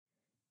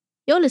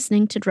You're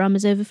listening to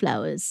Dramas Over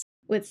Flowers.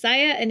 With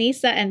Saya,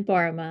 Anissa, and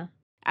Parma.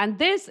 And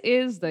this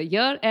is the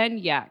Year-End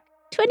Yak.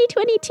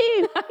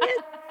 2022!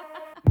 Yes.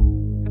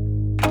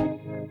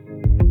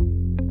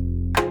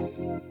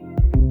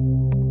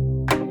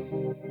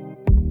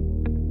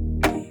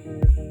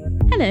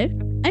 Hello,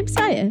 I'm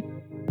Saya.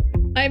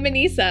 I'm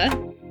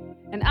Anissa.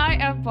 And I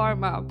am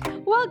Parma.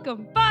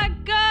 Welcome back,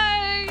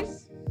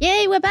 guys!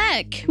 Yay, we're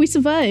back! We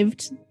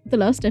survived the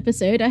last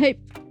episode. I hope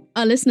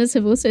our listeners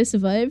have also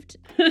survived.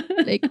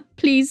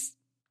 Please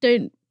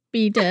don't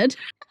be dead.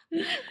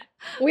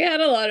 We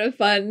had a lot of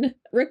fun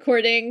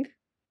recording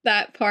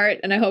that part,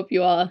 and I hope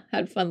you all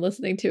had fun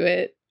listening to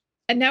it.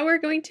 And now we're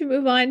going to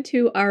move on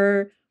to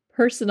our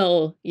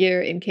personal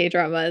year in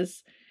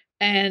K-dramas.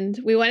 And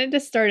we wanted to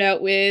start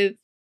out with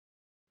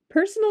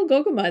personal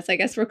gogomas, I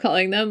guess we're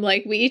calling them.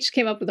 Like, we each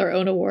came up with our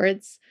own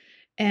awards,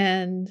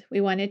 and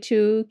we wanted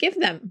to give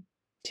them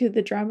to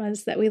the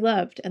dramas that we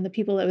loved and the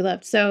people that we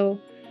loved. So,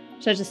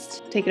 should I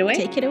just take it away?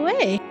 Take it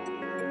away.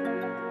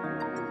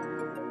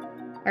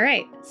 All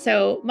right.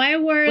 So, my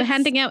awards. We're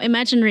handing out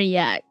imaginary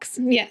yaks.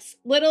 Yes.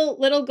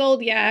 Little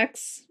gold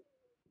yaks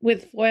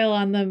with foil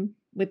on them,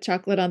 with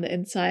chocolate on the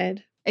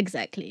inside.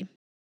 Exactly.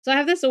 So, I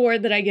have this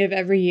award that I give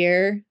every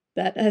year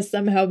that has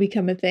somehow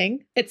become a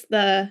thing. It's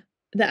the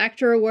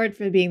actor award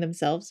for being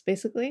themselves,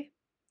 basically.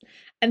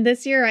 And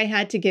this year I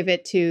had to give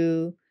it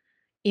to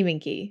Lee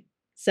Min-ki.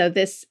 So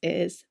this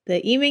is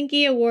the Lee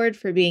Min-ki award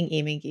for being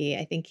Lee Min-ki.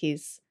 I think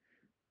he's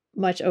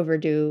much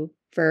overdue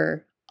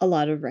for a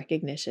lot of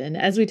recognition,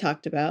 as we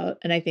talked about.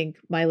 And I think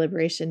My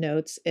Liberation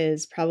Notes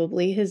is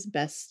probably his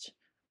best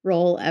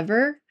role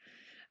ever.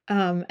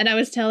 And I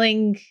was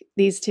telling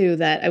these two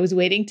that I was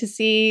waiting to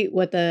see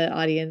what the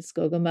audience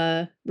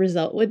Gogoma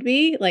result would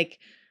be, like,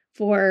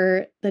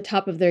 for the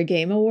Top of Their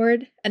Game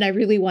award. And I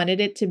really wanted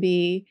it to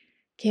be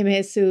Kim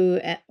Hye-soo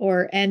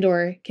or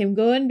Kim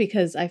Go-eun,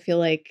 because I feel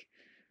like,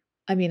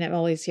 I mean, I'm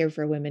always here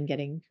for women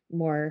getting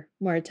more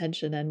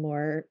attention and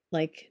more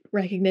like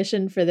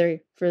recognition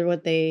for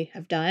what they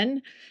have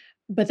done.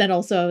 But then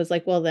also I was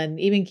like, well, then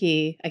Lee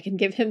Min-ki, I can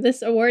give him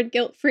this award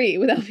guilt-free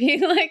without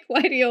being like,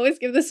 why do you always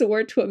give this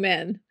award to a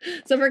man?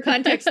 So for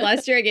context,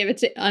 last year I gave it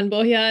to An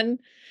Bo-hyun,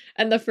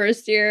 and the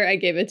first year I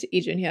gave it to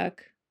Lee Jun-hyuk.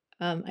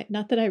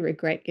 Not that I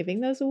regret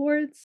giving those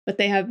awards, but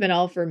they have been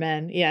all for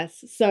men.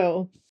 Yes.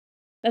 So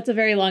that's a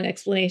very long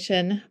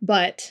explanation,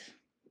 but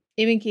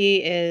Lee Min-ki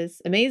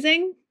is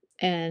amazing,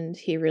 and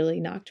he really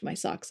knocked my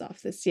socks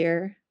off this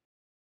year.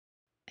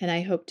 And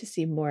I hope to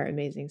see more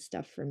amazing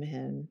stuff from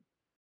him.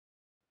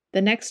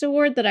 The next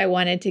award that I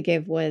wanted to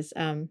give was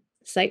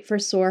Sight for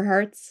Sore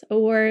Hearts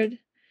Award.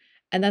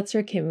 And that's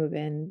for Kim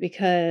Woo-bin,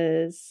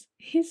 because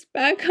he's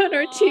back on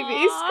our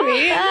TV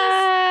screen.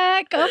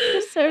 Back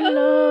after so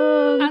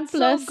long. And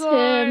Bless so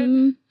good.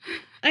 him.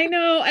 I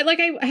know.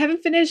 I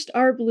haven't finished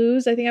Our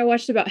Blues. I think I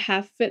watched about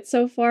half of it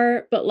so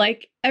far. But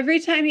like every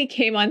time he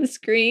came on the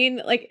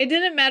screen, like it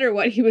didn't matter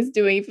what he was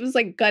doing. If it was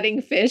like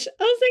gutting fish,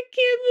 I was like,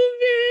 Kim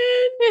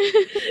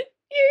Woo-bin,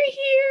 you're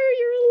here.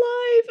 You're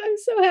alive. I'm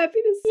so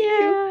happy to see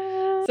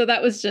you. So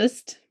that was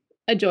just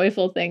a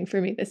joyful thing for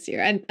me this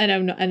year. And I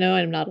know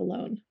I'm not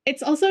alone.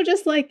 It's also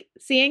just like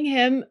seeing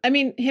him. I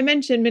mean, him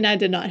and Shin Min-ah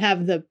did not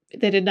have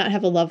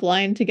a love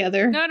line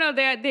together. No,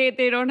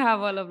 they don't have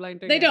a love line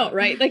together. They don't,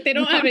 right? Like they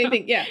don't have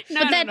anything. Yeah.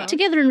 But they're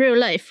together in real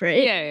life,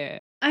 right? Yeah.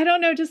 I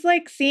don't know, just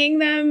like seeing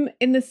them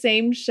in the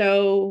same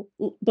show,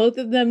 both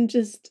of them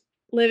just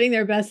living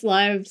their best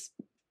lives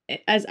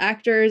as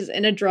actors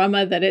in a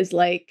drama that is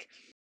like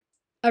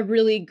a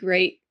really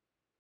great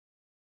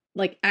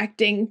like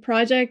acting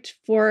project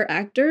for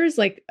actors.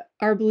 Like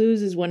Our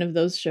Blues is one of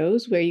those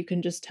shows where you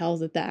can just tell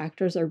that the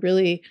actors are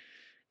really,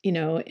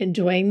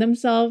 enjoying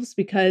themselves,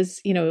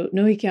 because, No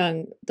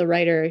Hee-kyung, the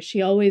writer,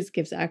 she always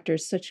gives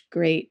actors such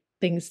great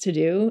things to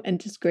do and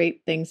just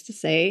great things to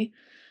say.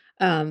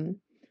 And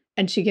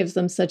she gives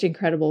them such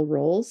incredible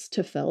roles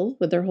to fill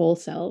with their whole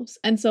selves.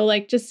 And so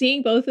like just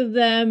seeing both of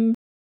them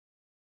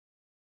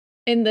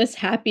in this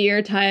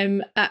happier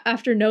time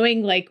after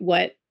knowing like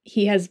what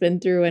he has been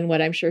through and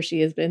what I'm sure she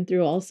has been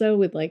through also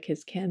with like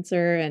his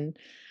cancer, and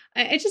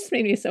it just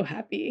made me so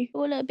happy.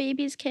 All our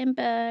babies came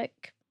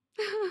back.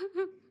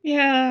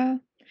 Yeah.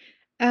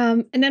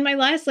 And then my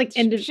last like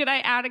Should I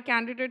add a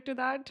candidate to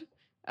that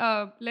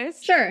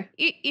list? Sure.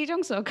 Lee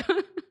Jung-suk.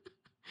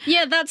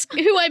 Yeah, that's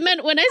who I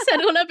meant when I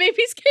said all our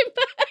babies came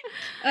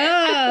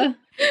back.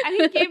 And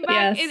he came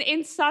back Yes.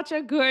 in such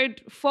a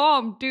good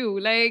form too.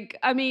 Like,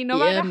 I mean, no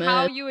Yeah, matter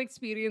how man. you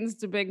experienced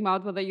the Big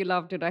Mouth, whether you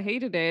loved it or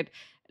hated it,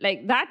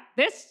 like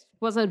this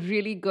was a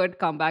really good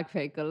comeback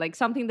vehicle. Like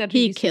something that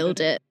really He killed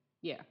suited him. it.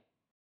 Yeah.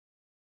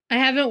 I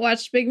haven't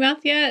watched Big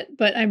Mouth yet,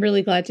 but I'm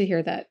really glad to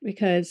hear that,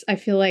 because I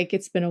feel like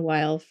it's been a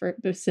while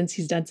since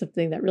he's done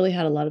something that really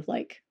had a lot of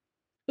like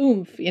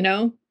oomph,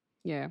 Yeah.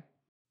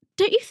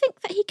 Don't you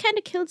think that he kind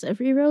of kills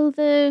every role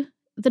though?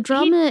 The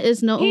drama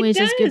is not always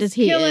as good as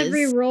he kill is.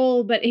 every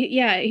role, but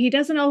he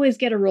doesn't always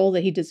get a role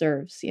that he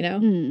deserves,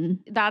 Mm.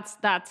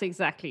 That's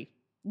exactly.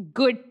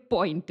 Good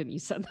point,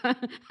 Anissa.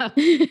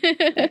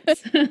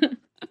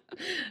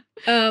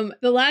 The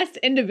last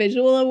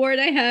individual award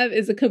I have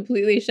is a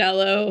completely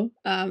shallow.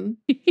 I'm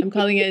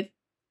calling it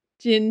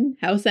Jin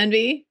House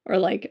Envy, or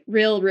like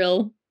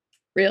real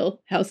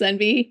house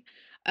envy.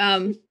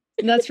 And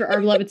that's for Our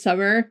Beloved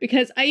Summer,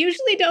 because I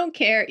usually don't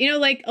care. You know,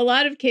 like a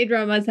lot of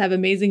K-dramas have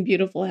amazing,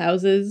 beautiful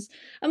houses.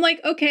 I'm like,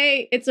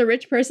 okay, it's a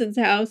rich person's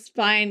house.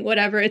 Fine,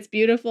 whatever. It's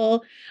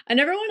beautiful. I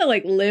never want to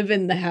like live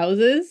in the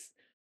houses.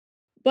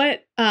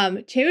 But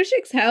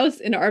Chaeyoshik's house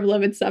in Our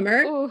Beloved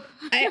Summer,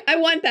 I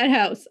want that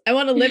house. I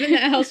want to live in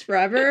that house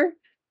forever.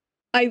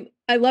 I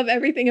love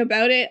everything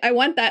about it. I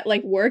want that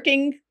like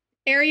working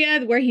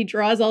area where he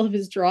draws all of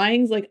his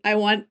drawings. Like I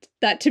want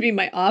that to be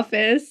my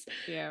office.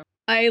 Yeah.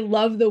 I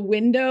love the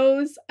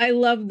windows. I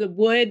love the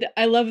wood.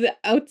 I love the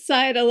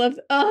outside. I love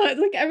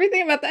like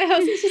everything about that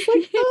house is just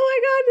like,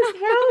 oh my god,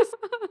 this house.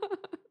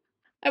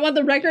 I want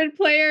the record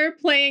player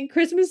playing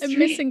Christmas Tree. I'm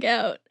missing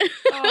out.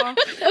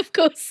 Of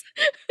course.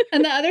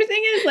 And the other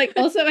thing is, like,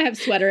 also I have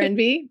sweater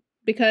envy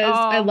because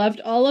I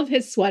loved all of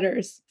his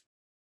sweaters.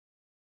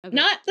 Okay.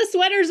 Not the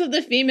sweaters of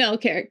the female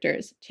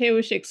characters,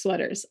 Chaeyoshik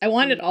sweaters. I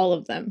wanted all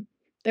of them.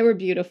 They were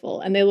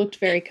beautiful and they looked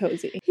very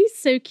cozy. He's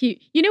so cute.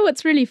 You know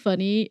what's really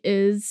funny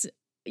is,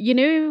 you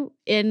know,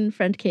 in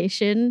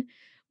Friendcation,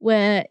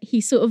 where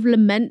he sort of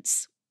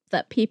laments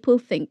that people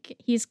think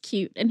he's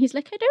cute, and he's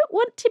like, I don't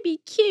want to be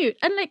cute.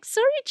 And like,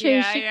 sorry,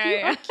 Chaeyoshik,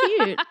 you are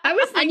cute. I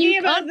was thinking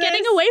about this.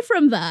 Getting away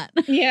from that.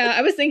 Yeah,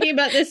 I was thinking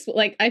about this.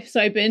 Like, I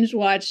binge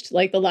watched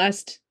like the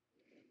last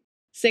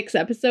 6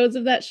 episodes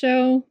of that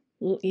show,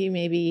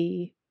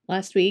 maybe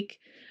last week,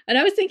 and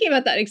I was thinking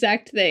about that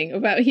exact thing.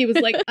 About he was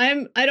like,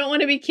 I don't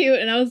want to be cute,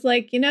 and I was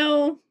like, you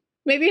know,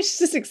 maybe you should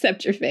just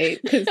accept your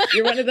fate, because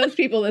you're one of those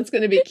people that's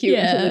going to be cute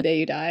until the day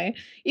you die.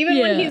 Even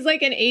when he's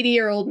like an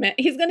 80-year-old man,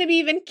 he's going to be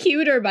even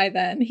cuter by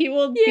then. He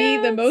will be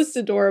the most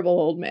adorable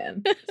old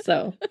man.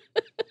 So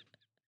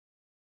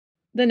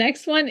the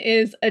next one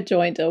is a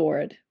joint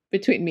award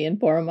between me and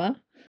Poroma.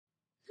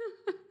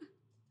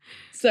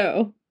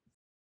 So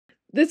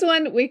this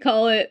one, we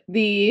call it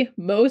the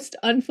Most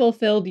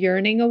Unfulfilled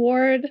Yearning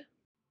Award.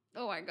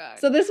 Oh my god.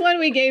 So this one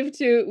we gave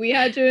to Lee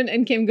Ha-jun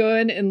and Kim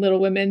Go-eun in Little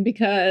Women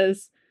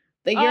because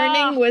the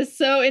yearning was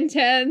so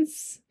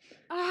intense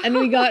and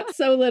we got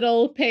so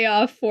little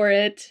payoff for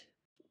it.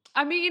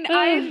 I mean,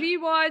 I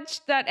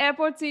rewatched that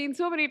airport scene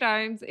so many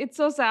times. It's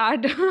so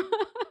sad. Like,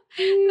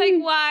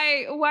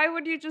 why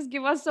would you just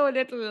give us so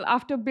little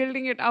after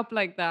building it up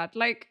like that?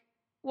 Like,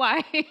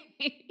 why?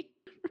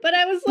 But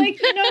I was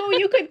like, you know,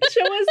 you could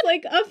show us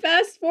like a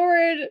fast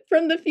forward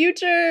from the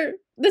future.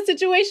 The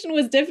situation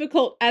was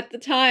difficult at the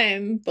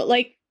time, but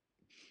like,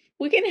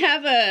 we can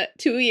have a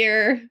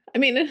 2-year, I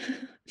mean,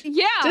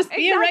 just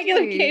be a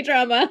regular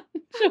K-drama.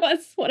 Show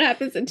us what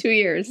happens in 2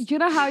 years. You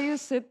know how you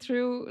sit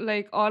through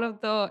like all of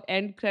the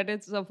end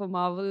credits of a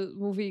Marvel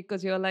movie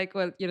because you're like,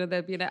 well, you know,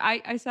 there'll be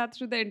I sat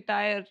through the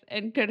entire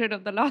end credit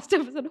of the last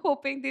episode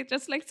hoping they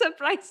just like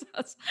surprise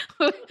us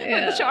with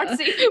a short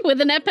scene.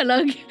 With an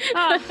epilogue.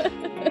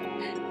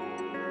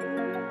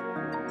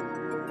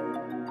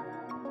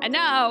 And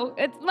now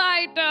it's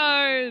my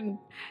turn.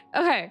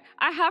 Okay,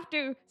 I have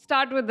to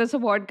start with this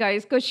award,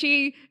 guys, because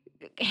she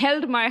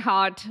held my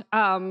heart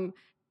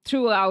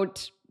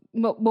throughout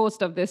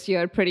most of this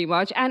year, pretty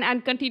much,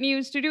 and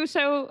continues to do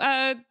so.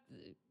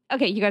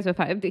 Okay, you guys are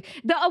fine.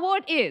 The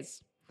award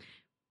is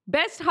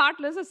Best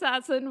Heartless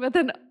Assassin with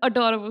an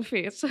Adorable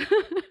Face.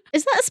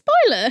 Is that a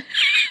spoiler?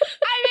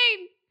 I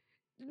mean,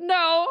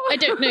 no. I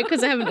don't know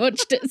because I haven't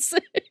watched it. So.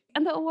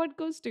 And the award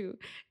goes to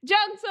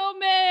Jung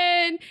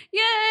So-min.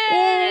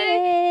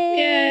 Yay!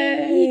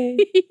 Yay!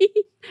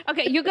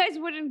 Okay, you guys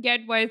wouldn't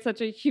get why it's such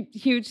a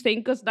huge thing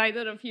because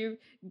neither of you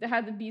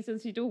had the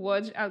decency to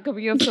watch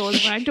Alchemy of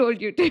Souls when I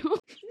told you to.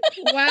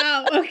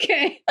 Wow,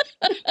 okay.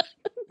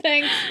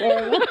 Thanks,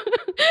 Poroma.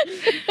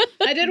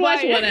 I did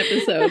watch one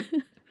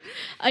episode.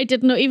 I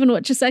did not even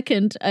watch a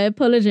second. I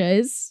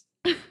apologize.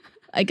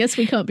 I guess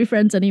we can't be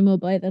friends anymore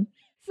by then.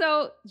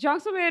 So Jung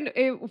So-min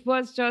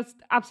was just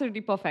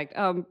absolutely perfect.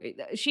 I've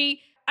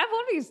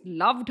always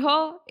loved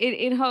her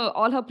in her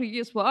all her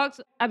previous works.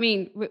 I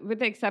mean, with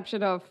the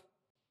exception of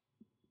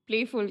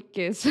Playful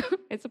Kiss,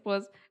 I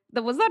suppose.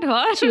 Was that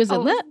her? She was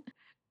in that?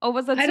 Or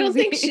was that I Suzy? don't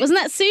think Wasn't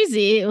that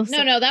Suzy?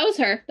 No, that was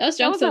her. That was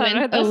Jung So-min.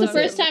 Right? That was the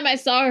first time I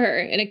saw her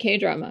in a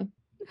K-drama.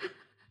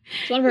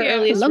 It's one of her A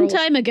earliest long roles.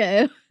 time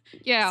ago.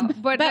 Yeah,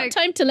 but About like,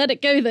 time to let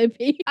it go, though,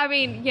 Pete. I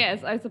mean,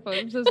 yes, I suppose.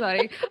 I'm so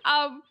sorry.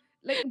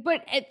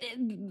 But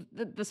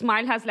the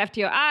smile has left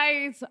your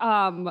eyes.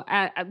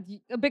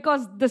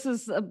 Because this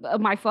is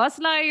my first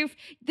life.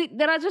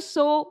 There are just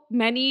so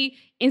many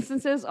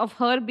instances of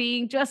her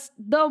being just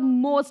the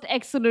most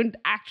excellent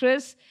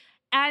actress,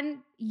 and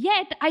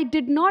yet I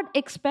did not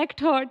expect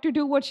her to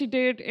do what she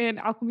did in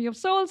Alchemy of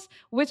Souls,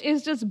 which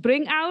is just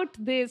bring out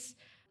this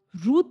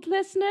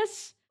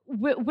ruthlessness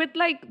with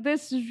like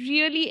this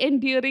really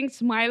endearing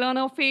smile on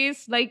her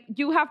face. Like,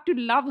 you have to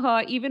love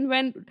her even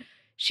when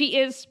she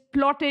is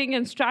plotting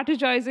and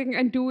strategizing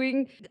and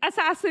doing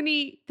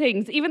assassiny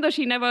things, even though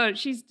she's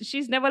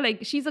never like,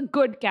 she's a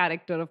good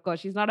character, of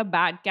course. She's not a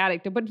bad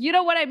character, but you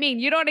know what I mean?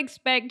 You don't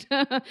expect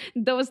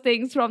those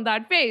things from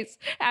that face.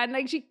 And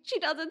like she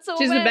does it so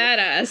She's well. a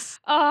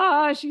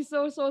badass. She's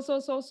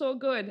so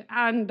good.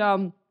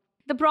 And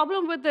the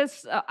problem with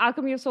this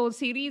Alchemy of Souls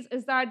series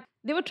is that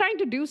they were trying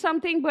to do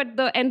something, but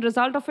the end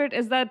result of it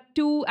is that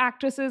two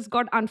actresses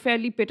got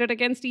unfairly pitted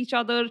against each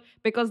other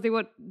because they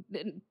were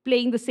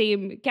playing the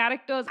same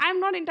characters. I'm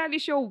not entirely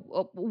sure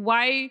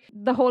why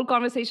the whole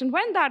conversation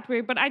went that way,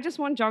 but I just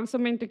want Jang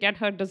So-min to get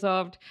her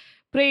deserved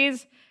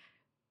praise.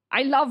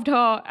 I loved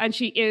her, and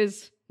she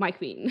is my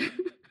queen.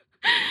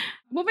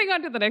 Moving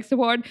on to the next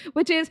award,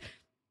 which is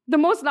the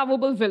most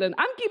lovable villain.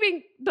 I'm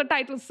keeping the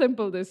title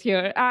simple this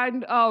year,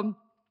 and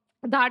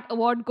that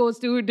award goes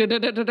to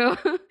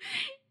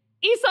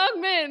Lee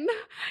Sung-min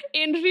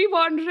in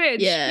Reborn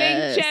Ridge, Yes.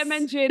 playing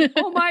Chairman Jin.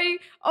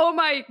 Oh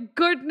my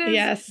goodness.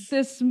 Yes.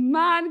 This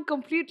man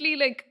completely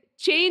like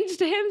changed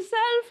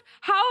himself.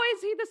 How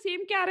is he the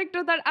same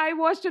character that I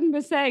watched in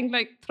Missing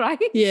like thrice?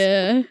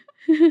 Yeah.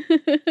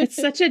 It's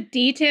such a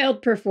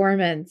detailed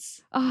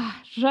performance.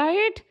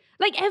 Right?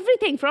 Like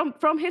everything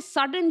from his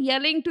sudden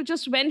yelling to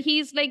just when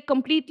he's like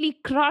completely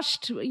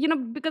crushed,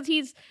 because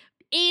he's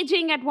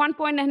aging at one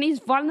point and he's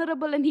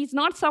vulnerable, and he's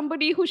not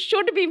somebody who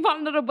should be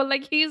vulnerable.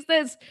 Like he's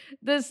this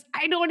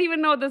I don't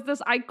even know, this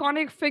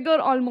iconic figure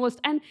almost,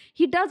 and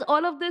he does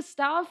all of this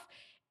stuff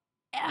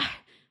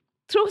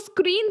through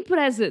screen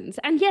presence.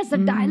 And yes, the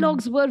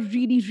dialogues were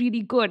really,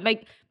 really good.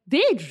 Like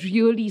they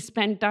really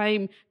spent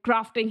time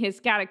crafting his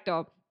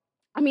character.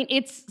 I mean,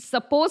 it's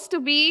supposed to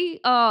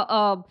be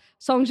a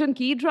Song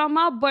Joong-ki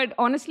drama, but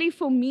honestly,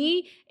 for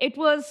me, it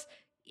was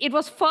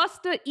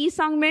first a Lee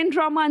Sung-min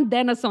drama and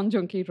then a Song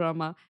Joong-ki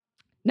drama.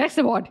 Next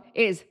award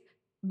is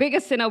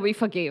Biggest Sinner We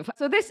Forgave.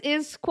 So this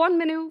is Kwon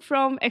Min-woo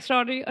from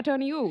Extraordinary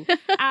Attorney Woo.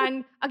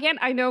 And again,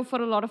 I know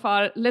for a lot of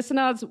our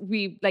listeners,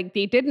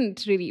 they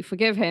didn't really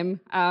forgive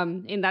him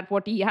in that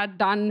what he had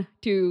done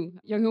to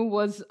Young-woo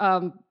was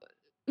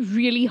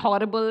really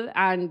horrible,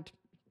 and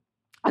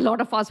a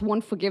lot of us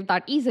won't forgive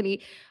that easily.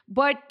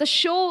 But the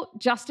show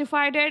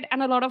justified it,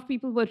 and a lot of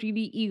people were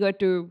really eager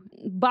to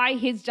buy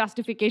his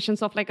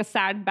justifications of like a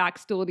sad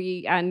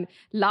backstory and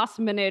last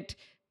minute,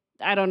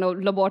 I don't know,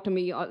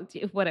 lobotomy or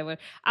whatever.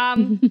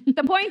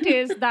 The point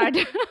is that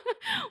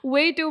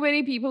way too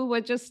many people were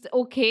just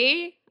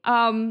okay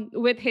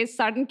with his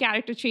sudden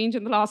character change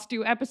in the last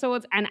 2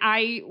 episodes. And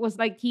I was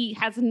like, he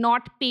has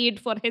not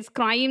paid for his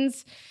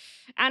crimes.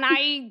 And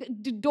I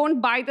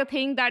don't buy the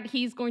thing that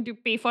he's going to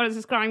pay for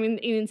his crime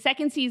in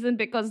second season,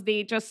 because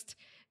they just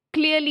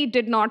clearly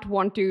did not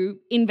want to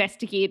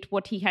investigate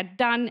what he had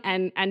done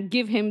and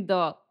give him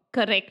the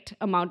correct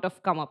amount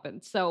of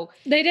comeuppance. So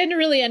they didn't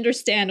really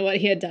understand what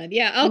he had done.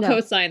 Yeah, I'll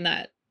co-sign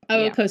that. I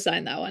will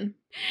co-sign that one.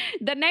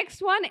 The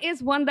next one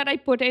is one that I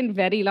put in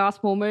very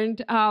last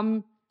moment.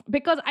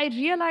 Because I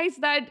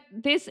realized that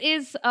this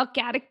is a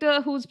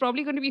character who's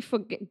probably going to be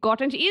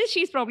forgotten.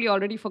 She's probably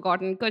already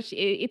forgotten, because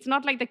it's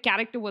not like the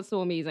character was so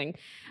amazing.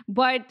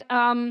 But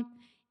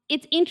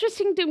it's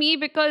interesting to me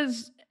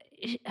because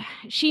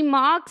she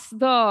marks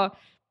the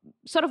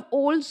sort of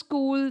old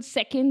school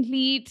second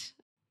lead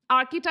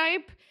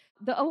archetype.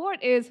 The award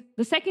is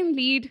the second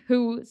lead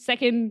who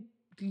second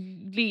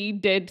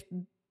leaded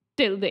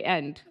till the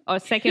end, or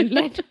second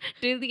led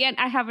till the end.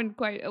 I haven't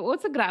quite.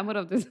 What's the grammar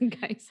of this,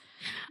 guys?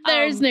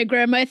 There is no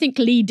grammar. I think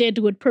Lee did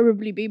would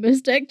probably be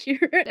most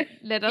accurate.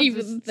 Let us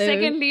just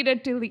second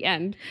leaded till the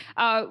end.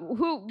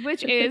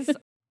 Which is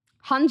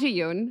Han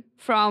Ji-yoon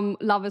from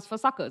Love is for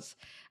Suckers,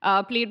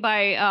 played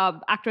by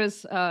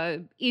actress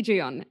Lee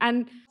Ji-yeon.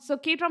 And so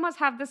K-dramas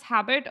have this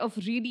habit of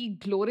really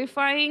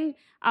glorifying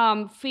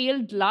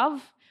failed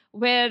love,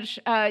 where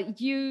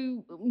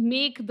you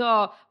make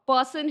the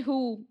person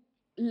who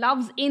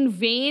loves in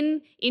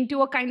vain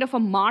into a kind of a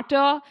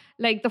martyr.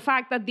 Like the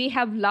fact that they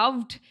have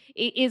loved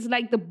is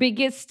like the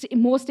biggest,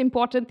 most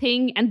important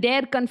thing, and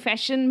their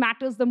confession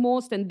matters the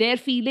most, and their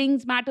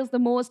feelings matters the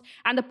most.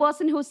 And the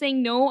person who's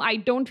saying, no, I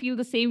don't feel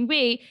the same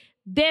way,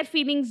 their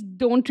feelings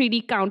don't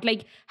really count.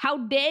 Like, how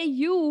dare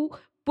you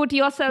put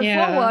yourself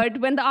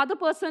forward when the other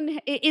person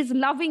is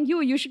loving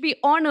you? You should be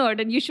honored,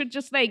 and you should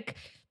just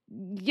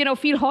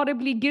feel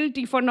horribly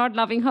guilty for not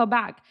loving her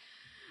back.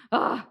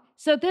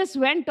 So this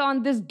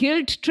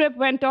guilt trip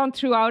went on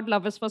throughout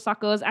Love is for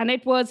Suckers, and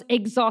it was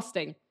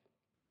exhausting.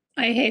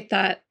 I hate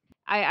that.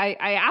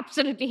 I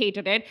absolutely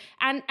hated it.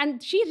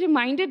 And she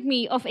reminded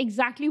me of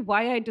exactly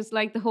why I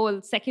dislike the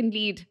whole second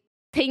lead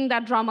thing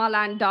that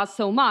Dramaland does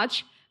so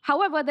much.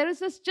 However, there is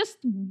this just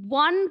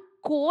one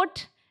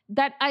quote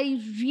that I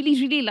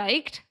really, really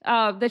liked,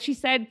 that she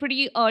said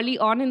pretty early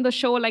on in the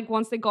show, like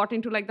once they got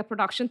into like the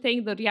production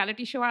thing, the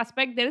reality show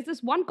aspect. There is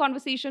this one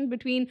conversation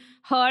between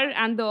her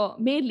and the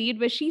male lead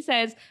where she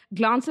says,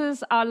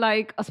 glances are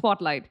like a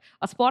spotlight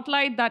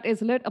that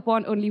is lit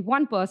upon only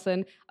one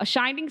person, a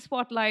shining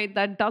spotlight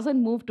that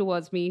doesn't move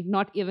towards me,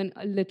 not even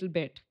a little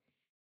bit.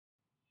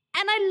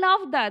 And I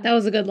love that. That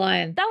was a good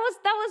line. That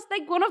was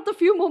like one of the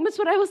few moments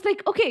where I was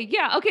like, okay,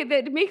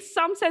 it makes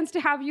some sense to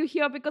have you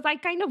here because I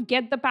kind of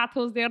get the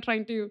pathos they are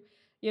trying to,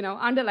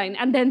 underline.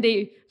 And then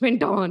they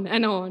went on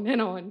and on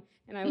and on.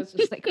 And I was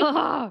just like,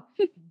 die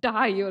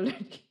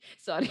already.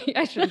 Sorry,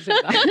 I shouldn't say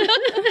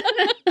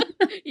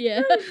that.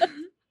 Yeah.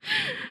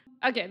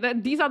 Okay,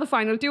 these are the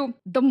final two.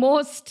 The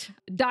most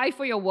die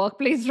for your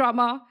workplace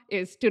drama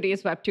is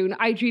today's webtoon.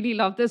 I really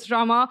love this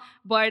drama,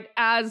 but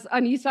as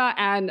Anisa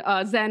and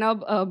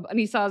Zainab,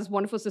 Anisa's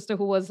wonderful sister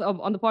who was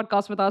on the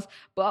podcast with us,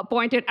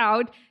 pointed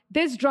out,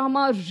 this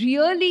drama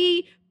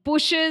really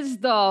pushes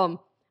the,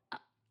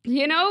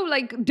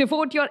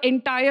 devote your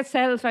entire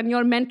self and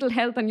your mental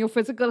health and your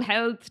physical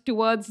health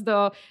towards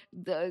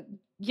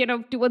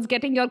towards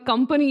getting your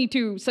company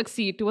to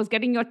succeed, towards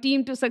getting your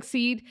team to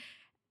succeed.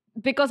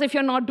 Because if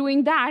you're not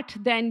doing that,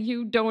 then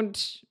you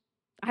don't,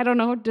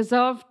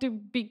 deserve to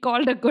be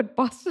called a good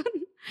person.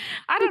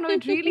 I don't know.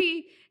 It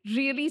really,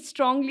 really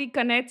strongly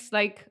connects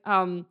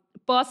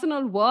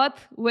personal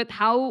worth with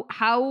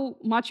how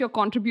much you're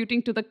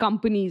contributing to the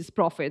company's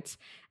profits.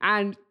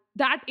 And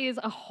that is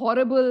a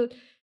horrible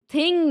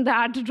thing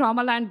that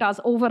Dramaland does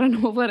over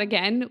and over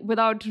again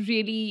without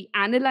really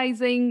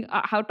analyzing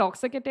how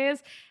toxic it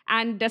is.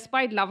 And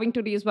despite loving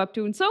today's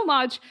webtoon so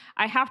much,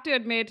 I have to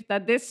admit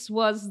that this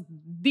was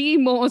the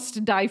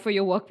most die for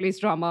your workplace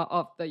drama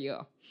of the year.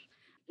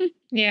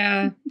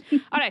 Yeah.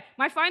 All right.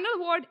 My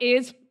final word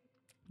is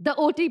the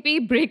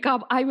OTP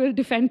breakup I will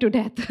defend to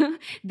death.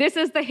 This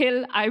is the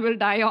hill I will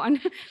die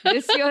on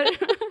this year.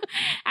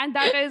 And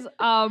that is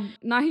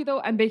Nahito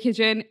and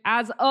Baekhyun,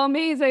 as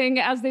amazing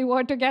as they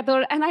were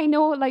together. And I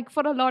know,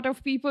 for a lot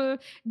of people,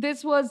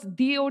 this was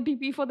the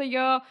OTP for the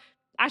year.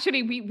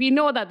 Actually, we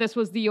know that this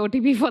was the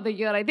OTP for the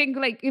year. I think,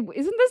 isn't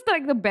this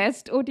the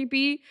best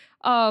OTP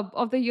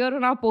of the year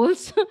in our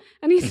polls?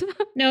 Anisa?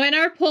 No, in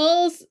our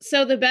polls,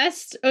 so the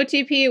best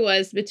OTP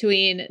was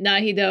between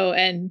Nahito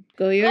and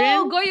Goyurim.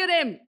 Oh,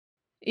 Goyurim!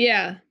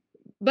 Yeah.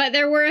 But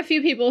there were a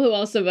few people who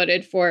also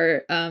voted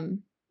for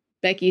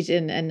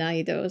Baekhyun and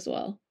Nahito as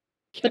well.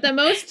 But the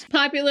most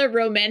popular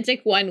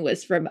romantic one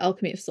was from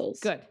Alchemy of Souls.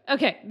 Good.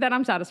 Okay, then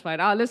I'm satisfied.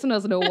 Our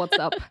listeners know what's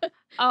up.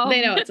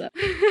 They know what's up.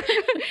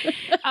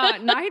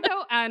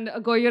 Nahito and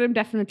Goyurim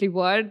definitely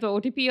were the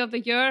OTP of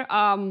the year.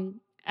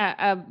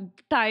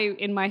 Tie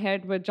in my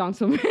head with Jang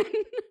Soo-min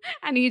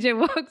and EJ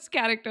Works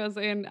characters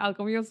in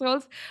Alchemy of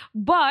Souls.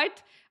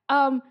 But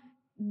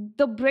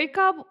the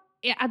breakup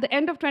at the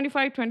end of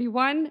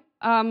 25-21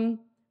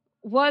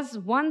 was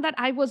one that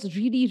I was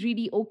really,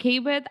 really okay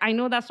with. I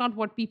know that's not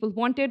what people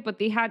wanted, but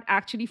they had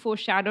actually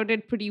foreshadowed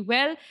it pretty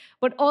well.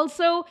 But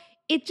also,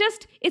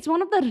 it's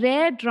one of the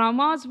rare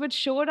dramas which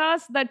showed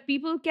us that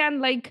people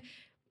can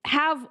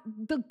have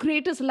the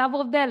greatest love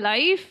of their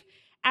life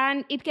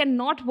and it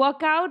cannot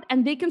work out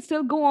and they can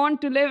still go on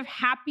to live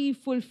happy,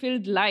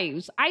 fulfilled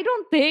lives. I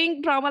don't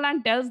think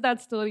Dramaland tells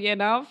that story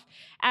enough.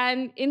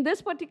 And in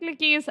this particular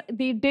case,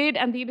 they did,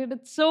 and they did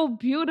it so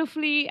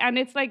beautifully. And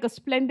it's like a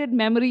splendid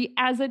memory,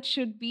 as it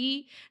should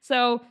be.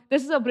 So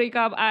this is a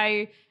breakup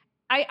I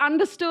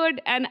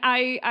understood, and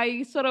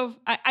I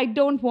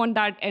don't want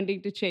that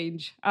ending to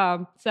change.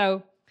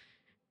 So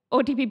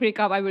OTP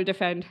breakup, I will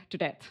defend to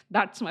death.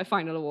 That's my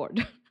final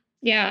award.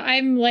 Yeah,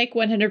 I'm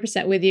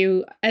 100% with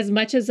you. As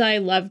much as I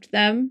loved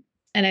them,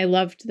 and I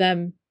loved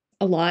them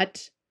a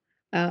lot,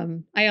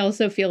 I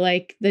also feel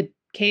like the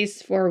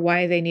case for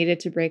why they needed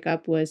to break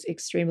up was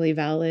extremely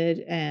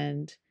valid,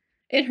 and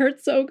it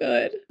hurt so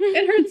good.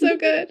 It hurt so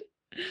good.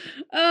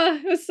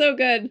 It was so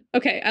good.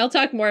 Okay, I'll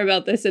talk more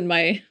about this in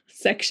my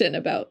section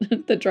about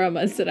the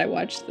dramas that I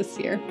watched this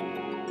year.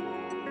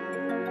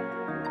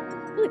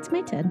 Oh, it's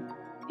my turn.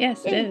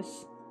 Yes, it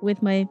is.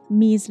 With my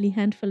measly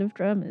handful of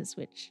dramas,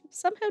 which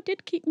somehow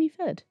did keep me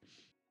fed.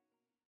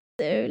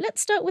 So let's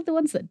start with the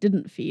ones that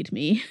didn't feed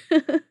me.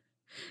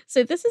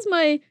 So this is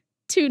my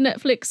 2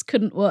 Netflix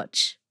couldn't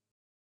watch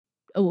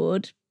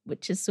award,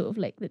 which is sort of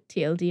like the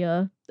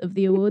TLDR of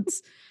the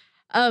awards.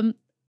 I've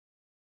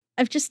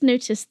just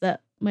noticed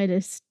that my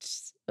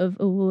lists of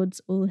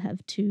awards all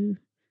have 2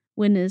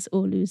 winners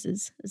or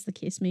losers, as the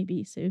case may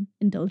be, so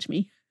indulge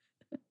me.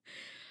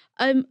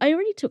 I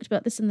already talked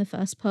about this in the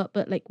first part,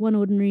 but One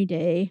Ordinary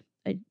Day,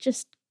 it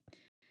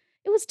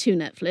was too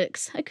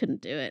Netflix. I couldn't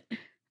do it.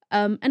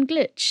 And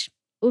Glitch,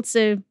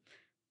 also,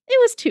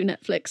 it was too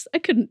Netflix. I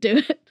couldn't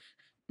do it.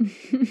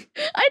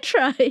 I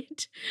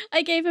tried.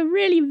 I gave a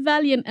really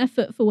valiant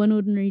effort for One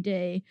Ordinary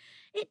Day.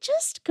 It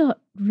just got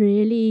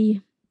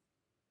really...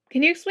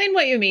 Can you explain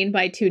what you mean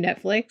by too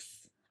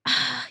Netflix?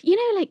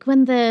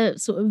 When they're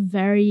sort of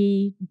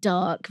very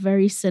dark,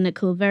 very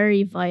cynical,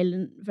 very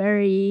violent,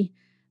 very...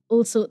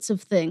 all sorts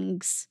of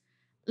things.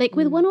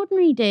 With One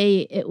Ordinary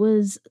Day, it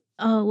was,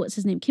 what's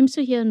his name? Kim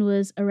Soo-hyun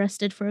was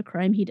arrested for a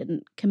crime he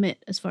didn't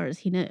commit, as far as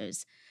he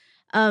knows.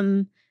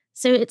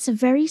 So it's a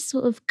very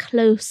sort of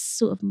close,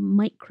 sort of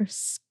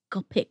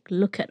microscopic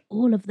look at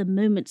all of the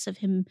moments of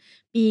him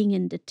being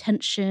in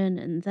detention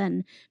and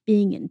then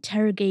being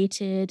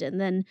interrogated and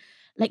then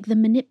the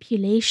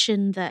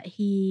manipulation that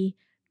he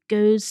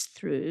goes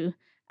through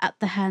at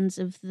the hands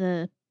of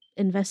the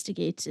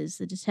investigators,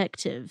 the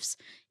detectives,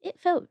 it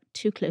felt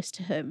too close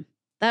to home.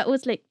 That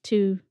was like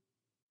too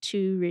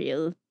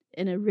real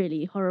in a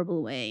really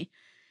horrible way.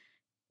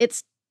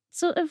 It's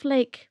sort of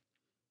like,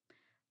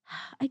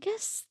 I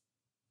guess,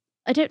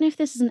 I don't know if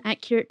this is an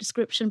accurate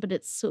description, but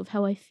it's sort of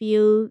how I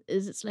feel.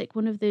 Is it's like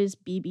one of those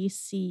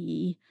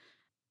BBC,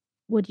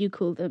 what do you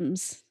call them?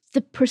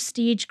 The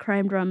prestige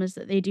crime dramas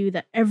that they do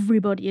that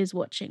everybody is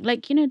watching.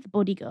 Like, The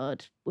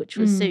Bodyguard, which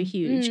was so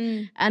huge.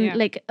 And Yeah.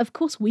 like, of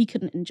course we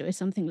couldn't enjoy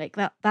something like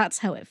that. That's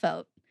how it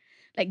felt.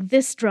 Like,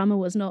 this drama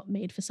was not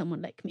made for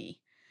someone like me.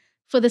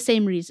 For the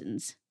same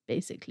reasons,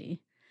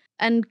 basically.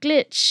 And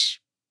Glitch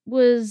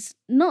was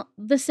not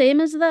the same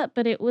as that,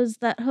 but it was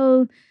that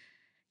whole,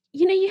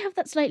 you have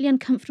that slightly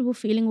uncomfortable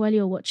feeling while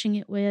you're watching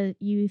it where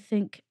you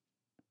think,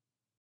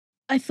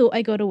 I thought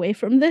I got away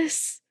from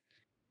this.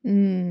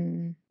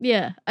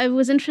 Yeah, I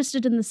was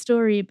interested in the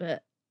story,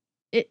 but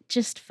it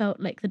just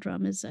felt like the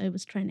dramas I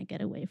was trying to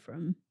get away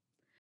from.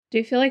 Do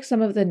you feel like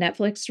some of the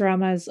Netflix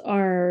dramas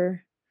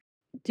are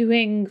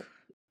doing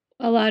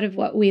a lot of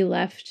what we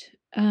left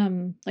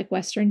like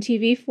Western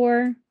TV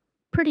for?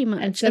 Pretty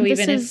much. And so And even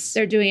this if is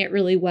they're doing it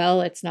really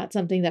well, it's not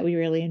something that we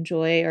really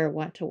enjoy or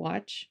want to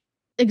watch.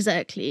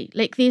 exactly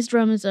like these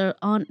dramas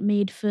aren't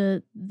made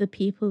for the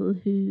people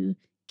who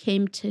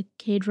came to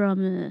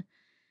K-drama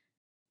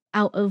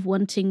out of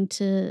wanting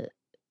to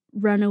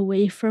run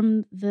away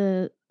from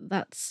that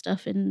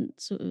stuff in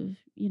sort of,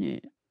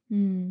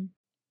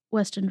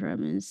 Western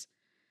dramas.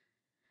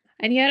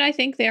 And yet I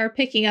think they are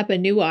picking up a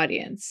new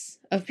audience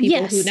of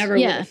people who Yes, never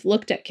would yeah. have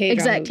looked at K-drama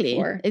Exactly,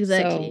 before.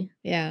 exactly. So,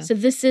 yeah. So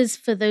this is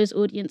for those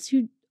audience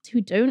who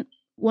don't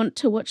want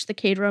to watch the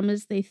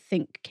K-dramas they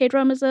think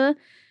K-dramas are,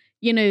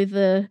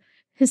 the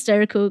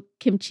hysterical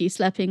kimchi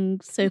slapping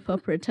soap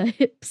opera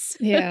types.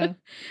 Yeah.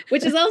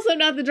 Which is also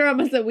not the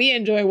dramas that we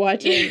enjoy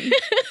watching.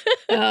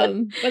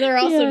 But they're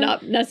also Yeah.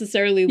 not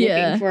necessarily looking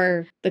Yeah.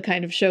 for the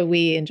kind of show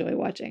we enjoy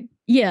watching.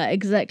 Yeah,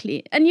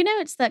 exactly. And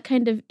it's that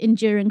kind of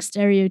enduring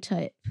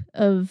stereotype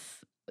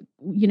of,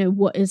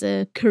 what is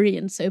a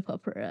Korean soap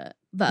opera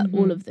that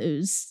all Mhm. of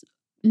those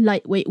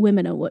lightweight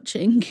women are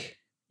watching,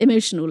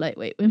 emotional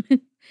lightweight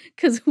women,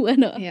 because we're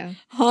not Yeah.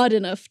 hard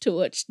enough to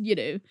watch,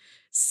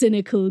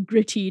 cynical,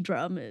 gritty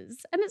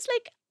dramas. And it's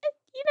like,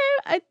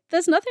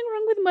 there's nothing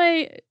wrong with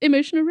my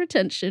emotional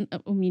retention. I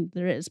mean,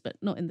 there is, but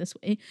not in this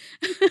way.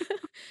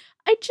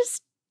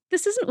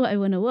 This isn't what I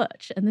want to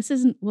watch. And this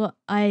isn't what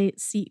I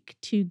seek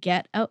to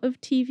get out of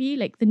TV.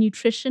 Like, the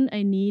nutrition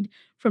I need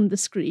from the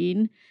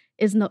screen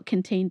is not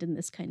contained in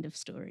this kind of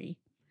story.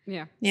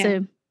 Yeah. Yeah.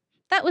 So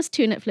that was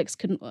two Netflix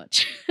couldn't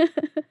watch.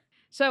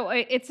 So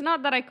it's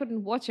not that I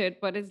couldn't watch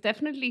it, but it's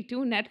definitely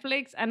too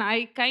Netflix. And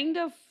I kind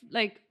of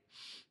like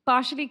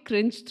partially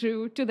cringed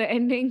through to the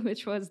ending,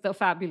 which was The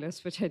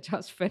Fabulous, which I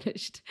just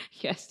finished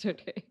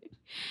yesterday.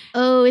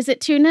 Oh, is it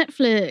too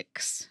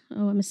Netflix?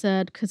 Oh, I'm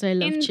sad because I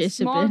love In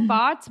Chaser small Bin.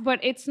 parts, but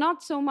it's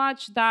not so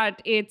much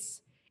that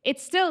it's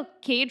still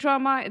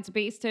K-drama. It's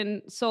based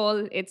in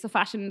Seoul. It's a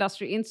fashion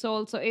industry in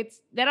Seoul. So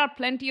there are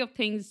plenty of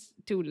things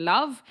to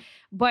love,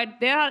 but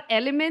there are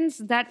elements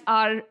that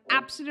are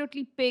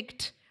absolutely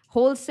picked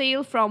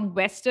wholesale from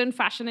Western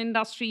fashion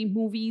industry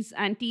movies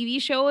and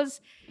TV shows,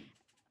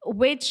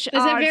 which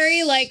Is it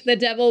very like The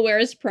Devil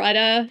Wears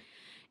Prada?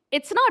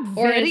 It's not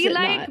Or very is it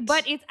like, not?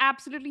 but it's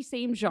absolutely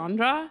same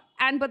genre.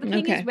 But the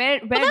thing Okay. is, where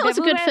But that was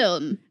a Devil good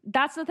film.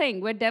 That's the thing.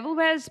 Where Devil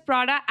Wears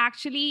Prada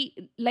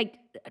actually like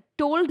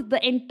told the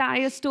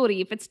entire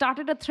story. If it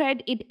started a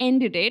thread, it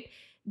ended it.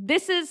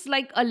 This is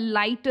like a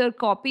lighter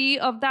copy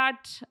of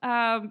that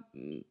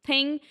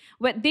thing.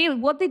 What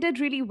they did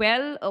really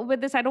well with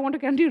this. I don't want to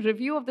get into a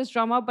review of this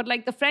drama, but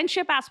like the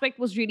friendship aspect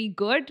was really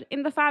good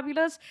in The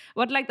Fabulous.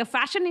 But like the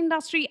fashion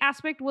industry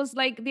aspect was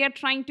like they are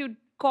trying to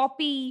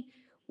copy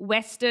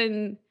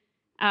Western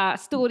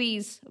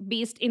stories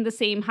based in the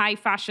same high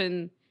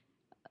fashion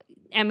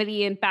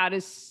Emily in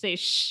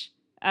Paris-ish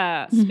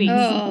space.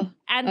 Oh,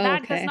 And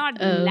that okay. does not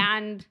Oh.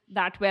 land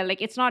that well.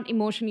 Like it's not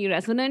emotionally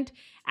resonant.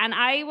 And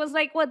I was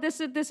like, well, this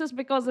is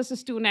because this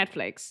is too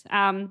Netflix.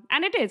 And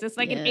it is. It's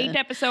like an Yeah.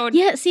 8-episode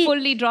Yeah, see,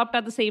 fully dropped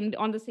on the same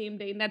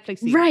day Netflix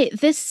series. right.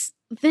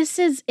 This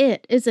is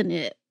it, isn't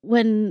it?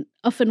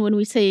 Often when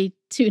we say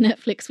to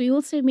Netflix, we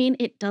also mean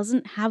it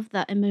doesn't have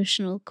that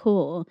emotional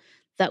core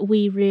that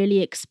we really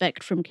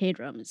expect from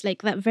K-dramas.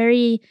 Like that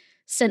very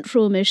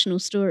central emotional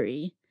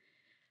story.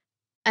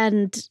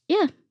 And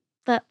yeah,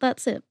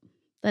 that's it.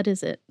 That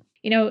is it.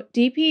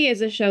 DP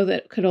is a show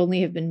that could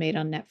only have been made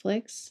on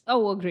Netflix.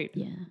 Oh, agreed.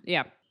 Yeah.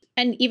 Yeah.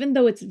 And even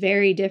though it's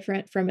very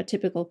different from a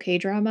typical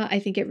K-drama, I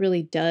think it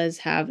really does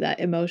have that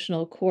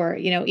emotional core.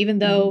 Even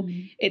though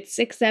it's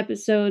 6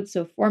 episodes,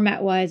 so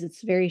format-wise,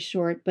 it's very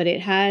short, but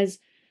it has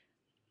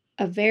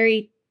a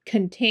very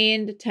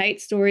contained,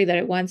 tight story that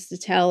it wants to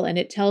tell, and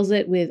it tells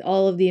it with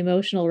all of the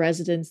emotional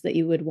resonance that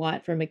you would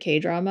want from a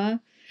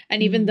K-drama.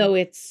 And even though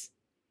it's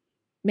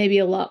maybe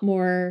a lot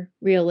more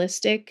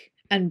realistic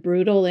and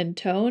brutal in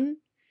tone,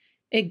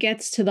 it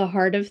gets to the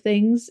heart of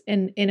things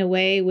in a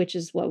way, which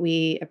is what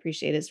we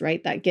appreciate, is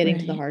right, that getting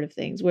to the Right. heart of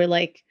things. Where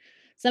like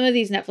some of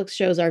these Netflix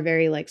shows are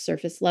very like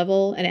surface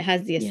level, and it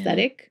has the Yeah.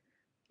 aesthetic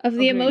of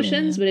the Agreed.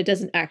 emotions, Yeah. but it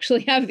doesn't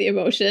actually have the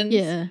emotions.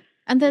 Yeah.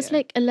 And there's Yeah.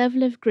 like a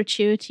level of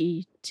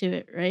gratuity to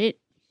it, right?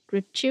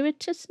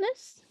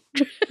 Gratuitousness?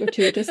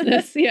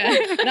 Gratuitousness, yeah,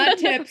 not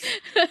tips.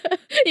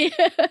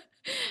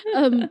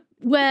 Yeah.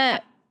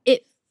 Where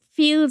it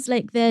feels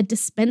like they're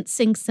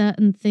dispensing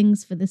certain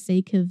things for the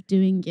sake of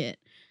doing it.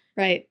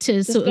 Right. To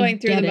Just sort going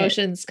of through get the it.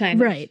 motions,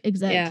 kind of. Right,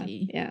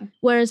 exactly. Yeah.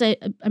 Whereas I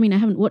mean, I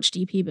haven't watched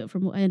DP, but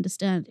from what I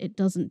understand, it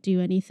doesn't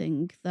do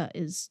anything that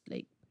is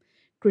like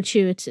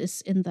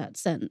gratuitous in that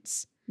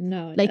sense.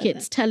 No, it Like doesn't.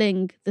 it's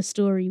telling the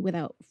story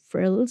without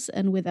frills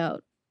and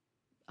without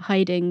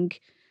hiding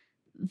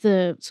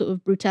the sort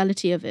of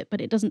brutality of it, but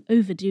it doesn't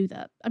overdo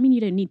that. I mean, you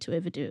don't need to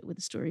overdo it with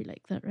a story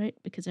like that, right?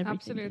 Because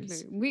everything Absolutely.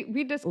 is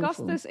We discussed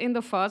awful. this in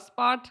the first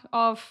part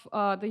of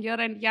the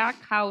year-end yak,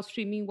 how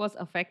streaming was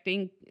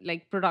affecting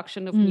like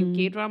production of new Mm.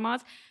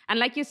 K-dramas. And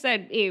like you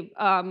said, Abe,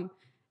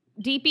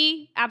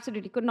 DP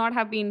absolutely could not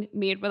have been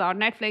made without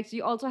Netflix.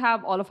 You also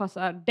have All of Us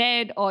Are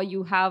Dead, or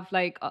you have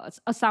like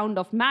a Sound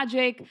of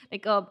Magic,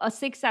 like a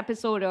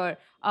 6-episode or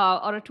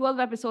a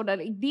 12-episode.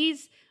 Like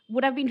these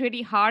would have been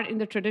really hard in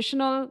the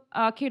traditional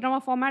K-drama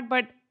format.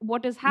 But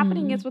what is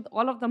happening is with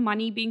all of the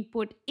money being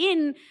put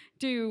in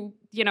to,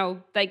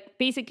 like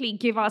basically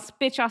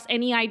pitch us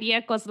any idea,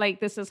 because like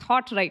this is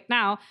hot right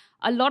now.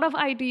 A lot of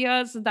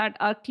ideas that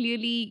are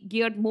clearly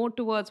geared more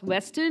towards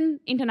Western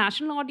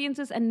international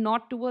audiences and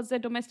not towards their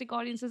domestic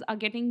audiences are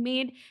getting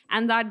made.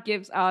 And that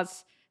gives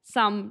us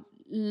some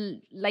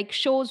like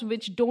shows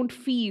which don't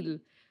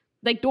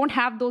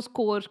have those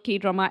core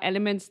K-drama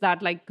elements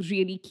that like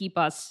really keep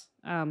us,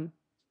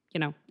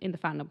 in the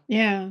fandom.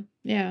 Yeah.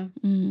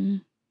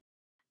 Mm.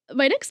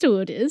 My next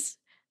award is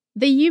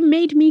the You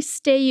Made Me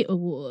Stay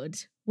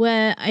Award,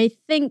 where I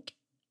think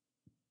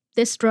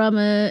this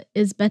drama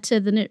is better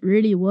than it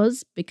really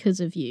was because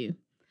of you.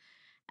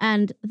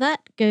 And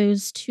that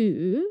goes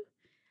to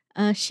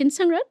Shin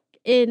Sang-ruk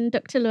in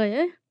Dr.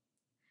 Lawyer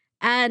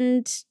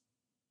and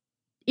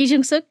Lee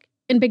Jung-suk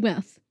in Big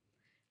Mouth.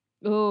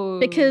 Oh,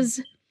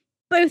 Because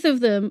both of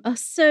them are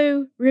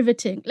so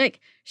riveting. Like,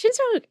 Shin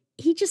Sang-ruk,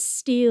 he just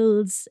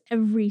steals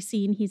every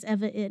scene he's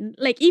ever in,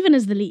 like, even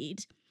as the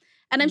lead.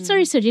 And I'm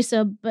sorry, Soji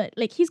Sub, but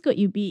like, he's got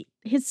you beat.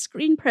 His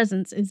screen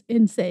presence is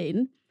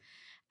insane.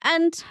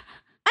 And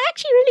I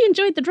actually really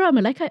enjoyed the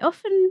drama. Like, I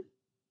often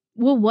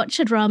will watch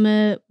a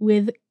drama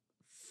with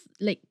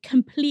like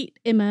complete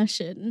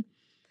immersion.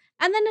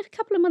 And then a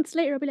couple of months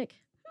later, I'll be like,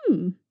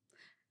 that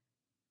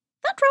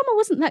drama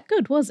wasn't that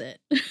good, was it?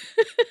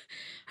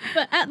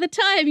 But at the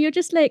time, you're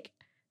just like,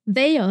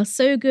 they are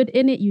so good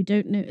in it, you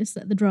don't notice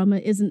that the drama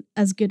isn't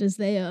as good as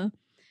they are.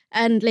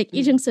 And like,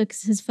 Lee Jung-suk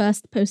is his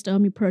first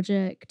post-army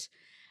project.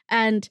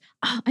 And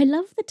I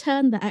love the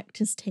turn that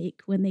actors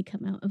take when they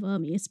come out of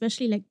army,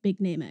 especially like big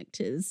name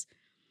actors.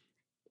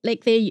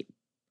 Like they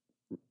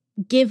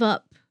give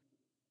up,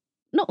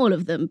 not all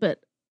of them,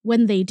 but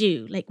when they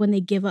do, like when they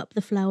give up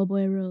the flower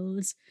boy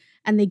roles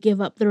and they give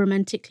up the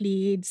romantic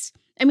leads.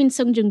 I mean,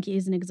 Song Joong-ki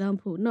is an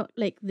example. Not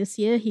like this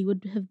year, he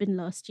would have been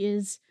last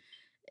year's.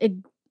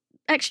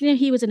 Actually, no,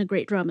 he was in a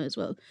great drama as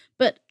well.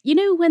 But you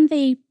know, when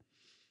they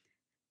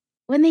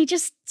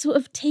just sort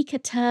of take a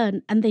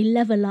turn and they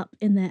level up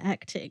in their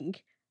acting,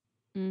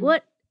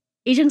 what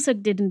Lee Jung-suk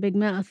did in Big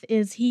Mouth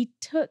is he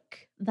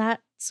took that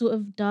sort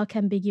of dark,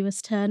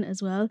 ambiguous turn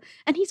as well.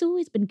 And he's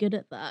always been good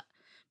at that.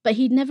 But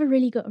he never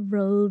really got a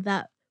role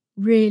that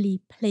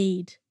really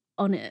played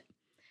on it.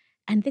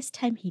 And this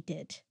time he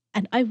did.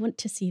 And I want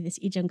to see this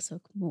Lee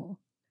Jung-suk more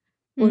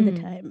all the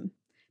time.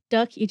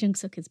 Dark Lee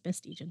Jung-suk is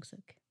best Lee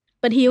Jung-suk.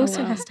 But he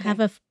also has to have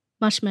a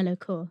marshmallow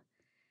core.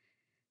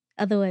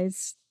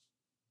 Otherwise,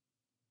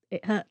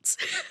 it hurts.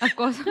 Of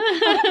course.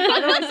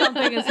 Otherwise,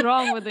 something is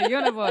wrong with the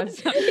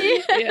universe.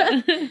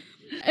 Yeah.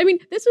 I mean,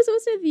 this was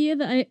also the year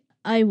that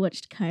I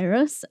watched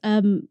Kairos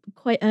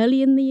quite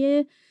early in the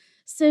year.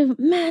 So,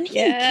 man, he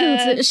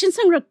kills it. Shin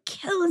Sang-ruk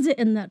kills it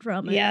in that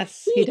drama.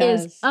 Yes, he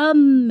does. Is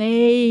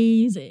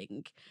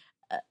amazing.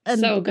 And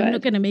So good. I'm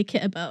not going to make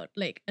it about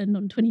like a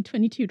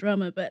non-2022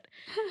 drama, but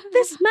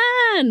this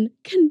man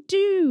can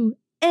do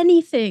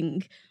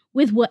anything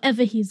with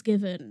whatever he's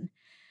given.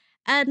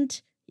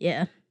 And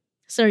yeah,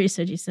 sorry,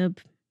 Soji Sub.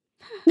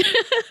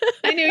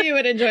 I knew you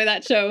would enjoy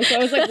that show, so I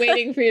was like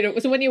waiting for you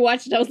to. So when you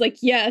watched it, I was like,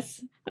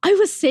 yes. I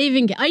was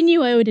saving it. I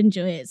knew I would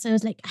enjoy it. So I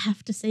was like, I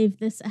have to save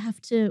this. I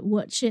have to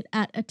watch it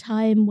at a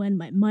time when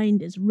my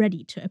mind is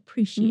ready to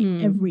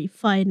appreciate every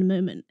fine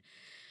moment.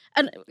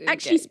 And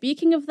actually,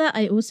 speaking of that,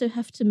 I also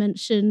have to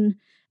mention,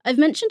 I've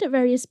mentioned at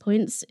various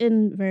points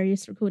in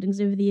various recordings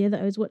over the year that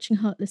I was watching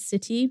Heartless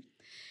City.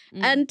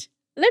 And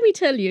let me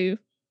tell you,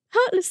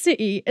 Heartless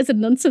City is a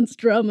nonsense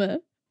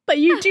drama, but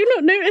you do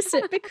not notice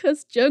it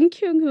because Jung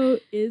Kyung-ho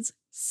is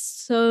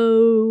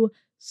so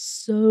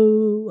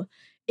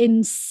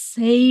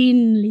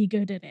insanely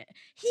good in it.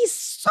 He's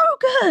so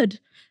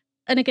good.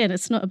 And again,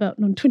 it's not about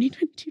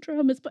non-2022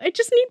 dramas, but I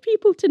just need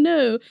people to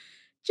know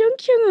Jung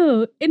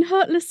Kyung-ho in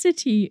Heartless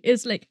City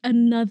is like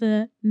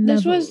another level.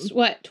 This was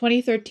what,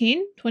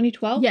 2013?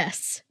 2012?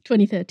 Yes,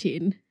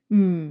 2013.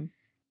 Hmm.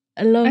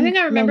 A long, I think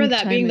I remember long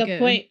that time being the ago.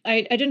 point.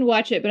 I didn't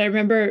watch it, but I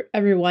remember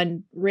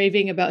everyone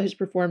raving about his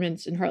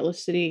performance in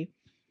Heartless City.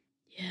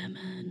 Yeah,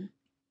 man.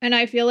 And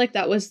I feel like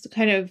that was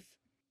kind of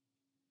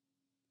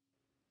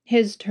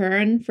his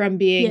turn from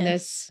being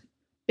this Yes.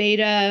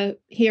 beta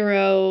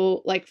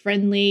hero, like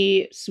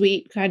friendly,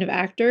 sweet kind of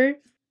actor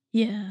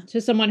Yeah.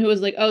 to someone who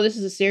was like, oh, this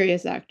is a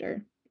serious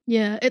actor.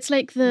 Yeah. It's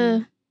like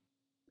the...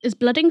 Is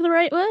blooding the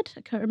right word?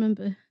 I can't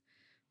remember.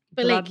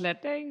 But like...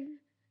 Bloodletting.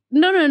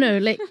 No.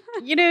 Like,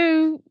 you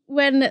know,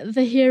 when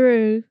the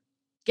hero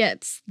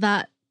gets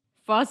that...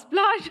 First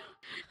blood.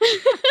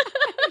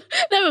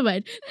 Never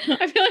mind.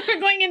 I feel like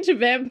we're going into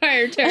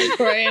vampire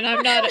territory, and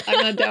I'm not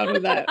down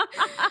with that.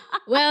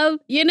 Well,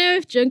 you know,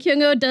 if Jung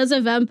Kyung-ho does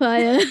a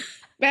vampire...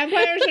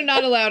 Vampires are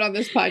not allowed on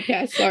this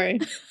podcast. Sorry.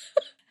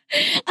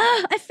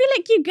 I feel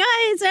like you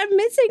guys are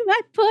missing my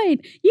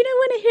point. You know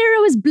when a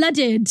hero is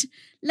blooded?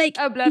 Like,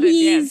 Oh, blooded,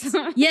 yes.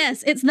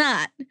 Yes, it's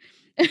that.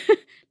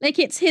 Like,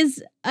 it's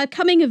his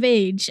coming of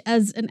age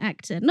as an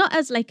actor, not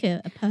as like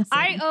a person.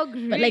 I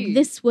agree. But like,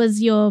 this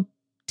was your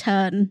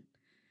turn.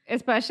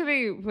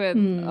 Especially with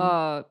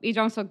Lee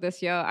Jong-suk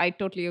this year, I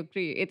totally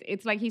agree.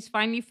 It's like he's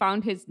finally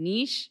found his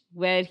niche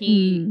where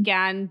he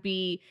can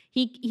be,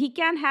 he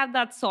can have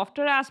that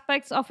softer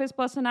aspects of his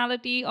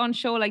personality on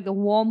show, like the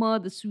warmer,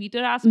 the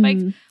sweeter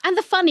aspects. And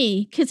the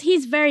funny, because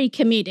he's very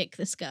comedic,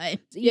 this guy.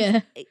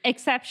 He's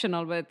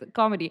exceptional with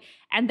comedy.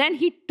 And then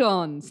he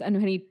turns, and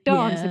when he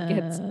turns, it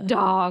gets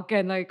dark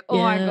and like, oh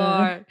my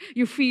God,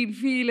 you feel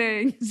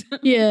feelings.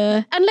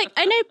 Yeah. And like,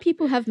 I know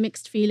people have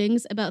mixed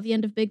feelings about the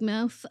end of Big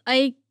Mouth.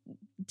 I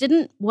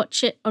didn't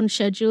watch it on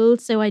schedule,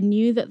 so I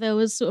knew that there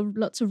was sort of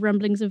lots of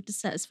rumblings of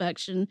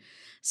dissatisfaction.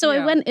 So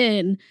I went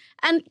in,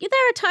 and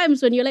there are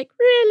times when you're like,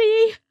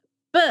 really?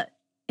 But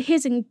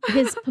his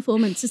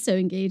performance is so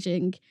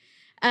engaging.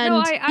 And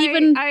no,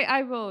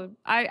 I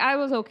I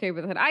was okay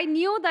with it. I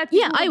knew that.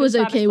 I was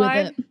okay with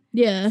it.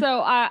 Yeah.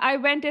 So I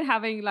went in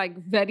having like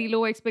very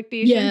low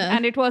expectations,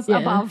 and it was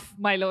above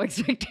my low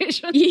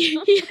expectations.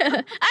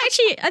 Yeah.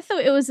 Actually, I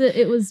thought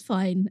it was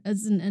fine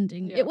as an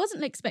ending. Yeah. It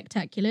wasn't like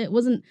spectacular. It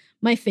wasn't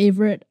my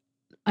favorite.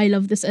 I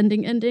love this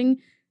ending,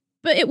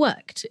 but it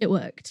worked. It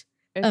worked.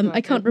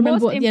 I can't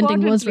remember what the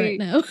ending was right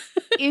now.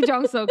 Lee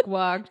Jong-suk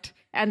worked,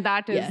 and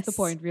that is the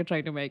point we're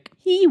trying to make.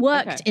 He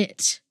worked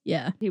it.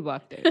 Yeah. He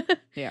worked it.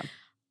 Yeah.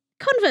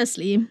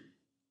 Conversely,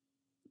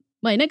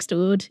 my next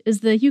award is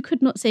the You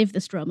Could Not Save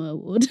This Drama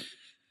award.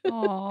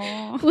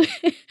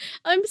 Aww.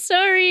 I'm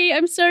sorry,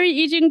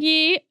 Lee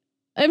Jung-gi.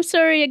 I'm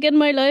sorry, again,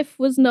 my life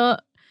was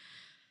not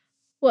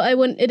what I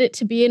wanted it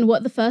to be and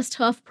what the first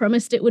half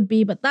promised it would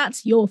be, but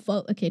that's your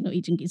fault. Okay, not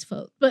Lee Jung-gi's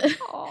fault, but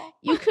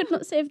you could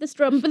not save this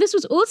drama. But this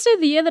was also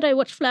the year that I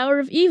watched Flower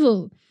of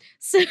Evil.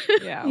 So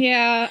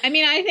yeah. I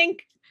mean, I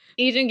think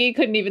Lee Jung-gi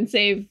couldn't even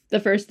save the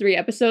first 3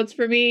 episodes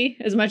for me.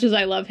 As much as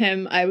I love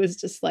him, I was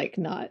just like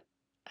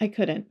I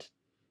couldn't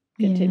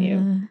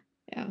continue.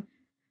 Yeah.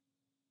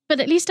 But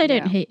at least I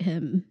don't hate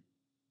him.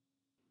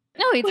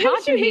 No, it's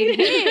hard to hate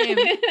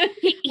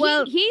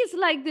him. He's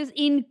like this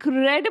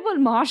incredible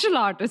martial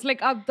artist. Like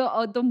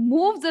the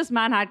moves this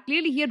man had,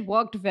 clearly he had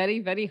worked very,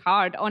 very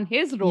hard on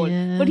his role.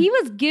 Yeah. But he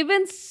was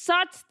given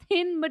such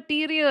thin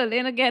material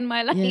in Again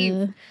My Life.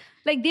 Yeah.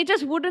 Like they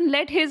just wouldn't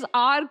let his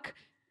arc,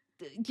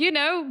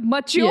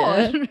 mature.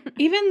 Yeah.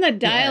 Even the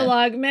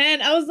dialogue,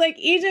 man. I was like,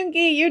 Lee Jung-gi,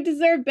 you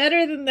deserve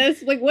better than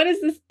this. Like, what is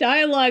this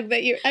dialogue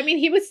that I mean,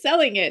 he was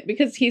selling it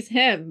because he's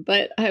him,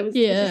 but I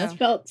just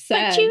felt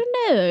sad.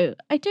 But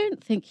I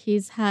don't think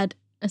he's had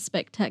a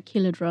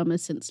spectacular drama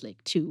since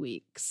like 2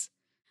 weeks.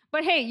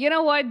 But hey, you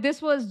know what?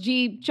 This was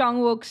Ji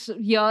Chang-wook's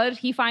year.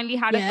 He finally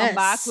had a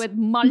comeback with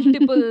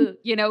multiple,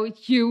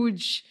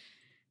 huge...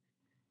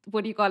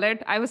 What do you call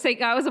it? I was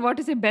about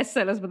to say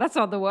bestsellers, but that's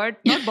not the word.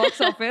 Not box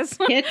office.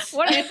 Hits.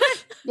 What is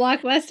it?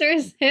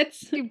 Blockbusters.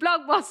 Hits.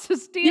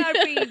 Blockbusters.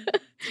 TRP.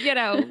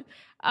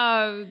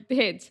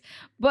 Hits.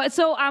 But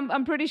so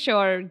I'm pretty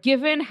sure,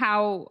 given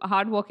how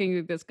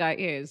hardworking this guy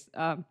is,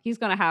 he's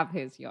gonna have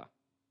his year.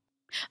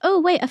 Oh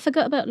wait, I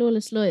forgot about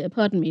Lawless Lawyer.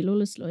 Pardon me,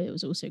 Lawless Lawyer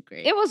was also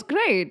great. It was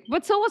great,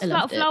 but so was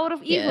Flower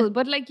of Evil. Yeah.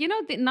 But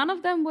none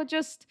of them were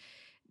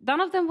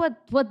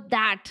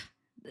that.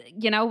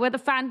 Where the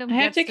fandom. I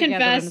have to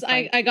confess,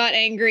 I got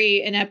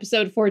angry in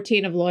episode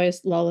 14 of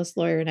Lawless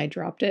Lawyer and I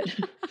dropped it.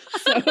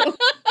 So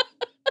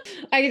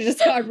I just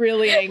got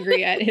really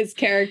angry at his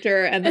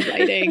character and the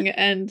writing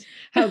and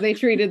how they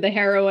treated the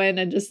heroine.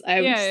 And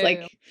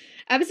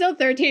episode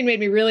 13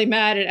 made me really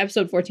mad. And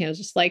episode 14, I was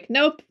just like,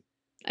 nope,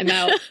 I'm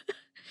out.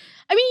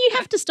 I mean, you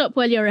have to stop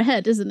while you're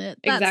ahead, isn't it?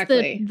 That's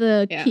exactly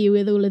the key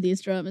with all of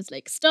these dramas.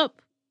 Like,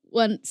 stop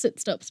once it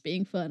stops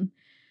being fun.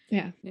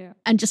 Yeah.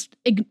 And just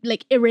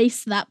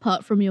erase that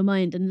part from your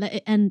mind and let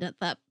it end at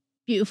that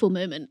beautiful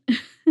moment.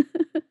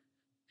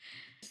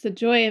 It's the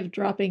joy of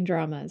dropping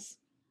dramas.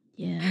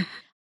 Yeah.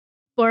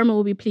 Borma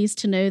will be pleased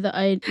to know that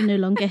I no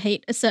longer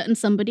hate a certain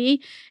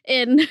somebody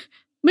in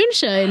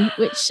Moonshine,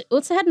 which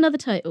also had another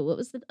title. What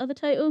was the other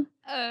title?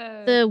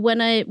 When the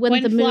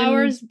When moon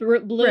flowers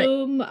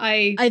bloom,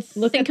 I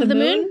look think at of the the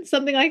moon. moon.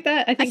 Something like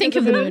that. I think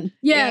of the moon.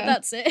 Yeah,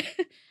 that's it.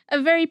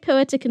 A very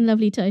poetic and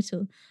lovely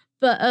title.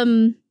 But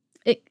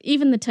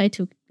even the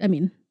title, I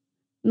mean,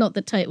 not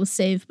the titles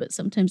save, but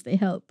sometimes they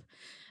help.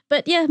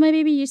 But yeah, My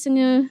Baby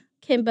Yusuno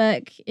came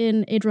back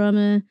in a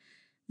drama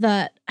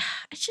that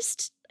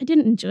I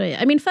didn't enjoy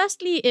it. I mean,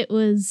 firstly, it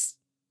was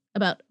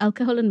about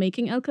alcohol and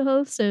making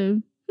alcohol,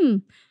 so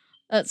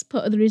that's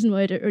part of the reason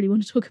why I don't really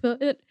want to talk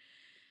about it.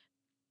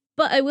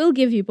 But I will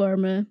give you,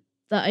 Parma,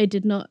 that I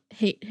did not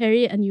hate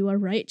Harry, and you are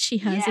right, she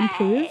has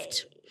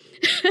improved.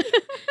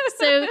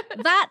 So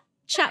that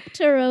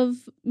chapter of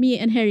me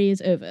and Harry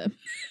is over.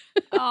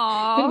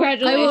 Oh,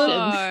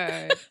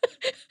 congratulations!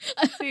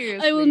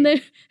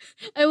 Seriously.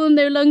 I will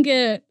no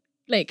longer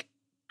like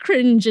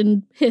cringe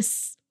and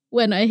hiss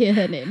when I hear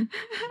her name.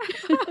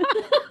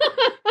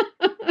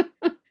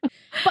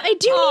 But I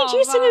do need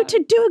Yusuno to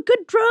do a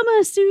good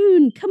drama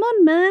soon. Come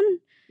on, man.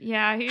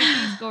 Yeah,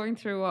 he's going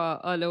through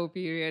a low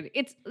period.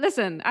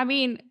 Listen, I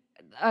mean,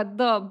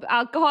 the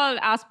alcohol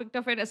aspect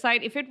of it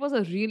aside, if it was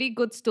a really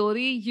good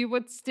story, you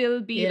would still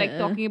be like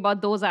talking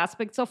about those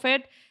aspects of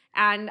it.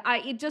 And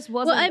it just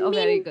wasn't a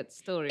very good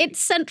story. Its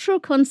central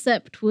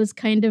concept was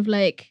kind of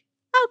like,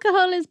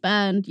 alcohol is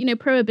banned,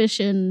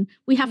 prohibition.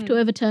 We have to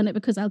overturn it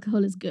because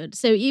alcohol is good.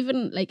 So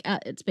even like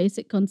at its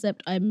basic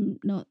concept, I'm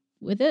not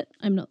with it.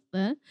 I'm not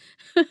there.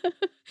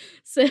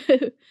 So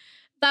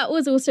that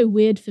was also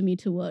weird for me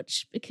to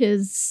watch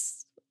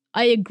because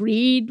I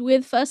agreed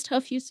with first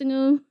half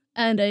Yusuno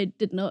and I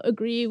did not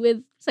agree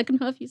with second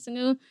half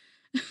Yusuno.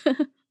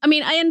 I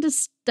mean, I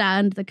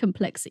understand the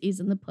complexities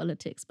and the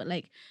politics, but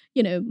like,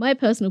 my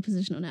personal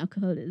position on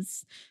alcohol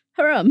is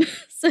haram.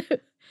 So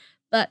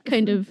that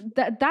kind of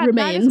that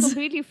remains. is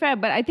completely fair.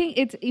 But I think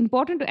it's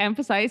important to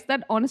emphasize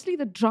that honestly,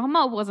 the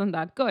drama wasn't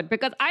that good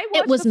because I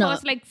watched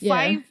first like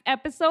 5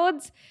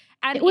 episodes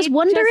and it was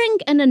wandering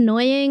and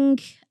annoying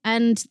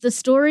and the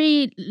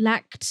story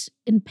lacked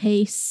in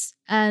pace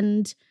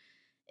and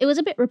it was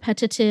a bit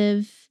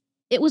repetitive.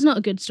 It was not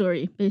a good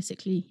story,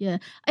 basically. Yeah.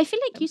 I feel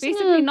like Yusuno...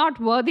 Basically not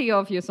worthy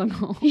of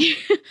Yusuno.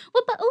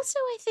 Well, but also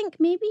I think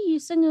maybe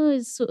Yusuno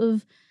is sort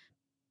of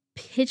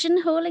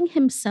pigeonholing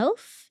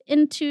himself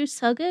into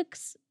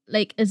sagex,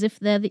 like as if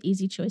they're the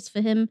easy choice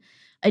for him.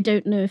 I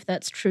don't know if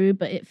that's true,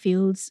 but it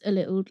feels a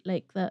little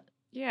like that.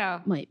 Yeah,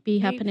 might be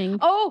happening.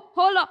 Oh,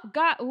 hold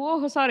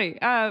on. Sorry.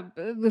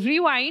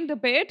 Rewind a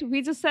bit.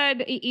 We just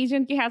said Lee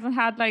Jun-ki hasn't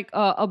had like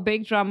a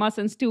big drama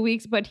since 2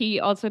 weeks, but he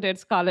also did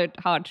Scarlet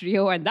Heart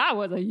Rio, and that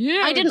was a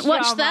huge I didn't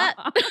watch drama. that.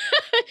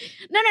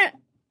 No.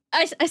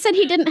 I said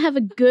he didn't have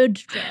a good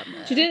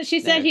drama. She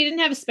said he didn't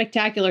have a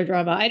spectacular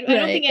drama. I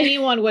don't think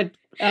anyone would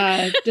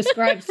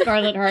describe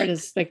Scarlet Heart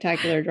as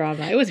spectacular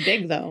drama. It was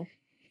big though.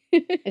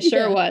 It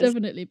sure was.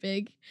 Definitely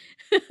big.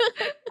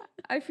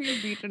 I feel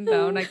beaten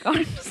down. I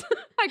can't.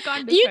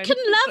 You can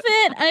love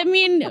it. I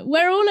mean,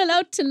 we're all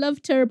allowed to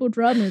love terrible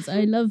dramas.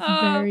 I love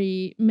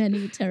very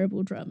many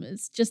terrible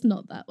dramas, just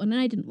not that one.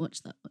 And I didn't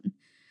watch that one.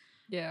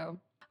 Yeah.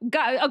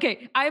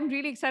 Okay, I'm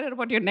really excited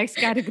about your next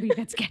category.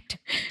 Let's get to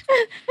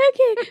it.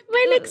 Okay,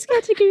 my next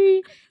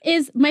category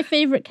is my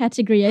favorite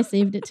category. I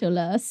saved it till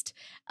last.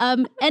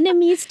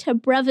 Enemies to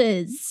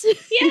brothers.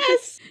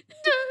 Yes.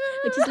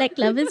 Which is like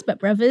lovers, but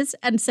brothers,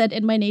 and said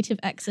in my native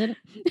accent.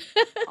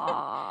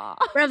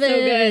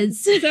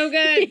 Brothers. So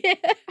good.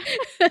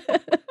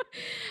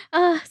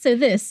 So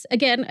this,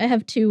 again, I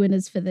have 2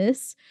 winners for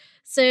this.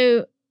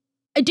 So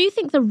I do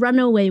think the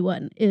runaway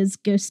one is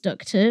Ghost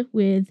Doctor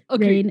with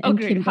Rain and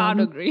Kim Hard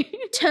Bum. agree.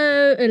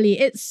 Totally.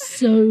 It's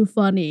so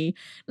funny.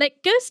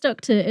 Like, Ghost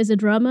Doctor is a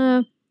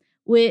drama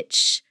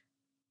which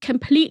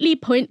completely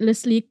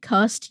pointlessly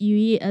cast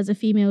Yui as a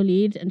female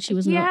lead, and she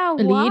was not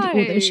a lead,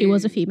 although she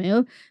was a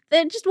female.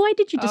 Then just why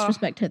did you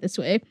disrespect her this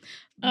way?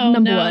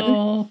 Number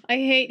one. I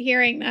hate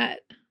hearing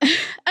that.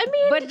 I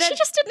mean, she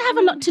just didn't have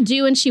a lot to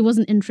do and she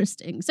wasn't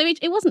interesting. So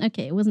it wasn't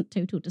okay. It wasn't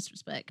total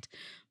disrespect.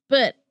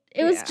 But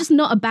it was just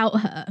not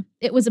about her.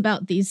 It was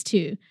about these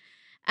two.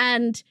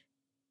 And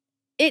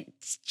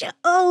it's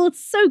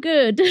so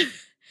good.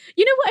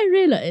 You know what I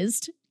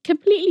realized?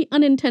 Completely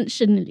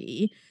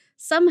unintentionally,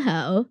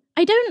 somehow,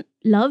 I don't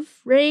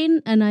love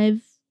Rain and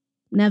I've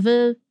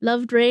never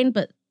loved Rain,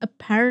 but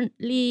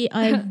apparently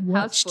I've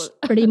watched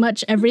pretty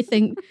much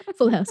everything.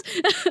 Full House.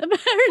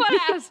 Apparently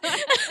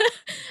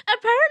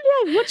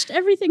I've watched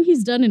everything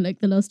he's done in like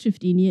the last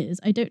 15 years.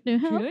 I don't know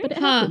how, but it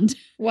happened.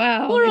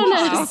 Wow. More or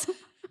less.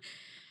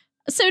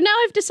 So now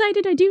I've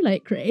decided I do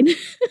like Rain.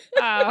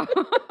 How can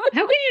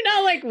you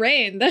not like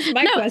Rain? That's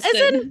my question.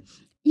 As in,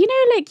 you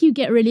know, like you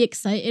get really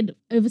excited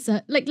over,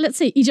 like let's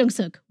say Lee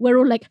Jung-suk. We're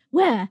all like,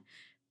 where?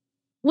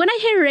 When I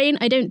hear Rain,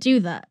 I don't do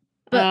that.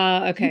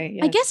 But okay.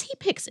 Yes. I guess he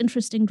picks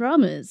interesting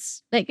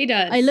dramas. Like he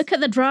does. I look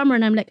at the drama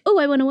and I'm like, oh,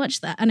 I want to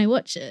watch that, and I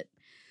watch it.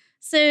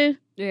 So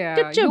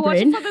good job, you watch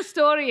Rain. it for the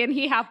story, and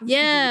he happens to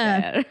be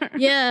there.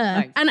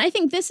 Yeah, Nice. And I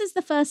think this is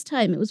the first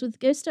time. It was with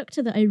Ghost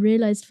Doctor that I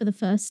realized for the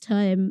first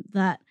time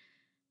that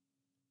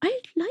I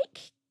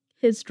like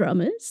his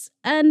dramas,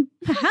 and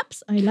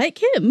perhaps I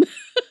like him.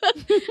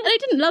 And I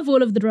didn't love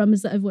all of the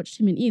dramas that I've watched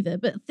him in either,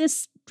 but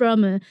this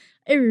drama,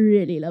 I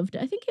really loved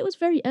it. I think it was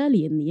very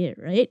early in the year,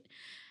 right?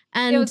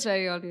 And It was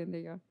very early in the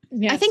year.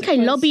 Yes, I think it I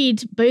was.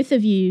 lobbied both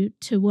of you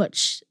to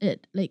watch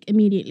it like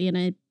immediately, and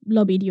I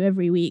lobbied you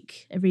every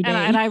week, every day.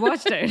 And I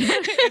watched it.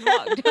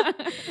 It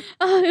worked.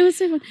 Oh, it was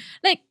so fun.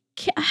 Like,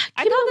 Kim I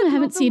thought Bong the I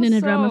haven't drama seen in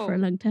was a drama so- for a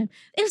long time.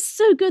 It was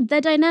so good.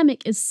 Their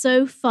dynamic is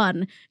so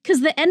fun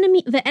because the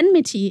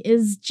enmity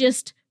is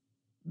just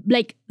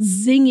like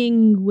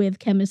zinging with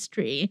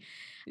chemistry.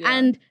 Yeah.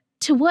 And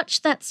to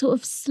watch that sort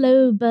of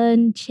slow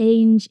burn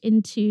change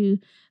into,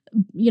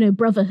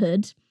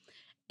 brotherhood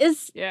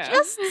is Yeah.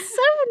 just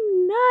so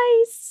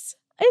nice.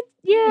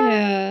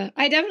 Yeah,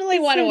 I definitely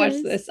It's want to so watch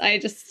nice.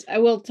 this. I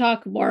will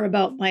talk more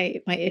about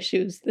my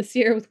issues this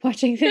year with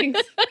watching things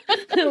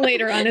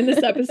later on in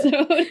this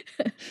episode,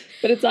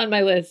 but it's on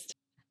my list.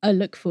 I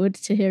look forward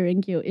to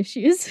hearing your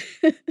issues.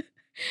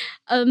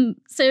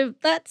 So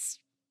that's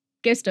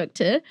Ghost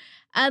Doctor.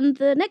 And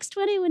the next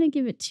one I want to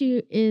give it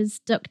to is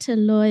Dr.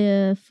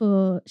 Lawyer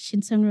for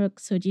Shin Sang-ruk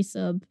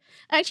Soji-sub.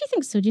 I actually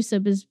think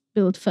Soji-sub is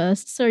billed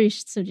first. Sorry,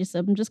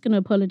 Soji-sub. I'm just going to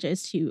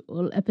apologize to you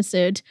all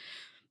episode.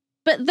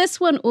 But this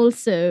one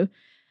also,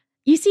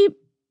 you see,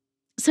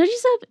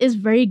 Soji-sub is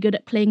very good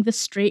at playing the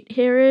straight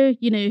hero.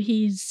 You know,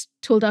 he's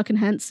tall, dark, and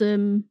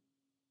handsome.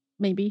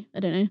 Maybe, I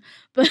don't know.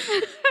 But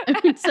I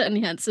mean,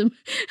 certainly handsome.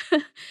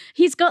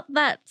 He's got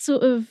that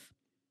sort of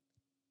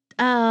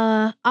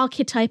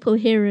archetypal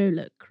hero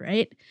look,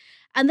 right?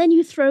 And then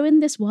you throw in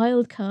this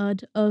wild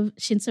card of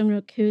Shin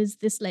Sang-ruk, who is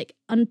this like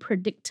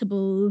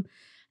unpredictable,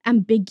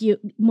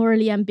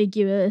 morally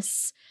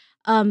ambiguous.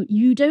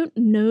 You don't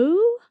know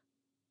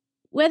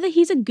whether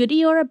he's a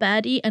goodie or a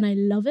baddie, and I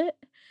love it.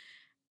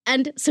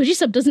 And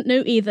Soji-sub doesn't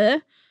know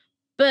either.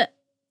 But,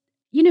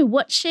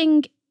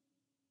 watching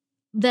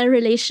their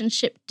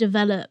relationship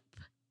develop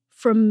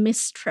from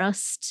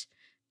mistrust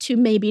to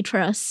maybe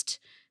trust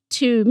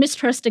to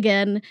mistrust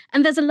again.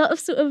 And there's a lot of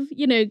sort of,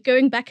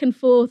 going back and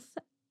forth.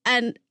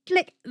 And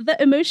like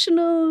the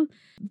emotional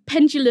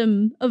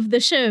pendulum of the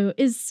show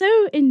is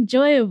so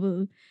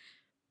enjoyable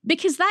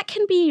because that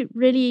can be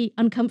really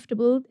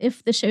uncomfortable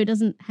if the show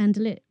doesn't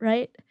handle it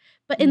right.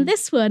 But in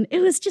this one, it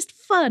was just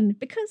fun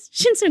because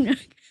Shin Sang-ruk.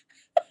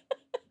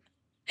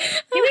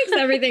 He makes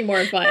everything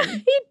more fun.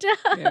 He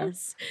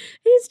does.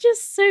 He's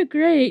just so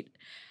great.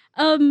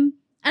 And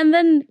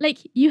then, like,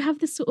 you have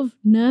this sort of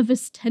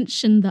nervous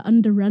tension that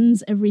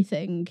underruns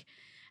everything.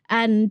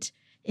 And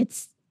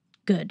it's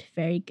good.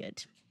 Very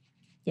good.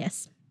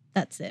 Yes,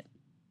 that's it.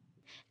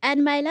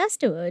 And my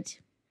last award,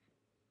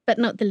 but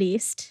not the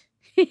least.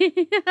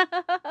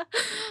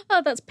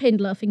 Oh, that's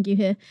pained laughing you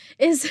here.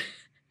 Is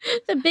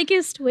the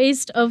biggest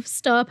waste of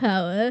star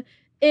power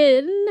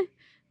in...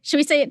 Should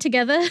we say it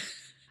together?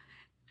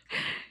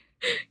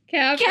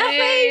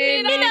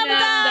 Cafe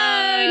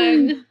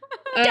Minamdang!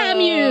 Damn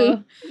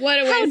you! What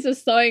a How waste of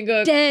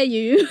Soinguk. Dare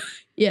you?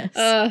 Yes.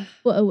 Uh,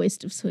 What a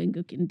waste of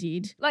Soinguk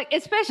indeed. Like,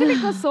 especially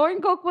because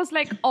Soinguk was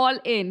like all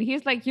in.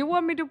 He's like, you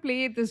want me to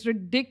play this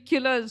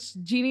ridiculous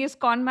genius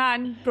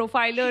conman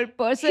profiler he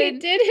person?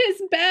 did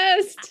his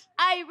best.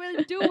 I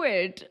will do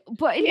it.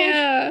 But like,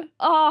 Yeah.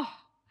 oh,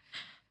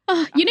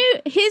 Oh,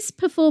 his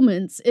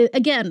performance,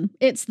 again,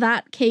 it's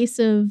that case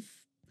of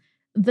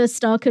the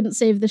star couldn't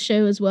save the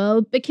show as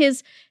well,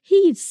 because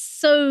he's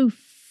so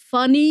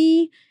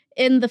funny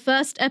in the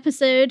first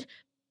episode.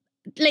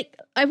 Like,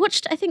 I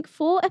watched, I think,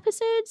 4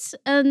 episodes,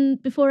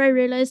 and before I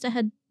realized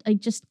I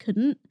just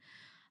couldn't.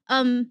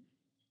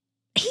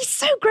 He's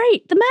so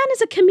great. The man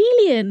is a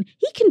chameleon.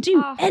 He can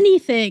do Oh.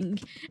 anything. And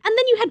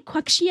then you had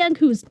Kwak Shiang,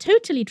 who was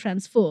totally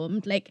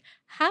transformed. Like,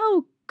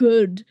 how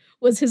good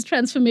was his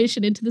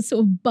transformation into this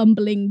sort of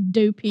bumbling,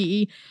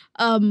 dopey,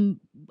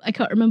 I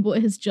can't remember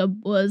what his job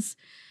was.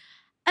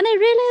 And I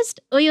realized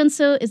Oh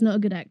Yeon-seo is not a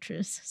good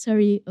actress.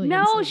 Sorry, Oh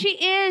no, Yeon-seo. she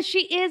is. She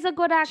is a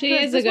good actress. She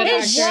is a good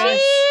was the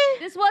actress. worst-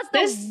 This was the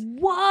This-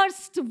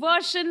 worst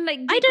version. Like,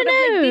 they I don't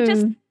could have, like, they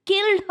just know.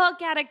 killed her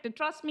character.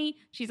 Trust me,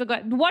 she's a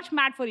good. Watch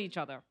Mad for Each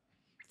Other.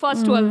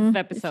 First If 12 you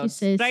episodes.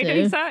 say Right, so.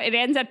 Elisa? It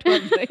ends at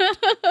 12. Right?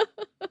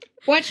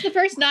 Watch the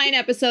first 9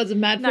 episodes of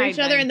Mad for 9, Each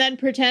Other 9. and then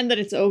pretend that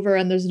it's over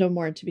and there's no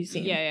more to be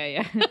seen.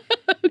 yeah.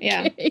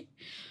 Yeah. Okay.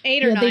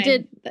 8 or Yeah, 9. they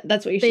did-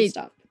 That's what you they- should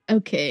stop.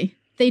 Okay.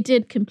 They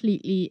did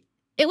completely...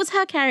 It was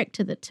her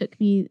character that took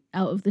me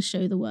out of the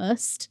show the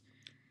worst.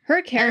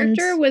 Her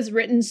character And- was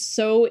written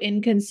so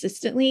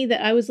inconsistently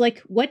that I was like,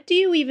 what do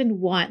you even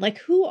want? Like,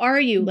 who are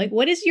you? Mm. Like,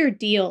 what is your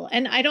deal?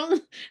 And I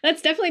don't,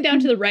 that's definitely down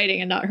to the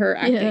writing and not her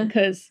acting Yeah.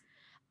 because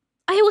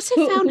I also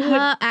Who- found who would-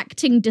 her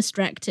acting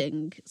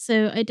distracting.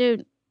 So I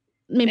don't...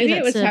 Maybe Maybe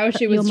it that's was how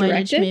she was your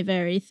mileage directed? may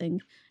vary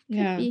thing.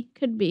 yeah.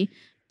 Could be.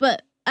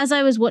 But as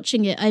I was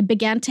watching it, I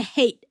began to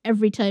hate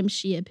every time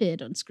she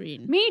appeared on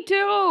screen. Me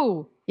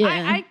too. Yeah.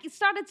 I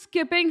started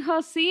skipping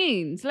her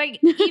scenes. Like,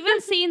 even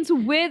scenes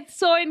with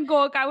So In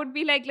Gok, I would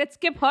be like, let's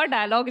skip her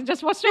dialogue and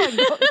just watch So In Gok.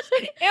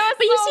 It was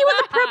But you so see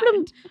what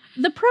bad.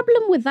 the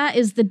problem with that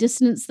is the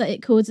dissonance that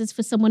it causes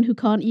for someone who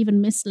can't even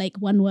miss like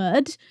one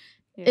word.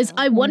 Is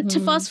I want to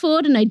fast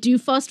forward and I do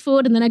fast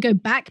forward and then I go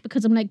back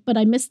because I'm like, but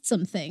I missed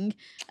something.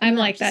 I'm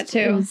like that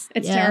too.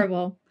 It's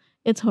terrible.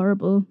 It's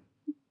horrible.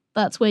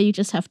 That's where you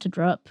just have to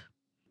drop.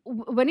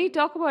 When you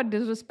talk about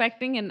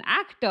disrespecting an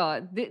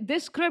actor,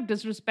 this script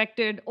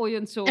disrespected Oh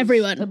Yun-so's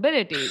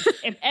abilities.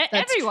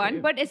 Everyone,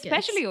 true. but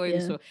especially Oh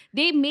Yun-so. Yeah.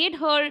 They made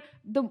her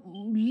the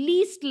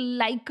least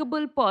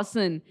likable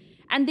person.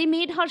 And they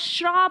made her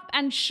sharp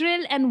and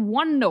shrill and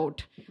one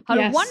note.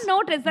 Her one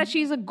note is that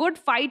she's a good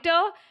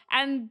fighter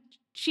and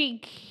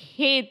she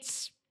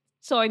hates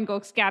So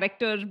In-guk's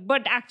character,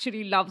 but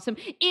actually loves him.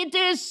 It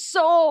is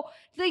so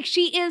like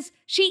she is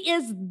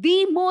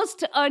the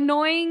most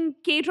annoying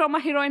K-drama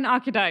heroine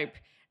archetype.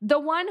 The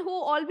one who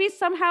always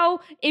somehow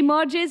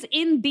emerges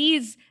in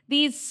these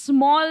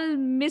small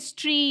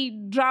mystery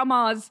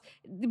dramas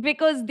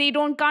because they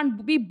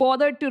can't be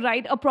bothered to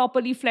write a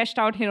properly fleshed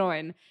out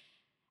heroine.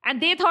 And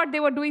they thought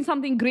they were doing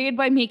something great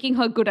by making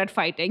her good at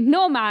fighting.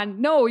 No, man.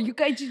 No, you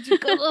guys.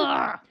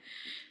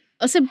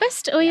 So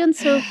best Oh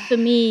Yun-so for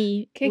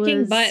me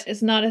Kicking butt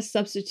is not a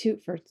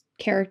substitute for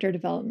character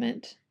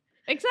development.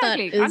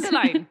 Exactly.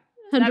 Underline.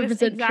 100% That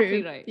is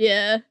exactly true. right.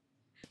 Yeah.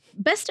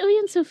 Best Oh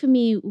Yun-so for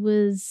me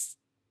was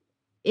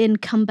in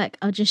Comeback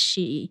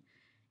Ajashi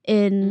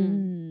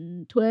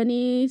in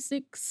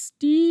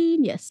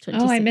 2016. Yes,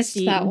 2016. Oh, I missed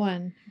that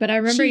one. But I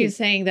remember you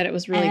saying that it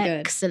was really good.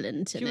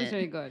 Excellent in She was it.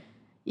 very good.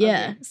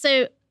 Yeah. Okay.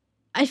 So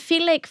I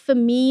feel like for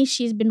me,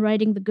 she's been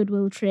riding the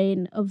goodwill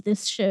train of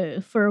this show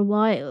for a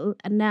while,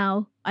 and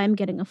now I'm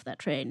getting off that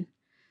train.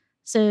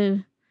 So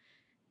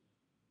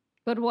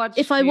But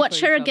if I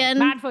watch her again,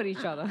 mad for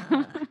each other.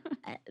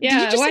 did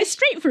you just say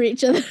straight for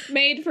each other?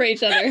 Made for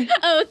each other.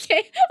 Oh, okay.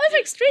 I was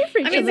like straight for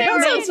each other. They That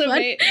are sounds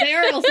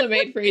also fun.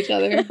 made for each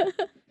other.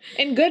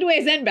 In good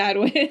ways and bad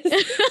ways.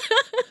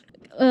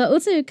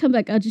 Also,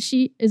 Comeback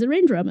Ajashi is a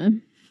rain drama.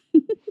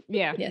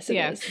 Yeah. Yes, it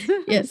is.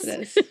 Yes. It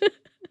is.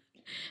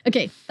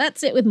 Okay,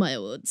 that's it with my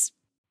awards.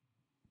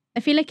 I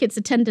feel like it's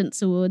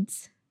attendance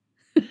awards.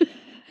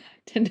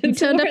 You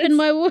turned up in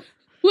my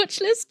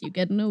watch list, you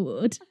get an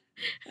award.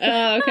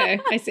 Oh, okay.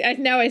 I see.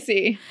 Now I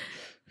see.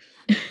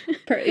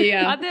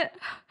 Yeah.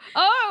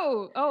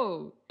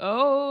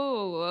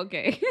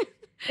 Okay.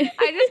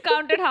 I just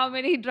counted how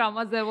many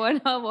dramas there were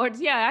in her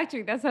awards. Yeah,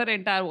 actually, that's her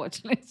entire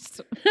watch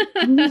list.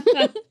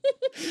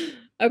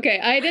 Okay,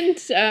 I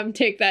didn't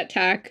take that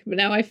tack, but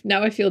now I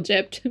feel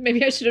gypped.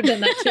 Maybe I should have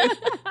done that too.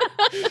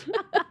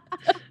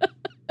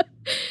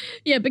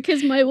 Yeah,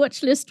 because my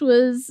watch list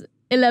was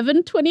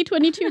 11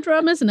 2022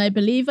 dramas, and I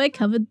believe I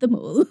covered them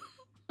all.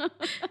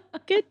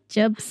 Good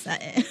job,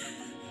 Saya.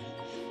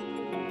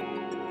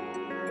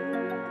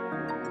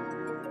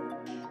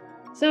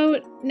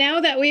 So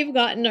now that we've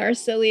gotten our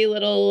silly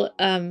little,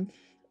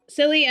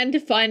 silly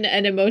and fun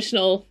and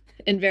emotional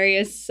in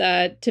various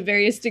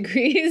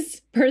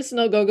degrees,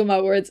 personal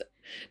Goguma words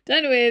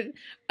done with,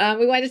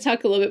 we wanted to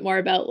talk a little bit more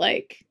about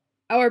like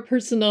our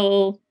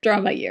personal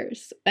drama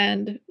years,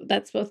 and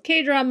that's both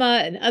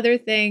K-drama and other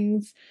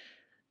things.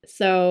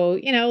 So,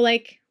 you know,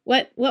 like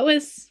what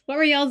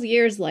were y'all's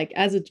years like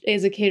as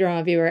a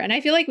K-drama viewer? And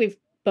I feel like we've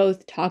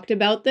both talked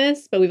about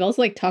this, but we've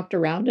also like talked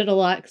around it a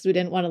lot because we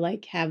didn't want to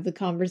like have the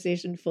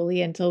conversation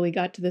fully until we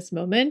got to this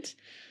moment.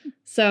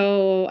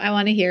 So I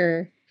want to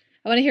hear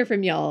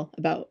from y'all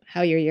about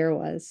how your year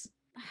was.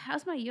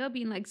 How's my year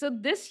been like? So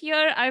this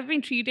year I've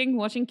been treating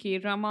watching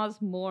K-dramas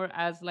more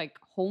as like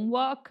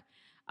homework,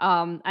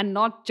 and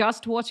not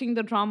just watching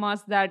the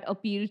dramas that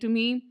appeal to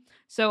me.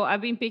 So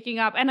I've been picking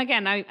up, and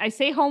again, I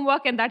say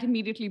homework, and that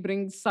immediately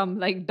brings some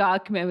like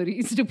dark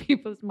memories to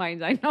people's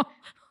minds. I know.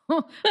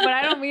 But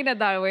I don't mean it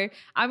that way.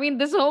 I mean,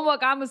 this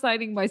homework I'm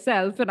assigning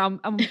myself, and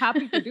I'm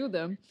happy to do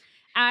them.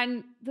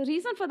 And the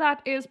reason for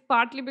that is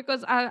partly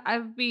because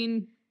I've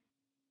been,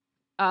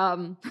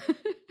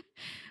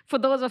 for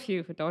those of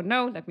you who don't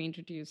know, let me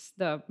introduce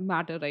the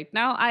matter right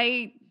now.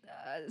 I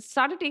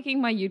started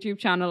taking my YouTube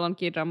channel on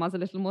K-dramas a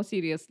little more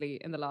seriously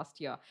in the last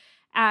year.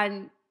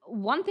 And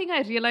one thing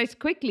I realized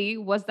quickly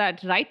was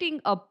that writing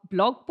a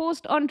blog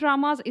post on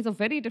dramas is a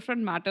very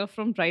different matter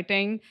from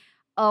writing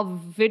a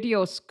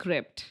video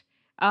script,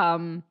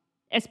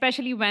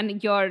 especially when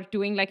you're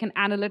doing like an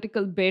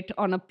analytical bit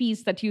on a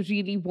piece that you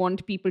really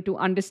want people to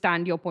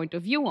understand your point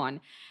of view on.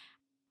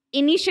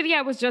 Initially,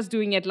 I was just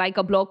doing it like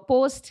a blog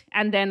post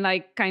and then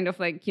like kind of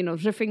like, you know,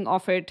 riffing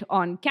off it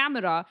on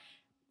camera.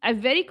 I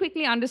very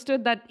quickly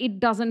understood that it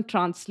doesn't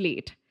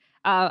translate.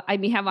 I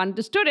may have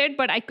understood it,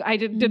 but I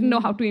didn't know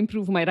how to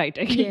improve my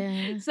writing.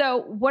 Yeah.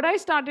 So what I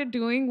started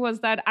doing was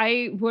that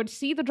I would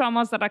see the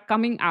dramas that are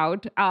coming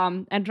out,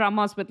 and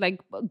dramas with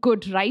like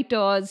good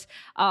writers,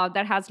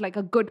 that has like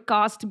a good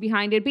cast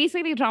behind it,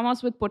 basically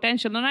dramas with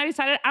potential. And I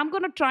decided I'm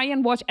going to try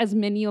and watch as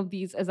many of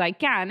these as I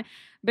can,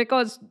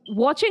 because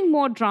watching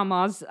more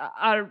dramas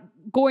are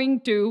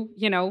going to,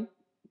 you know,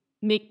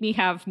 make me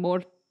have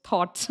more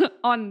thoughts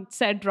on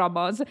said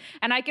dramas,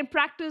 and I can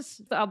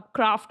practice the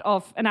craft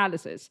of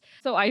analysis.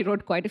 So I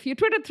wrote quite a few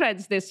Twitter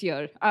threads this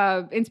year,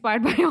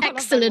 inspired by all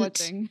Excellent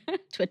of them watching.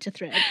 Twitter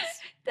threads.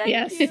 Thank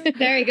Yes, you.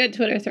 very good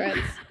Twitter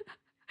threads.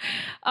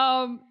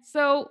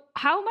 So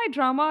how my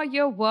drama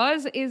year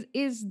was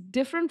is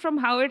different from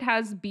how it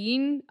has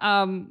been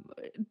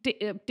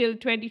till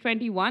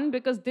 2021,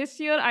 because this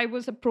year I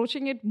was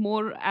approaching it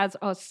more as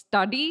a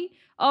study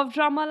of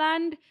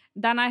Dramaland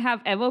than I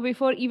have ever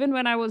before. Even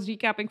when I was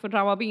recapping for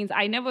Drama Beans,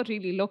 I never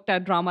really looked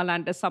at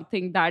Dramaland as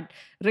something that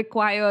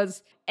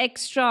requires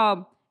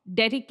extra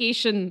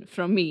dedication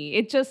from me.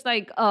 It's just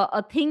like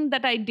a thing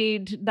that I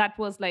did that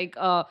was like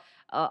a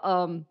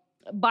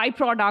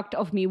byproduct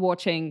of me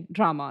watching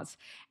dramas.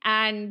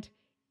 And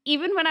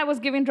even when I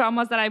was given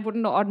dramas that I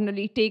wouldn't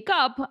ordinarily take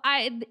up,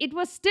 it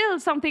was still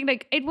something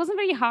like, it wasn't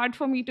very hard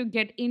for me to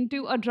get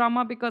into a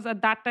drama, because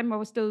at that time I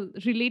was still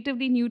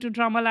relatively new to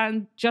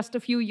Dramaland, just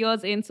a few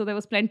years in, so there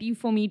was plenty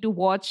for me to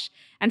watch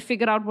and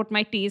figure out what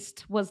my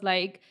taste was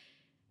like.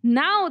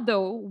 Now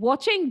though,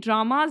 watching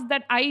dramas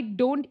that I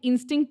don't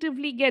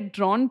instinctively get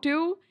drawn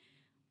to,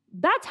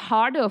 that's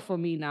harder for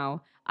me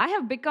now. I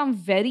have become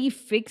very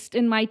fixed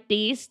in my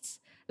tastes.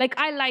 Like,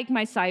 I like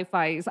my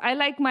sci-fis. I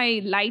like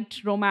my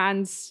light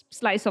romance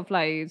slice of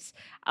lives.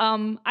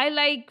 I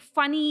like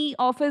funny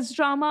office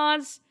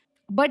dramas,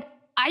 but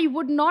I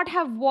would not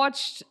have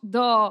watched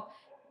the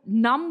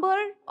number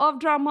of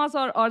dramas,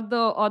 or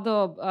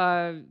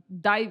the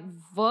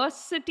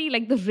diversity,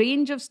 like the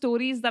range of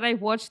stories that I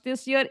watched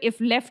this year,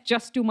 if left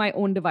just to my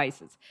own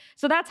devices.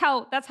 So that's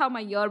how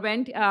my year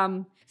went.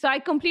 So I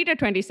completed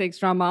 26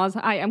 dramas.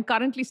 I am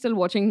currently still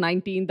watching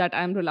 19 that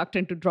I'm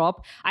reluctant to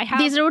drop.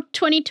 These are all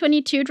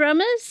 2022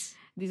 dramas?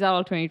 These are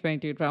all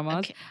 2022 dramas.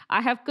 Okay.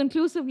 I have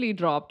conclusively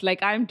dropped.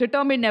 Like, I'm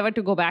determined never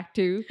to go back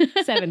to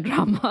 7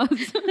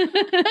 dramas.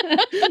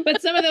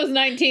 But some of those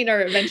 19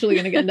 are eventually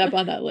going to end up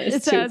on that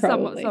list too,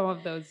 probably. Some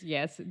of those,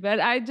 yes. But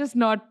I'm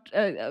not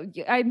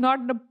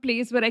in a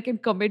place where I can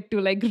commit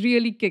to like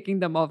really kicking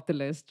them off the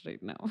list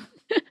right now.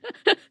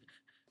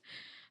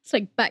 It's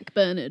like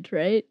backburnered,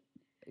 right?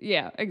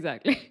 Yeah,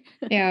 exactly.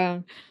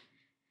 Yeah.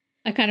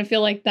 I kind of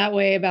feel like that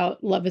way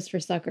about Love is for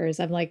Suckers.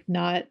 I'm like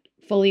not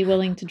fully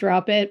willing to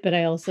drop it, but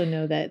I also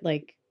know that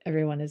like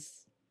everyone is,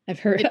 I've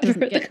heard It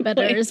doesn't get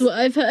better is what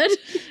I've heard.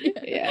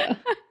 Yeah.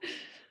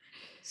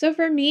 So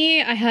for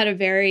me, I had a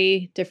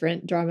very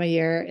different drama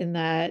year in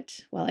that,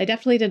 well, I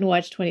definitely didn't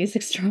watch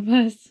 26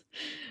 dramas.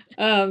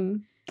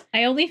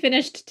 I only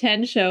finished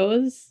 10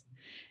 shows,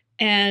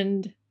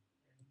 and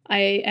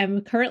I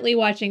am currently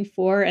watching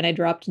 4, and I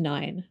dropped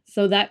 9.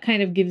 So that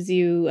kind of gives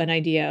you an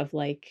idea of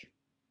like,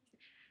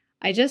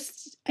 I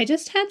just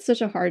had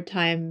such a hard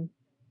time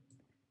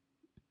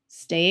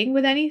staying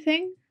with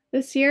anything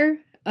this year.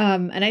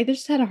 And I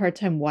just had a hard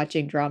time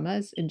watching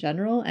dramas in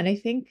general. And I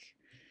think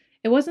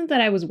it wasn't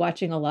that I was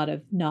watching a lot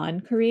of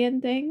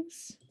non-Korean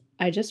things.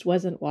 I just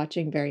wasn't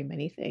watching very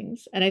many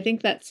things. And I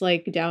think that's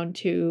like down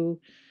to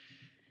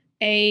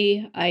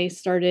I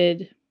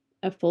started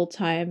a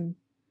full-time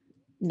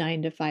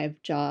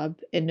 9-to-5 job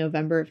in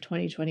November of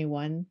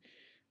 2021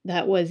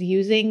 that was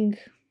using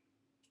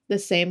the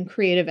same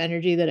creative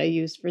energy that I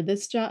used for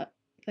this job.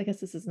 I guess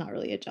this is not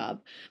really a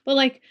job, but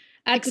like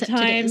at Except the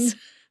time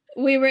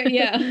we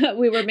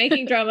were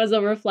making dramas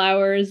over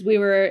flowers. We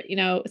were,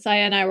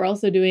 Saya and I were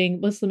also doing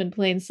Muslim in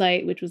Plain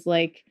Sight, which was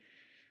like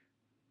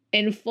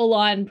in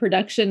full-on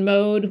production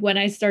mode when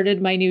I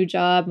started my new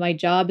job. My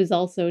job is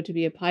also to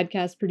be a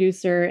podcast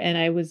producer, and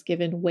I was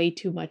given way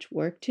too much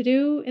work to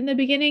do in the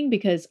beginning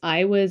because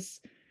it was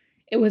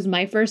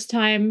my first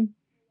time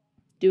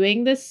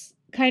doing this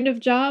kind of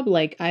job.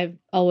 Like, I've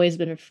always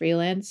been a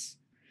freelance.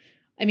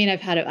 I mean, I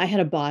had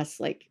a boss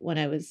like when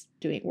I was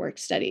doing work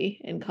study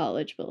in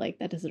college, but like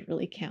that doesn't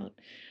really count.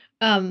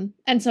 And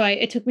so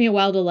it took me a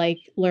while to like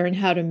learn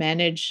how to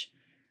manage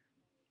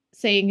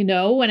saying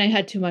no when I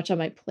had too much on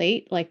my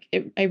plate. Like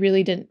I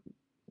really didn't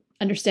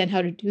understand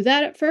how to do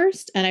that at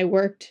first, and I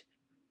worked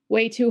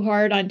way too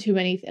hard on too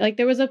many like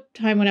there was a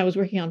time when I was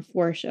working on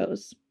 4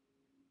 shows.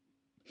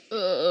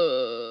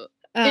 In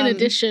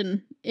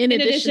addition to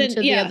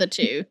the other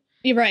 2.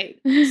 You're right.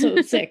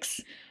 So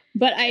 6.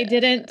 But I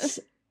didn't,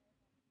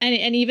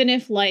 and even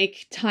if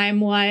like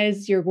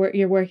time-wise you're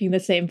working the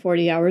same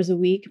 40 hours a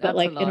week, but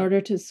like in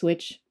order to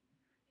switch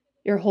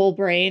your whole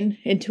brain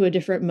into a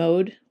different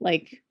mode,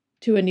 like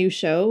to a new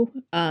show,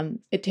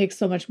 it takes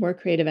so much more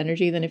creative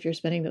energy than if you're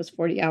spending those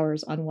 40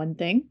 hours on one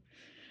thing.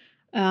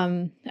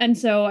 And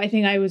so I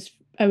think I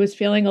was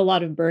feeling a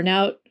lot of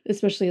burnout,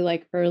 especially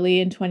like early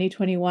in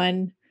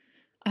 2021.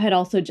 I had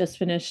also just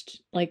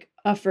finished like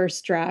a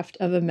first draft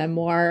of a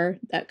memoir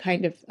that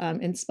kind of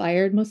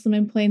inspired Muslim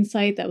in Plain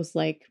Sight, that was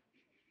like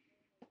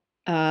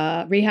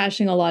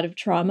rehashing a lot of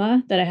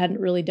trauma that I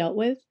hadn't really dealt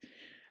with.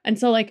 And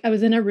so like I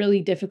was in a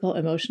really difficult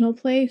emotional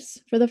place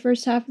for the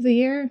first half of the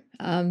year.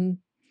 And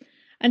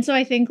so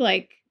I think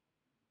like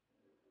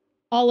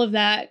all of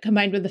that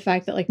combined with the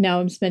fact that like now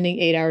I'm spending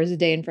 8 hours a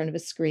day in front of a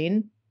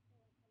screen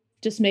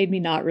just made me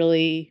not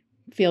really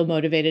feel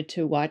motivated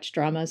to watch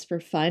dramas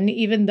for fun,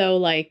 even though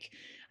like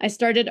I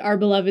started Our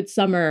Beloved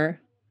Summer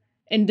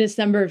in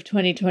December of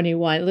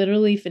 2021,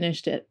 literally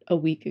finished it a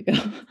week ago.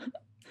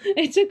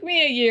 It took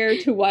me a year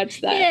to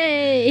watch that.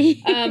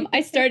 Yay!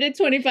 I started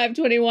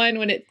 25-21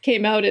 when it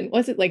came out in,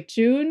 was it like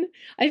June?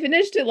 I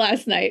finished it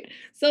last night.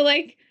 So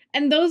like,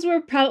 and those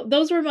were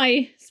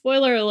my,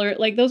 spoiler alert,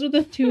 like those were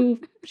the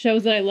two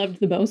shows that I loved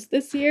the most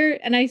this year.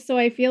 And I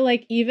feel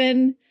like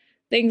even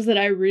things that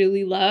I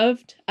really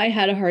loved, I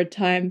had a hard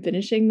time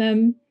finishing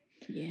them.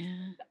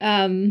 Yeah.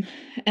 And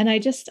I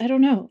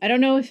don't know. I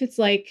don't know if it's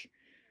like,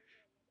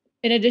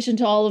 in addition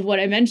to all of what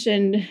I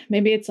mentioned,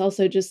 maybe it's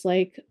also just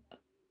like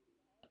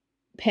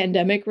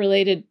pandemic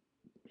related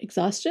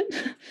exhaustion.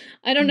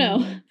 I don't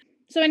know.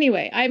 So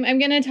anyway, I'm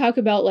going to talk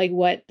about like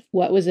what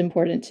was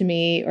important to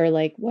me, or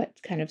like what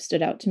kind of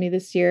stood out to me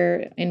this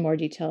year in more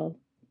detail.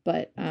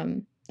 But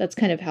that's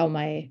kind of how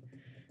my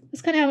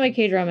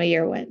K-drama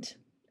year went.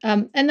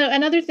 And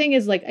another thing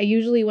is, like, I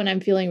usually, when I'm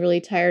feeling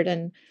really tired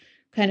and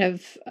kind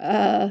of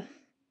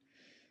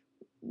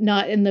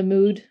not in the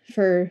mood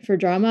for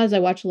dramas, I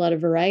watch a lot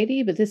of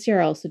variety. But this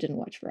year I also didn't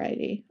watch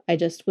variety. I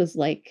just was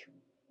like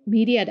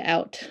media'd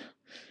out.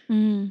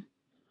 Don't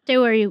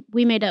worry,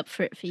 we made up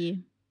for it for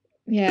you.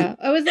 Yeah.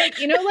 I was like,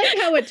 like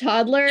how a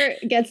toddler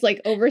gets like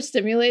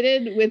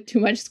overstimulated with too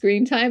much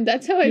screen time?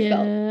 That's how I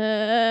felt.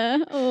 Yeah.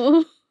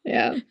 Oh.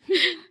 Yeah.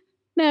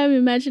 Now I'm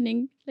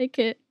imagining like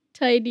a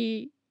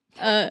tiny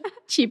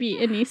chibi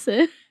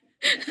Anissa.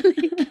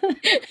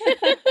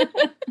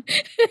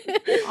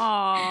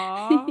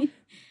 Aww.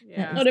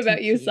 Yeah. What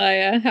about you,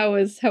 Saya? How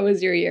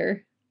was your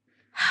year?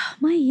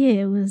 My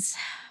year was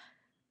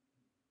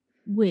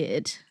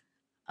weird.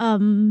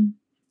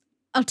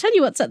 I'll tell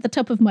you what's at the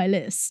top of my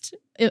list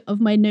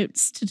of my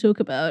notes to talk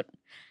about.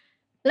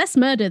 Less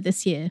murder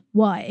this year.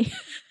 Why?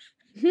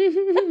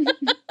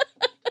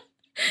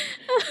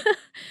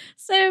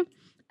 So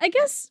I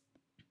guess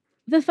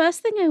the first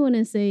thing I want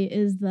to say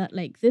is that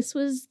like this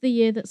was the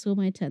year that saw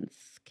my 10th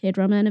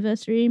K-drama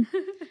anniversary.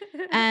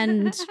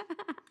 And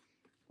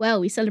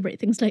well, we celebrate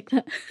things like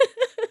that.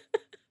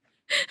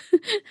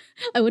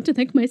 I want to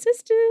thank my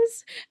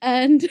sisters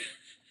and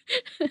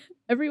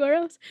everywhere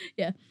else.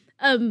 Yeah.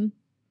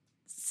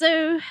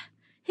 So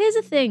here's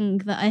a thing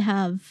that I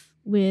have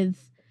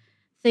with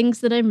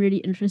things that I'm really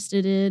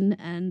interested in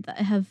and that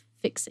I have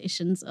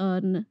fixations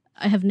on.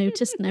 I have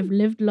noticed, and I've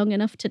lived long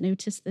enough to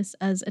notice this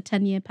as a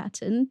 10-year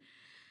pattern,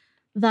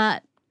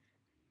 that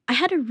I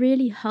had a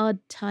really hard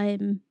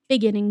time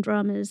beginning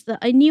dramas that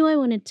I knew I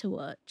wanted to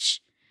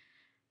watch.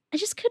 I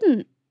just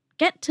couldn't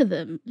get to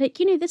them. Like,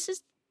 this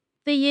is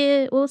the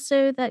year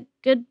also that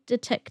Good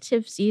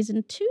Detective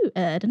Season 2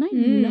 aired, and I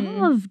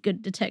love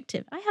Good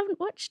Detective. I haven't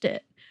watched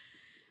it.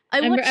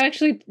 I'm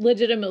actually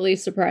legitimately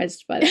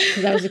surprised by that,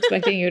 because I was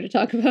expecting you to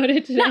talk about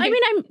it today. No, I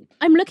mean,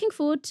 I'm looking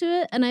forward to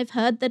it, and I've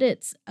heard that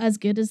it's as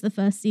good as the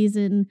first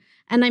season,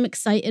 and I'm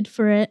excited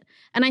for it.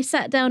 And I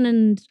sat down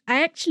and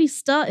I actually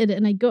started it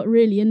and I got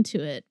really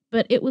into it.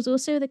 But it was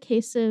also the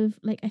case of,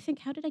 like, I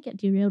think, how did I get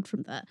derailed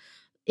from that?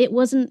 It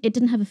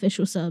didn't have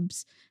official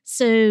subs.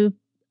 So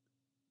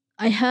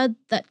I heard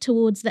that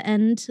towards the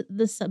end,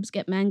 the subs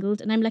get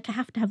mangled, and I'm like, I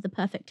have to have the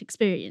perfect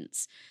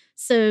experience.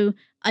 So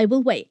I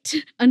will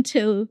wait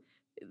until,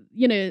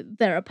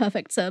 there are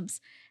perfect subs.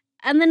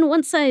 And then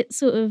once I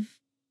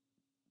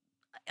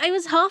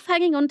was half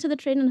hanging onto the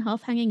train and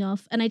half hanging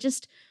off, and I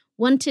just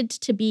wanted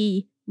to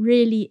be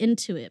really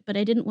into it, but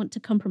I didn't want to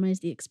compromise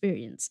the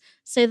experience.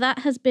 So that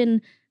has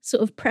been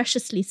sort of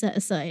preciously set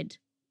aside.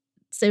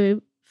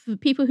 So for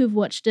people who've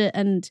watched it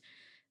and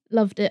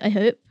loved it, I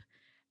hope,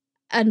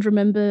 and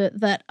remember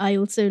that I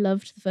also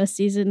loved the first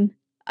season,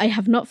 I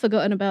have not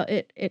forgotten about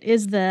it. It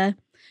is there.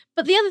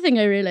 But the other thing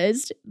I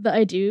realized that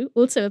I do,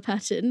 also a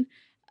pattern,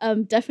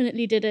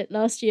 definitely did it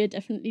last year,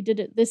 definitely did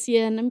it this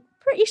year, and I'm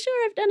pretty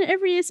sure I've done it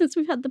every year since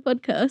we've had the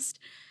podcast.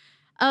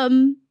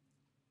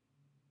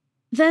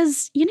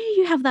 There's,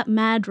 you have that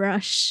mad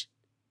rush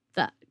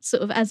that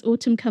sort of as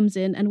autumn comes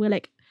in and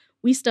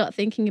we start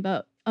thinking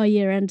about our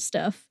year-end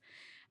stuff.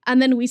 And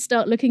then we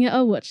start looking at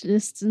our watch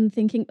lists and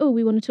thinking, oh,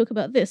 we want to talk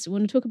about this, we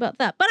want to talk about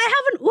that. But I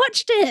haven't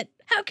watched it.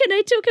 How can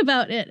I talk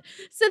about it?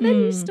 So then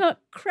you start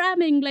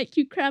cramming like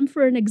you cram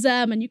for an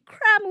exam, and you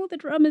cram all the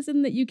dramas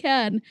in that you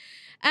can.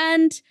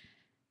 And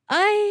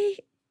I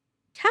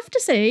have to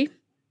say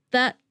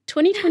that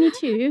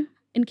 2022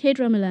 in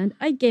K-Drama Land,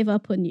 I gave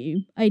up on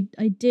you. I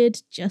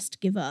did just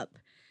give up,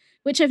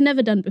 which I've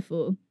never done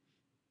before.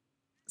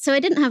 So I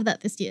didn't have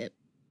that this year.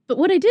 But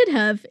what I did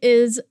have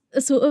is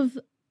a sort of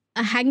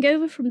a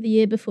hangover from the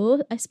year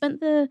before. I spent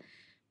the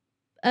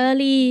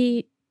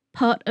early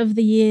part of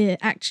the year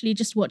actually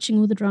just watching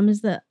all the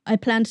dramas that I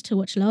planned to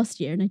watch last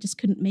year, and I just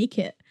couldn't make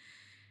it.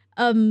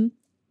 And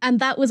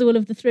that was all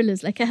of the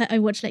thrillers. Like I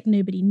watched like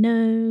Nobody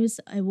Knows.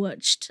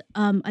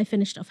 I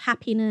finished off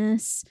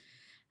Happiness.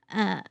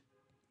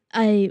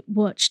 I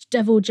watched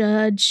Devil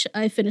Judge.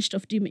 I finished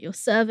off Doom at Your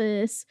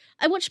Service.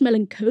 I watched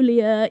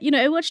Melancholia.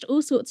 I watched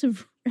all sorts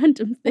of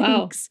random things.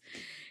 Wow.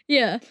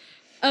 Yeah.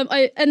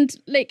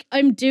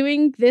 I'm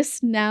doing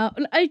this now.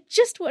 I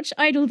just watched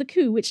Idol the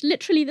Coup, which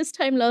literally this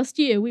time last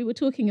year we were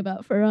talking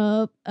about for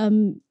our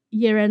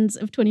year ends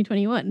of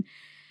 2021.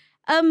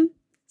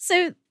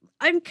 So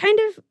I'm kind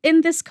of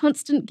in this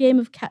constant game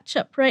of catch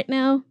up right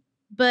now,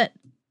 but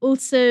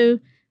also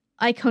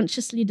I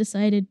consciously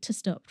decided to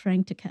stop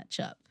trying to catch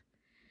up.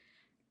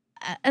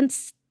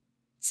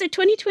 So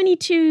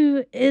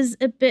 2022 is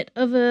a bit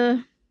of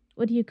a,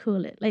 what do you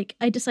call it? Like,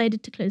 I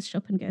decided to close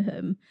shop and go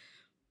home.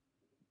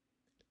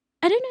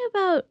 I don't know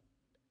about,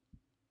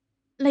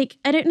 like,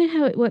 I don't know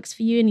how it works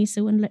for you,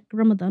 Anissa, when like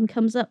Ramadan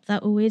comes up.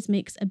 That always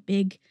makes a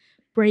big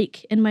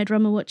break in my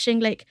drama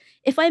watching. Like,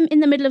 if I'm in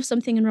the middle of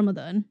something in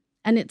Ramadan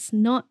and it's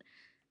not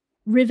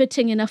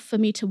riveting enough for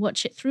me to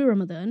watch it through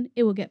Ramadan,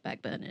 it will get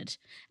backburnered.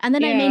 And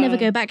then I may never Yeah.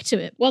 go back to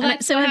it. Well, And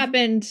that's what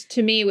happened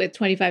to me with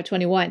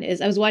 2521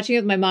 is I was watching it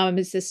with my mom and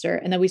my sister,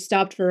 and then we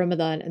stopped for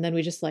Ramadan, and then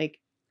we just like,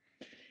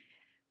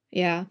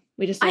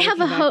 we just I never have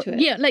a came back whole, to it.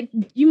 yeah, like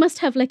you must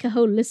have like a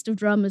whole list of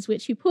dramas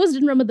which you paused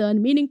in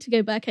Ramadan meaning to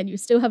go back and you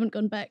still haven't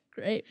gone back,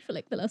 right? For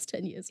like the last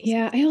 10 years. Or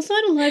Yeah, I also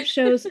had a lot of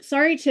shows.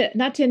 Sorry to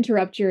not to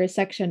interrupt your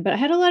section, but I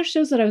had a lot of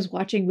shows that I was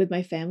watching with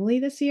my family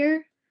this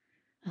year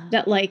something.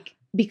 that like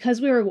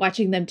because we were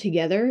watching them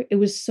together, it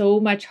was so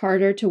much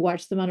harder to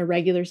watch them on a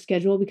regular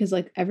schedule because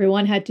like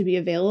everyone had to be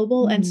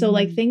available. And so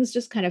like Mm. things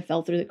just kind of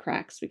fell through the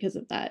cracks because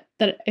of that.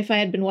 That if I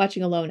had been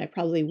watching alone, I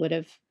probably would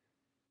have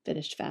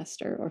finished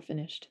faster or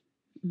finished.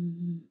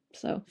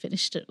 So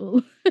Finished it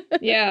all.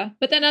 yeah.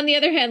 But then on the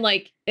other hand,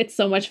 like it's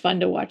so much fun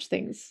to watch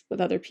things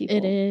with other people.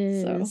 It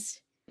is. So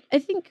I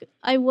think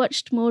I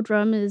watched more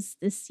dramas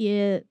this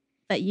year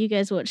that you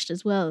guys watched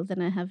as well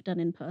than I have done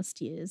in past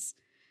years.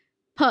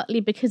 Partly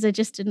because I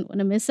just didn't want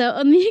to miss out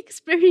on the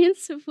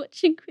experience of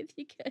watching with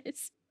you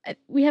guys.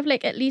 We have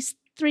like at least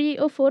 3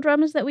 or 4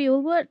 dramas that we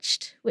all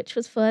watched, which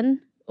was fun,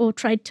 or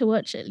tried to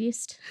watch at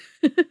least.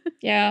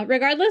 yeah,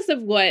 regardless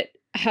of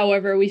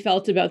however we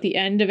felt about the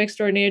end of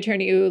Extraordinary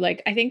Attorney Woo,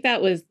 like I think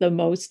that was the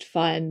most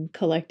fun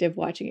collective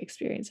watching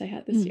experience I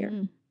had this year.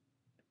 Mhm. It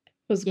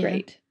was Yeah.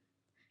 great.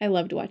 I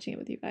loved watching it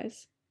with you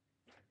guys.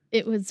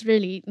 It was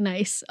really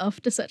nice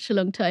after such a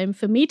long time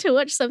for me to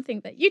watch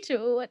something that you two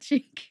were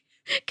watching.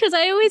 Because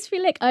I always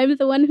feel like I'm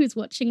the one who's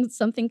watching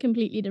something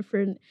completely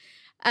different.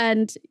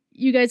 And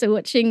you guys are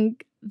watching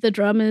the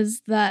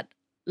dramas that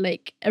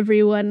like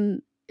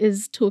everyone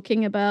is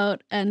talking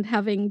about and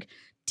having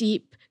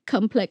deep,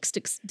 complex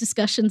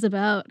discussions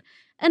about.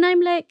 And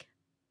I'm like,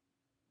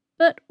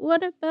 but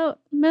what about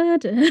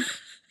murder?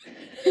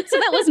 So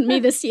that wasn't me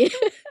this year.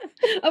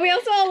 Oh, we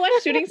also all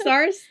watched Shooting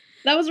Stars.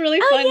 That was really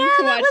fun to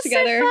that watch was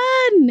together. so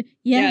fun.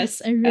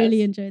 Yes, Yes, I really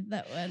yes. enjoyed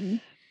that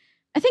one.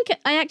 I think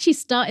I actually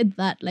started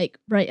that like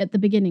right at the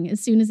beginning. As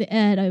soon as it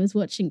aired, I was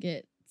watching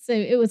it. So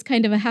it was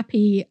kind of a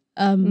happy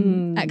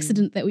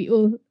accident that we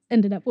all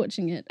ended up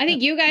watching it. I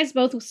think you guys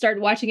both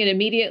started watching it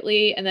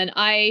immediately, and then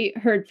I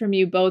heard from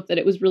you both that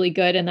it was really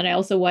good, and then I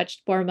also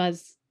watched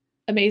Borma's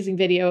amazing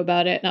video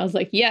about it, and I was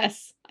like,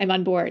 yes, I'm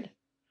on board.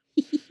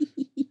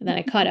 And then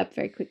I caught up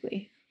very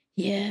quickly.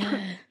 Yeah.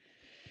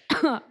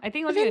 I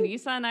think only then-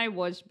 Anissa and I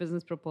watched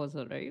Business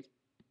Proposal, right?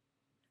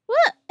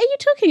 What are you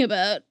talking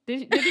about?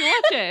 Did you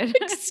watch it?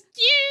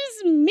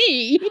 Excuse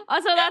me.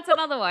 Also, that's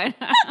another one.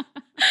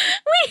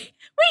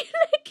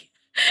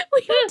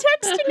 We were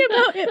texting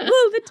about it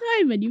all the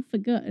time and you've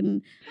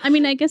forgotten. I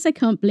mean, I guess I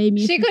can't blame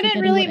you. She for couldn't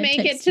forgetting really what I make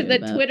it texted to you the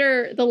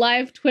about. the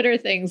live Twitter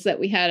things that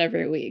we had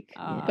every week,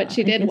 but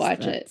she I did guess watch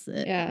it. that's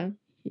it. Yeah,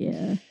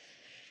 Yeah.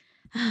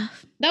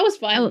 that was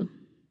fun. Oh,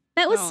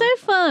 that was Oh,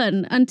 so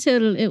fun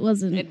until it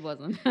wasn't. It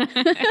wasn't.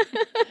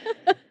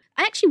 I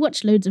actually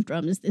watched loads of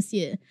dramas this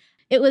year.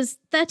 It was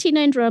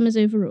 39 dramas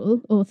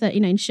overall, or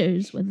 39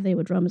 shows, whether they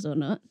were dramas or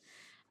not.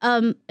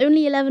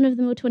 Only 11 of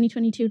them were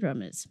 2022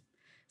 dramas.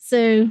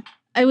 So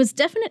I was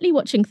definitely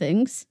watching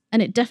things,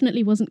 and it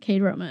definitely wasn't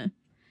K-drama.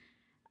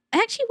 I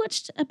actually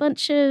watched a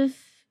bunch of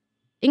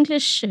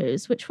English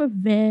shows, which were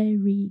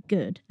very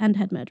good and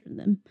had murder in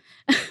them.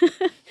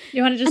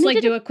 You want to just And I like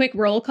do didn't- a quick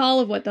roll call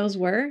of what those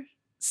were?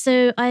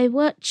 So I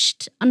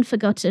watched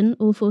Unforgotten,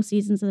 all 4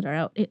 seasons that are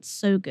out. It's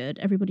so good.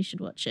 Everybody should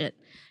watch it.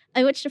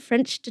 I watched a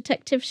French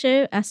detective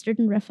show, Astrid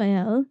and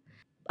Raphael.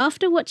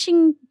 After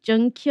watching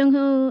Jung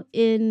Kyung-ho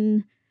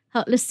in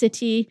Heartless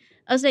City,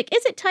 I was like,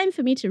 is it time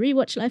for me to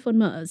rewatch Life on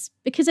Mars?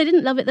 Because I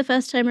didn't love it the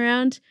first time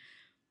around,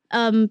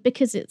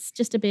 because it's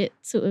just a bit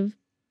sort of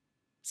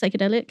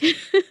psychedelic.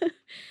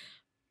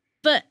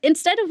 But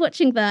instead of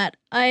watching that,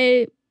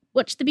 I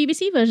watched the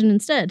BBC version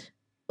instead.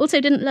 Also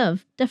didn't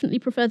love. Definitely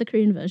prefer the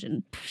Korean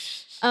version.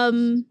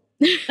 I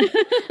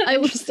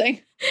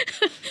Interesting.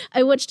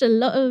 I watched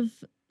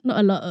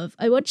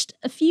I watched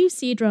a few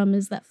C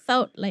dramas that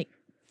felt like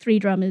 3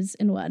 dramas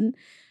in one.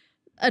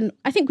 And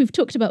I think we've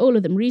talked about all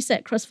of them.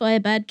 Reset, Crossfire,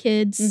 Bad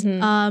Kids,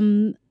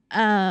 Falling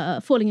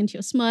Into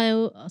Your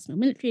Smile, Arsenal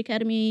Military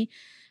Academy.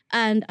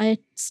 And I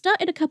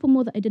started a couple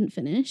more that I didn't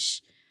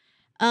finish.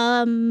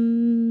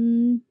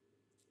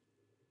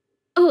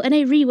 Oh, and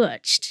I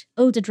rewatched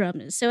older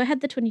dramas. So I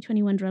had the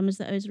 2021 dramas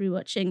that I was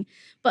rewatching,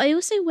 but I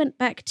also went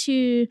back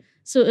to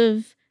sort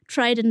of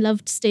tried and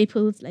loved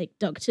staples like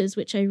Doctors,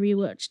 which I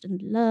rewatched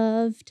and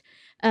loved.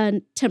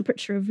 and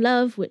Temperature of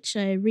Love, which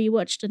I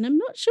rewatched and I'm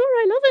not sure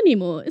I love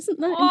anymore. Isn't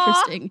that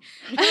interesting?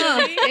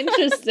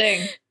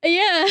 Interesting.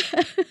 Yeah.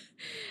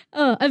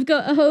 Oh, I've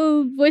got a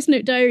whole voice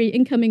note diary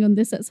incoming on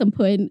this at some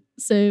point.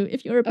 So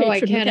if you're a patron, I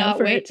look out cannot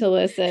for wait it. to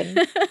listen.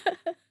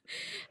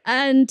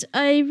 And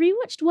I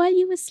rewatched While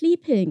You Were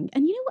Sleeping.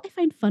 And you know what I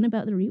find fun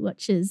about the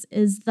rewatches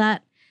is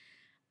that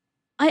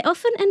I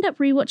often end up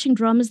rewatching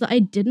dramas that I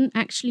didn't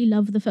actually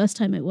love the first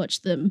time I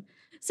watched them.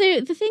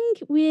 So the thing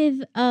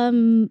with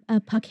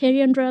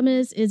Parkerian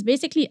dramas is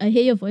basically I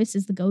Hear Your Voice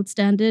is the gold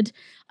standard.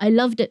 I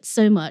loved it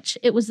so much.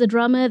 It was the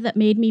drama that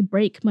made me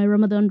break my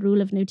Ramadan rule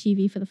of no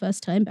TV for the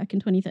first time back in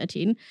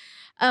 2013.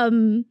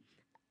 And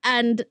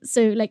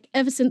so like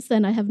ever since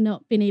then, I have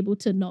not been able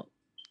to not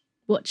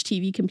watch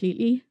TV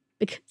completely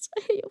because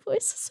I Hear Your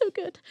Voice is so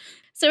good.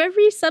 So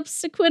every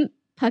subsequent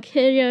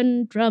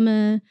Parkerian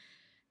drama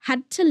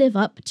had to live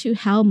up to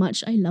how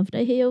much I loved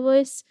I Hear Your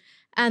Voice.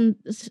 And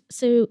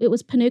so it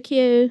was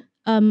Pinocchio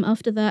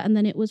after that, and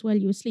then it was While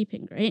You Were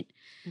Sleeping, right?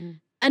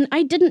 And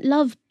I didn't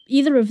love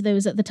either of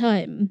those at the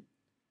time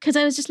because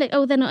I was just like,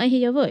 oh, they're not I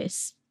Hear Your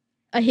Voice.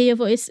 I Hear Your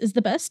Voice is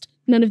the best.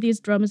 None of these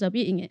dramas are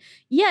beating it.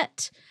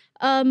 Yet,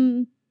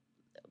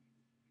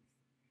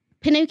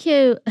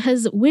 Pinocchio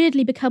has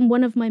weirdly become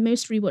one of my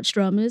most rewatched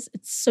dramas.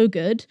 It's so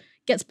good.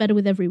 Gets better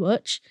with every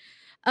watch.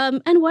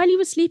 And While You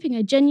Were Sleeping,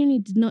 I genuinely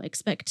did not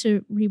expect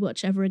to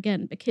rewatch ever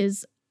again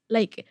because,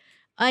 like,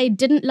 I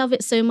didn't love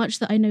it so much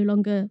that I no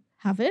longer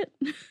have it.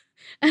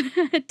 And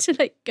I had to,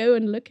 like, go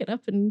and look it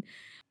up and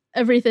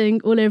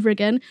everything all over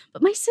again.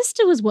 But my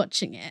sister was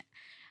watching it.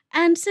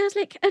 And so I was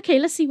like, okay,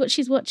 let's see what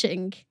she's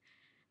watching.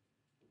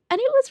 And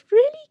it was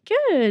really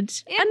good.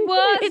 It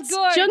was it's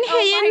good. Jung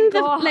Oh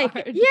Hae-in, my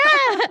God.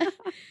 yeah.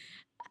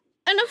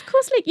 And of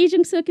course, like, Lee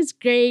Jung-suk is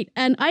great.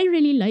 And I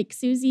really like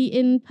Susie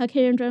in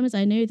Parkerian dramas.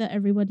 I know that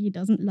everybody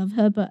doesn't love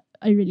her, but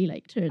I really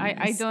liked her in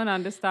I this. don't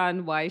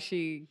understand why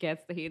she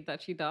gets the hate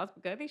that she does,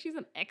 because I think she's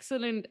an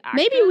excellent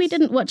actress. Maybe we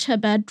didn't watch her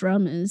bad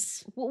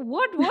dramas.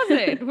 What was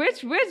it?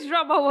 Which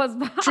drama was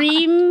that?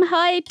 Dream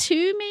High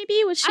 2,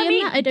 maybe? Was she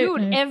in that? I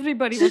don't know.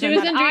 Everybody was She in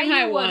was that. in Dream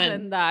High IU was 1.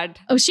 in that.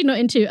 Oh, she's not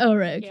into... Oh,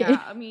 right, okay.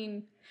 Yeah, I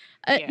mean...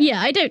 Yeah,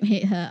 I don't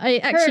hate her. I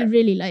actually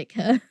really like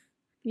her.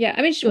 Yeah,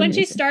 I mean, Go on, when she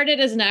Lisa. started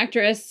as an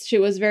actress, she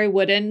was very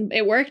wooden.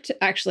 It worked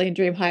actually in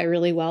Dream High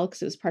really well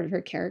because it was part of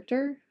her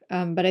character.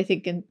 But I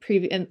think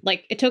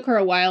it took her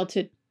a while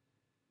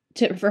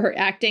for her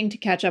acting to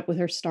catch up with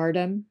her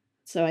stardom.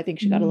 So I think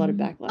she got a lot of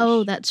backlash.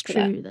 Oh, that's for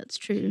that. true. That's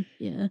true.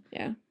 Yeah.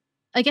 Yeah,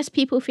 I guess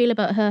people feel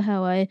about her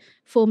how I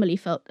formerly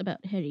felt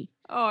about Harry.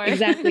 Oh,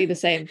 exactly the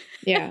same.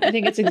 Yeah, I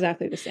think it's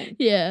exactly the same.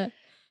 Yeah.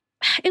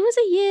 It was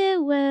a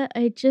year where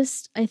I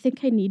think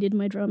I needed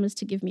my dramas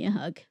to give me a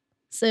hug.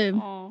 So,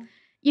 Oh.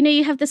 you know,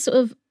 you have this sort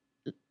of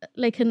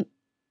like an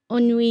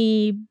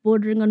ennui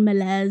bordering on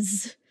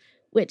malaise,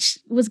 which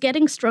was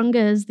getting stronger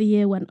as the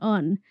year went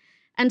on.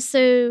 And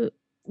so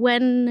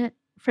when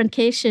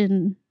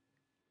Friendcation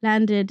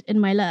landed in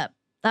my lap,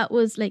 that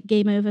was like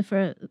game over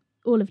for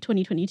all of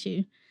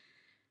 2022.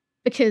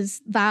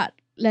 Because that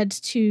led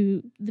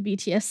to the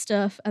BTS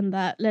stuff and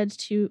that led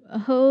to a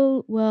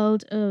whole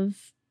world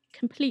of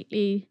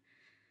completely,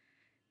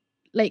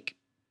 like,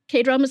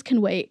 K-dramas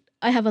can wait.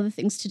 I have other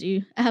things to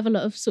do. I have a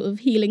lot of sort of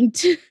healing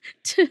to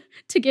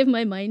give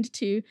my mind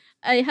to.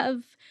 I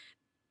have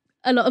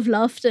a lot of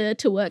laughter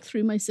to work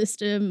through my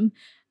system.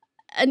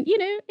 And, you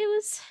know, it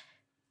was...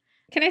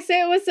 Can I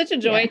say it was such a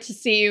joy Yeah. to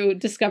see you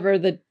discover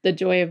the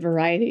joy of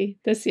variety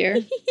this year?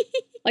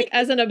 Like,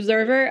 as an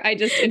observer, I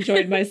just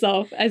enjoyed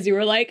myself as you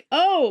were like,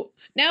 oh,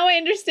 now I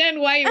understand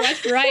why you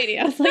watch variety.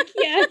 I was like,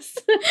 yes.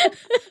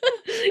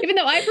 Even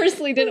though I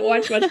personally didn't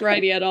watch much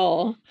variety at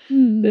all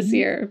this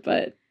year.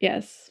 But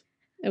yes,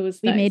 it was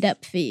We nice. made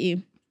up for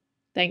you.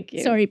 Thank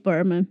you. Sorry,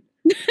 Burma.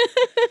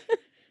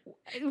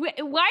 Why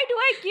do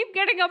I keep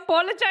getting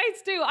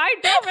apologized to? I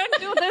don't want to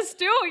do this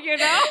too, you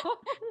know?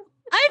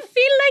 I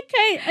feel like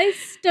I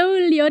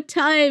stole your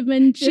time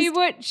and just...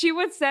 She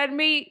would send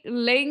me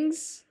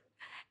links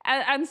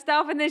and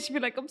stuff, and then she'd be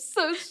like, I'm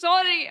so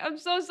sorry for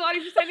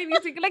sending these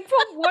things. Like, for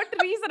what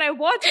reason? I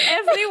watch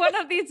every one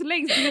of these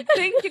links. Do you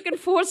think you can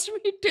force me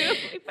to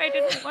if I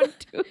didn't want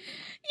to?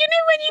 You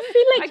know when you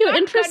feel like I your can't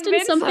interest in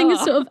convince something is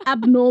her. sort of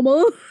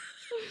abnormal?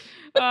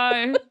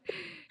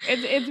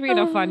 It's been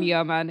a fun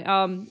year, man.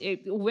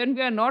 When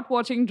we are not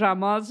watching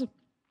dramas,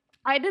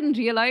 I didn't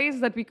realize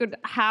that we could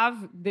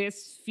have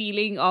this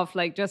feeling of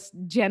like just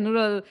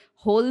general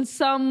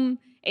wholesome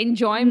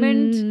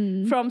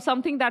enjoyment from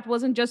something that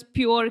wasn't just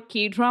pure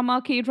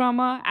K-drama.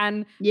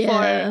 And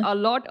Yeah. for a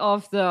lot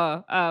of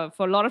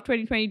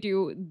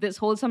 2022, this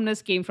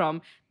wholesomeness came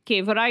from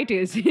K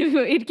varieties.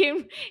 it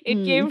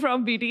came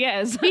from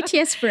BTS.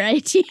 BTS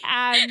variety.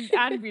 and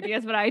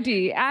BTS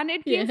variety, and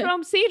it came Yeah.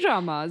 from C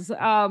dramas.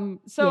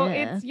 So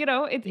Yeah.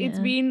 it's Yeah.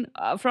 been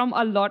from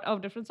a lot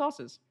of different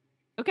sources.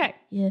 Okay.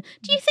 Yeah.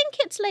 Do you think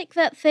it's like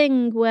that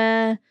thing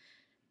where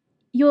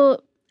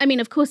I mean,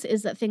 of course it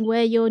is that thing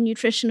where your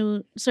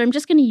nutritional... So I'm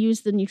just going to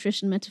use the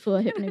nutrition metaphor.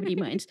 I hope nobody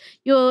minds.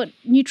 Your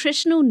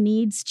nutritional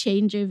needs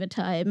change over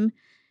time.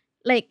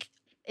 Like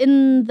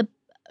in the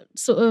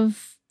sort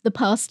of the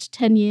past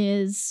 10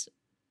 years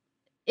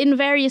in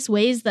various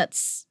ways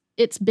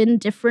it's been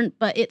different,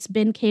 but it's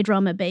been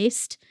K-drama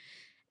based.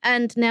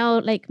 And now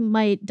like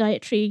my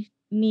dietary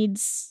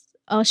needs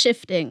are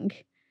shifting.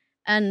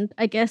 And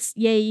I guess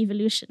yay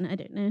evolution, I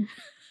don't know.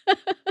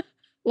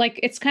 Like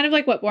it's kind of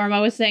like what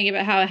Borma was saying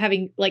about how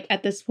having like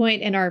at this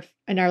point in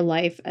our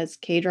life as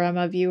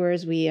K-drama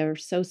viewers, we are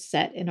so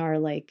set in our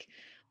like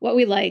what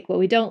we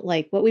don't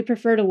like, what we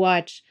prefer to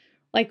watch.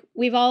 Like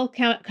we've all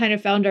kind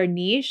of found our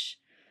niche.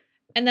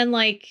 And then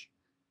like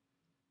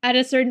at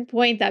a certain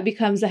point that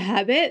becomes a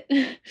habit.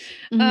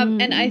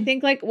 And I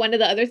think like one of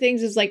the other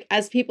things is like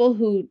as people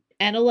who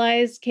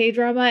analyze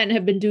K-drama and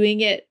have been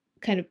doing it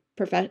kind of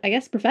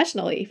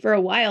professionally for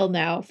a while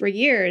now, for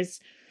years,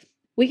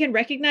 we can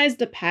recognize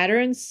the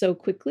patterns so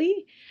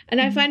quickly. And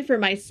I find for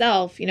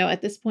myself, you know,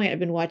 at this point, I've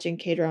been watching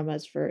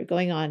K-dramas for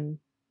going on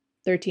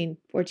 13,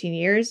 14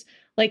 years.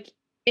 Like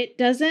it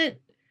doesn't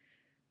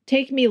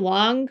take me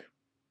long.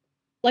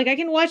 Like I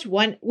can watch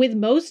with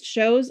most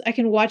shows, I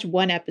can watch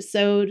one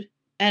episode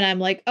and I'm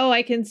like, oh,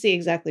 I can see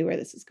exactly where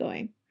this is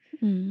going.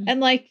 And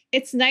like,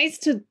 it's nice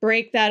to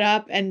break that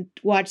up and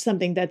watch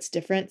something that's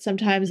different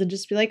sometimes and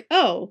just be like,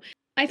 oh,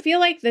 I feel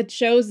like the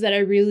shows that I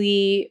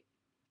really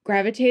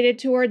gravitated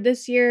toward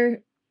this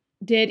year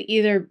did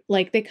either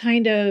like they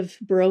kind of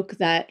broke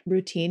that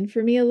routine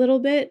for me a little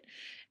bit.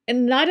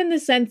 And not in the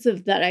sense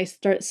of that I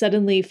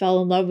suddenly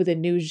fell in love with a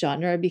new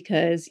genre,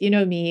 because you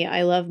know me,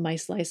 I love my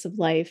slice of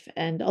life.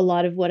 And a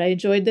lot of what I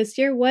enjoyed this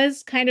year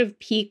was kind of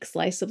peak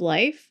slice of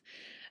life.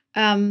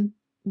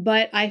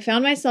 But I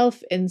found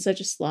myself in such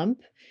a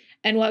slump.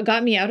 And what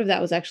got me out of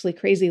that was actually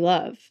Crazy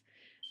Love.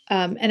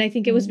 And I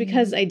think it was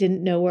because I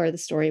didn't know where the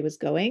story was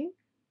going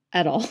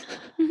at all.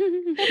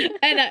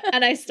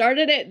 and I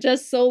started it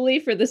just solely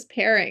for this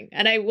pairing.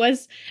 And I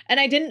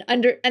didn't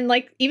and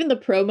like even the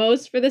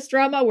promos for this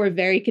drama were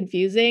very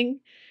confusing.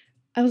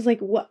 I was like,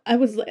 what? I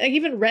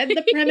even read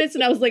the premise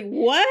and I was like,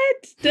 what?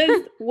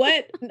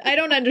 I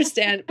don't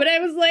understand. But I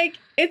was like,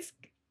 it's,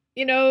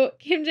 you know,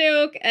 Kim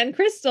Jae-wook and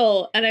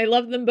Crystal, and I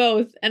love them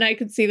both, and I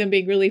could see them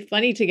being really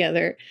funny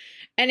together.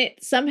 And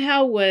it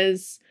somehow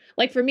was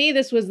like, for me,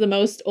 this was the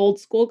most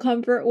old school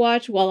comfort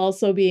watch while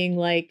also being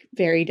like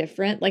very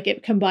different. Like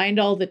it combined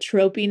all the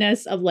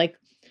tropiness of like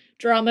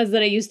dramas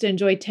that I used to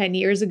enjoy 10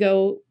 years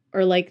ago,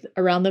 or like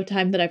around the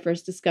time that I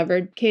first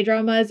discovered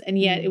K-dramas. And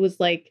yet it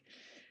was like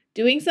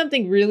doing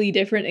something really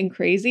different and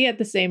crazy at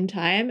the same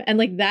time. And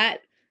like that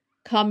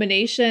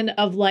combination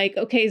of like,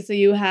 okay, so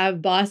you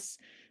have boss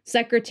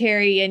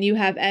secretary and you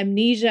have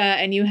amnesia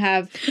and you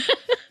have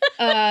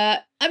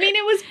I mean,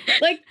 it was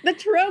like the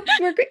tropes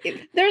were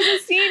there's a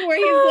scene where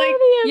he's like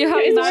you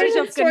have marriage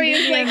of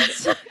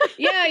convenience. Like,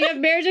 yeah, you have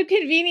marriage of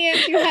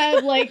convenience, you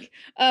have like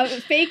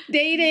fake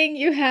dating,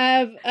 you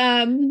have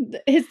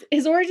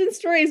his origin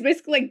story is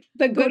basically like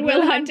the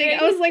Goodwill Hunting.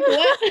 I was like,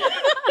 what?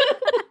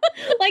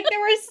 Like there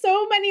were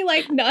so many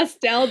like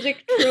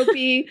nostalgic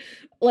tropey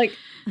like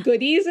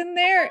goodies in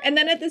there, and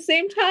then at the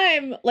same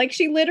time like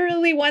she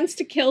literally wants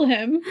to kill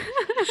him,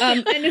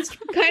 and it's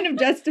kind of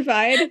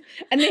justified,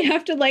 and they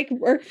have to like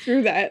work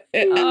through that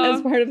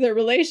as part of their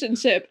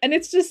relationship. And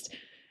it's just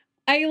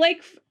I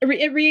like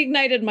it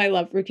reignited my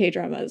love for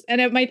K-dramas. And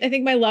I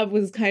think my love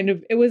was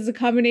it was a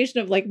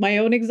combination of like my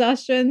own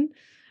exhaustion,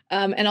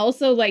 and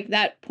also like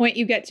that point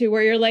you get to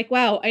where you're like,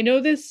 wow, I know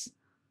this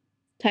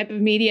type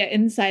of media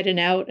inside and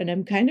out, and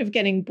I'm kind of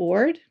getting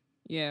bored.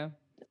 Yeah.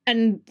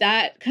 And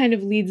that kind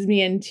of leads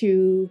me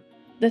into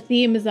the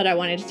themes that I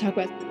wanted to talk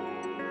about.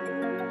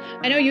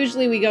 I know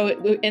usually we go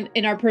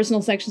in our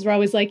personal sections, we're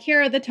always like,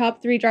 here are the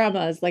top 3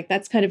 dramas. Like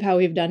that's kind of how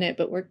we've done it,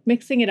 but we're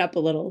mixing it up a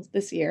little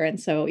this year. And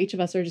so each of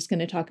us are just going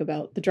to talk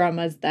about the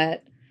dramas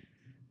that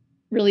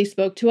really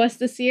spoke to us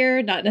this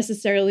year, not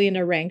necessarily in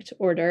a ranked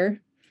order,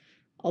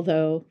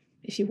 although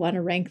if you want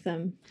to rank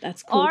them,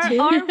 that's cool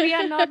too. Or we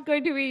are not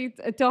going to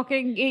be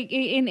talking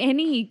in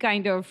any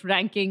kind of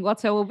ranking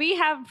whatsoever. We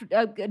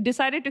have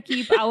decided to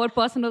keep our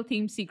personal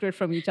theme secret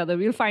from each other.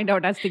 We'll find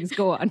out as things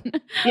go on.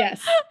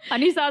 Yes.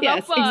 Anisa's yes,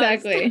 up first.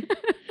 Exactly.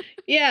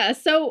 Yeah.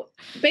 So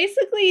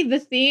basically the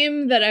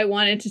theme that I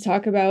wanted to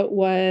talk about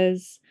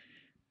was,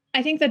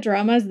 I think the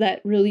dramas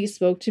that really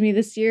spoke to me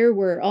this year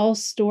were all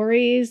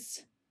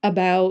stories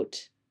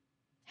about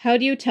how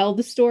do you tell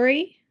the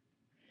story?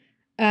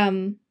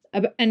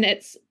 And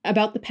it's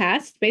about the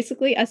past,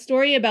 basically a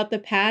story about the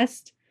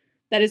past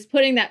that is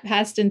putting that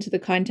past into the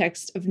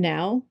context of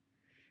now.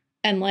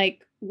 And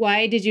like,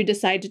 why did you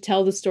decide to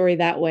tell the story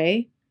that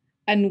way?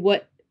 And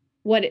what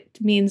it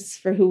means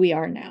for who we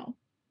are now.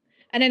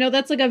 And I know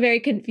that's like a very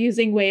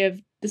confusing way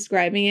of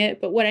describing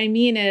it, but what I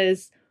mean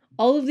is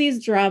all of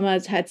these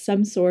dramas had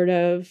some sort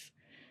of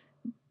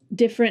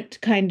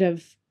different kind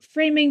of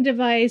framing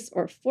device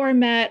or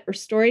format or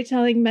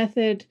storytelling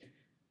method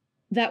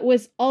that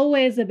was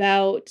always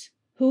about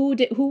who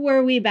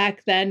were we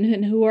back then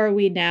and who are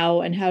we now,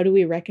 and how do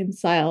we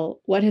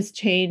reconcile what has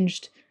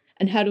changed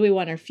and how do we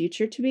want our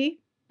future to be?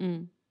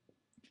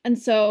 And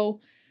so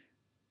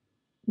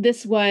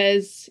this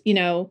was, you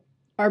know,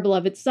 Our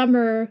Beloved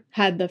Summer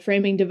had the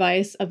framing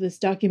device of this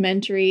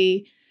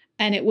documentary,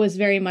 and it was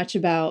very much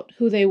about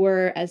who they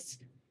were as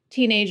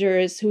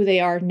teenagers, who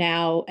they are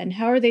now, and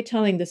how are they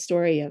telling the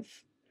story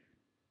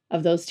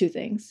of those two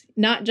things.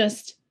 Not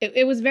just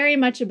it was very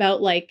much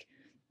about like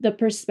the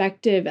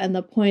perspective and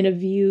the point of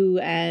view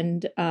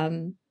and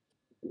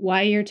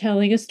why you're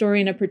telling a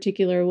story in a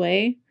particular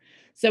way.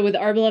 So with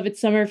Our Beloved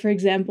Summer, for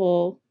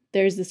example,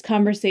 there's this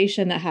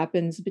conversation that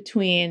happens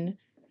between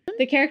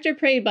the character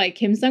played by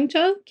Kim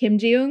Sung-cho, Kim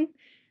Ji-young,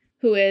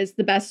 who is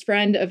the best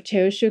friend of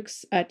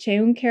Cheo-shuk's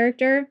Cheung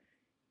character.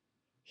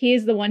 He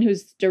is the one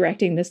who's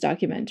directing this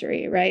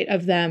documentary, right?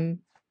 Of them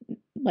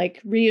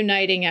like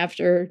reuniting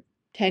after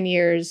 10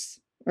 years,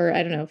 or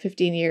I don't know,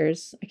 15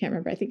 years. I can't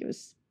remember. I think it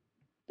was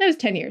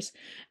 10 years.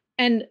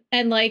 And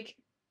like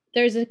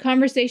there's a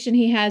conversation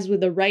he has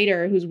with a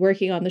writer who's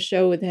working on the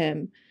show with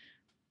him.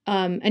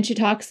 And she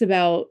talks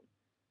about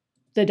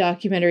the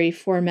documentary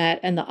format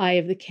and the eye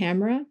of the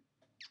camera.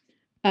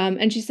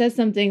 And she says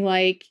something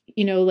like,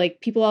 you know,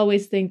 like people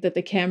always think that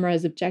the camera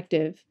is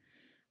objective,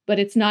 but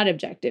it's not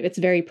objective. It's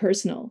very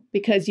personal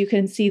because you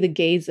can see the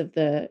gaze of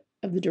the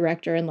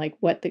director and like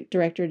what the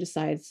director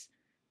decides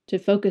to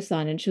focus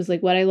on. And she was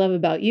like, what I love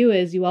about you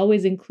is you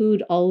always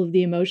include all of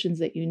the emotions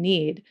that you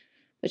need.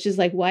 But she's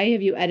like, why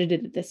have you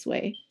edited it this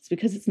way? It's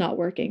because it's not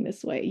working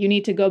this way. You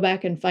need to go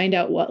back and find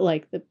out what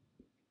like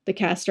the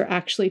cast are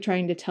actually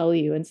trying to tell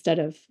you instead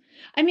of,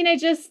 I mean,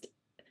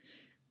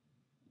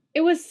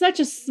 it was such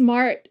a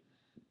smart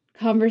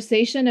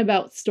conversation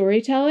about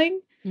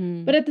storytelling,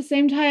 but at the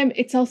same time,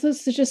 it's also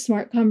such a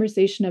smart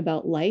conversation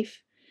about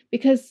life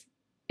because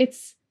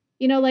it's,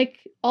 you know, like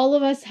all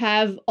of us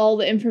have all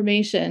the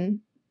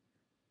information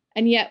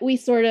and yet we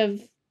sort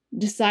of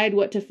decide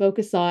what to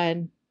focus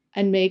on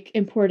and make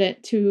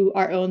important to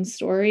our own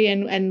story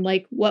and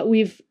like what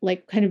we've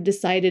like kind of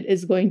decided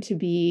is going to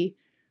be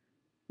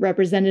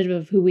representative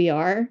of who we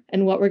are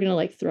and what we're going to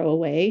like throw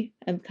away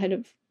and kind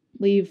of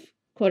leave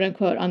quote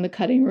unquote on the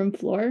cutting room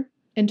floor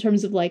in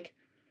terms of like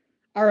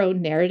our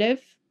own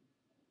narrative.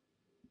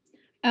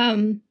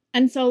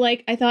 And so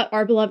like I thought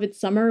Our Beloved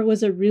Summer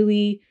was a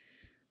really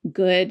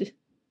good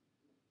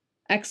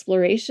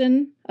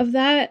exploration of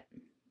that.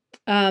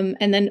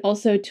 And then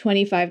also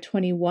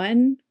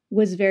 2521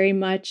 was very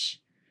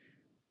much,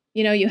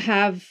 you know, you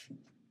have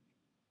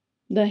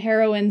the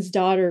heroine's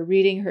daughter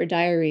reading her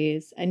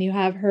diaries and you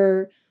have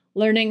her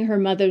learning her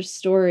mother's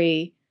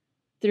story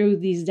through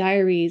these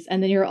diaries.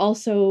 And then you're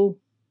also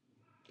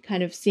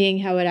kind of seeing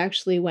how it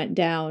actually went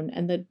down.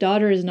 And the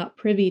daughter is not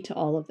privy to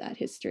all of that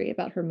history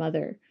about her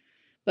mother.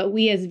 But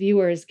we as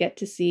viewers get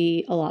to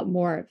see a lot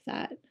more of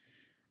that.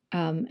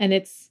 And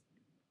it's,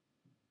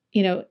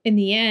 you know, in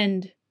the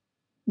end,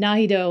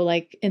 Nahido,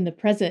 like in the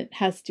present,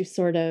 has to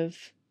sort of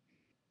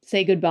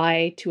say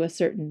goodbye to a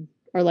certain,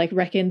 or like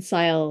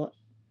reconcile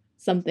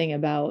something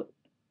about,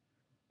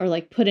 or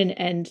like put an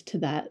end to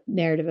that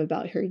narrative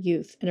about her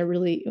youth in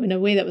a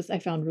way that was, I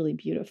found really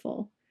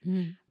beautiful.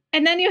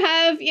 And then you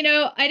have, you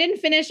know, I didn't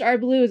finish Our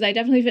Blues. I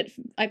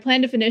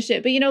plan to finish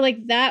it, but you know,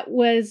 like that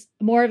was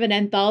more of an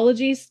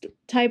anthology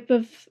type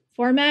of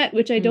format,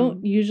 which I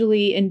don't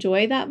usually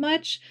enjoy that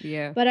much.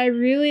 Yeah. But I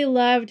really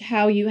loved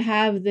how you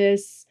have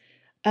this,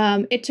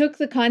 it took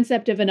the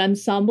concept of an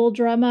ensemble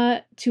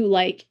drama to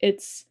like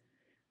its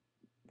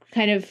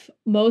kind of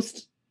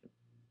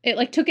it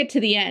like took it to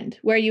the end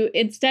where you,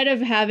 instead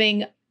of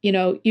having, you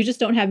know, you just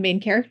don't have main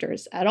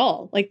characters at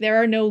all. Like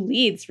there are no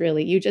leads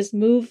really. You just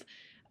move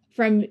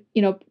from,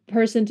 you know,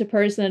 person to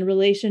person,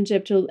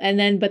 relationship to,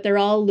 but they're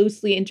all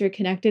loosely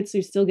interconnected. So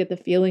you still get the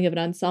feeling of an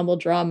ensemble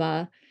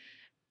drama.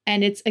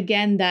 And it's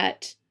again,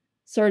 that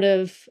sort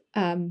of,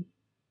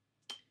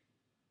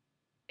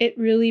 it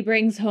really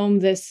brings home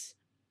this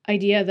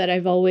idea that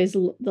I've always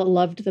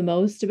loved the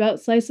most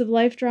about slice of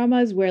life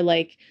dramas, where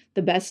like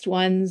the best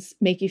ones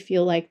make you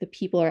feel like the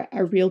people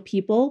are real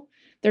people.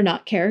 They're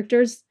not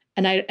characters.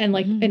 And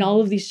like in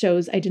all of these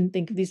shows, I didn't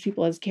think of these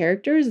people as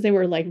characters. They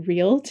were like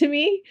real to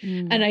me.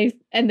 And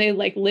they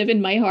like live in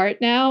my heart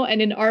now.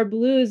 And in Our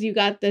Blues, you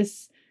got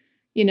this,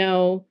 you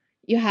know,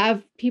 you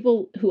have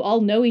people who all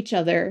know each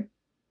other,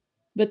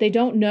 but they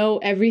don't know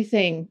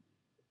everything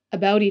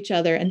about each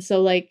other. And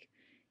so like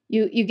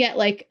you get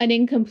like an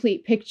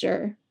incomplete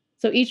picture.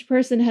 So each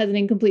person has an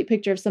incomplete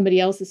picture of somebody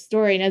else's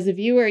story. And as a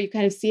viewer, you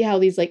kind of see how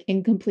these like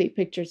incomplete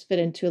pictures fit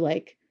into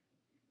like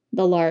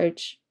the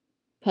large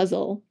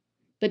puzzle,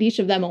 but each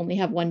of them only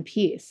have one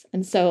piece.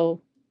 And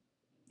so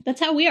that's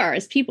how we are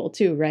as people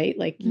too, right?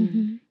 Like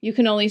you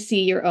can only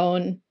see your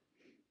own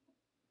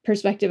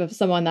perspective of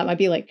someone that might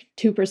be like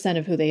 2%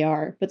 of who they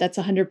are, but that's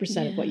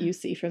 100% of what you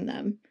see from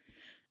them.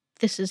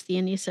 This is the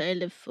Anissa I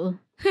live for.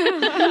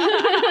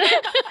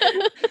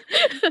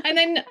 And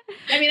then,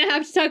 I mean, I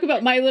have to talk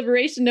about my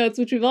liberation notes,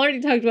 which we've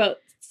already talked about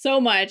so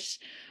much,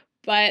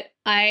 but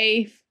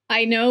I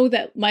know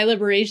that my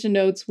liberation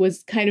notes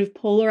was kind of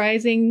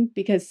polarizing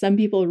because some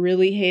people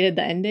really hated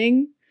the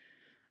ending.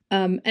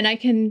 And I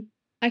can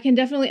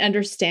definitely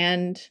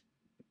understand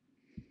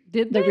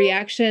the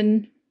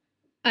reaction.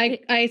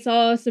 I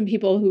saw some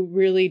people who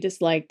really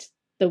disliked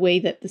the way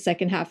that the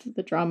second half of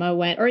the drama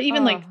went, or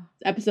even like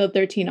episode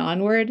 13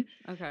 onward.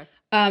 Okay.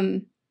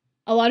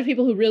 A lot of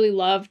people who really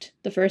loved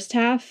the first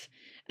half.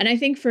 And I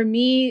think for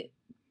me,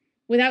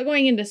 without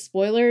going into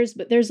spoilers,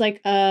 but there's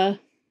like an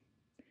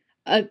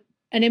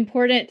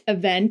important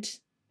event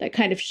that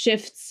kind of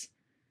shifts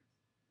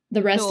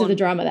the rest of the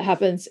drama that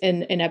happens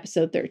in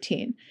episode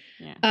 13.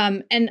 Yeah.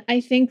 And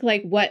I think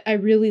like what I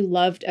really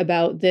loved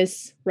about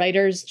this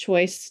writer's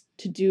choice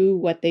to do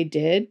what they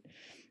did,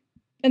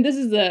 and this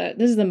is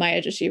the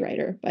Maya Joshi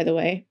writer, by the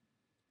way.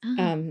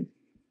 Oh.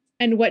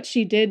 And what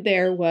she did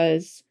there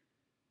was,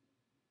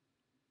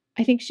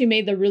 I think she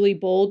made the really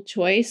bold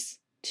choice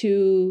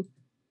to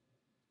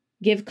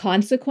give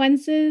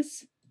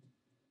consequences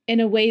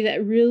in a way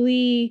that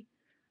really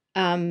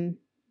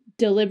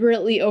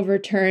deliberately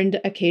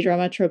overturned a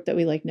K-drama trope that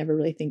we like never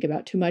really think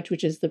about too much,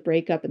 which is the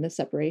breakup and the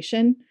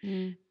separation.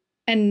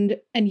 And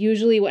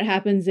usually what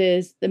happens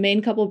is the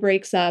main couple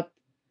breaks up,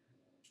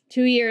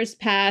 2 years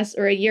pass,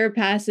 or a year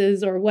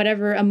passes, or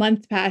whatever, a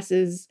month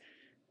passes.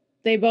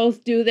 They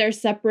both do their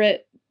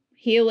separate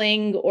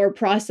healing or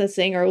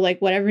processing or like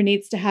whatever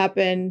needs to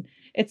happen.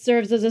 It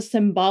serves as a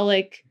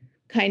symbolic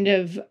kind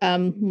of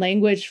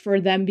language for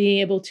them being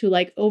able to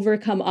like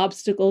overcome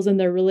obstacles in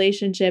their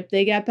relationship.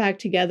 They get back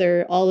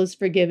together, all is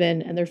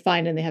forgiven, and they're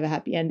fine, and they have a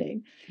happy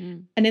ending.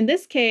 And in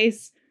this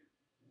case,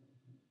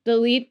 the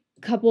lead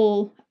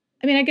couple,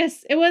 I mean, I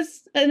guess it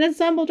was an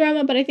ensemble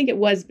drama, but I think it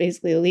was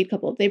basically the lead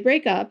couple. They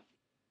break up.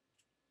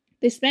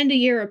 They spend a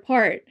year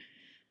apart.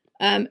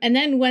 And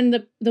then when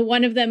the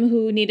one of them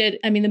who needed,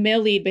 I mean, the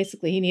male lead,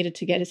 basically, he needed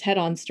to get his head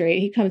on straight.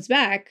 He comes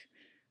back.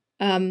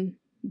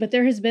 But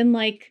there has been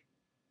like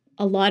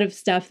a lot of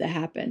stuff that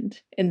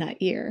happened in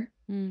that year.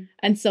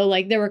 And so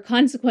like there were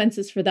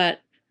consequences for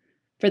that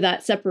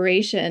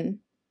separation,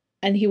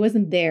 and he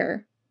wasn't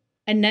there.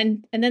 And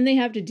then they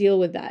have to deal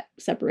with that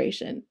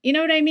separation. You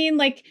know what I mean?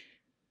 Like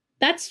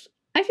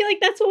I feel like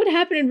that's what would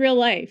happen in real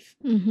life.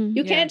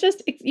 You can't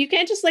just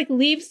like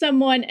leave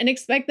someone and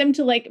expect them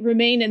to like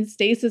remain in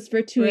stasis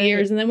for 2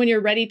 years, and then when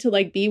you're ready to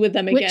like be with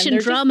them again, Which in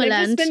Dramaland,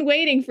 they've just been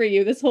waiting for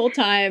you this whole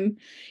time.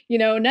 You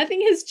know,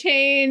 nothing has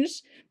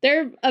changed.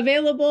 They're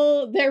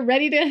available. They're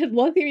ready to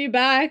welcome you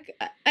back.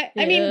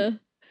 I mean,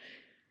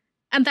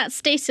 and that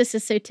stasis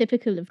is so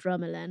typical of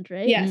Dramaland,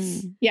 right?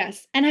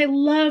 Yes. And I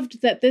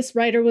loved that this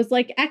writer was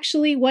like,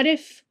 actually, what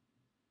if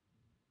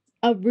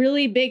a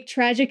really big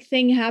tragic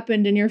thing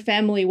happened in your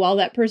family while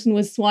that person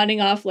was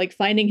swanning off, like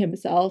finding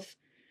himself.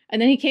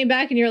 And then he came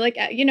back and you're like,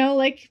 you know,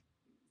 like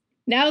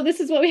now this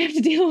is what we have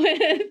to deal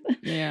with.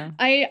 Yeah.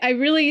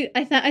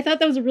 I thought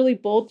that was a really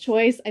bold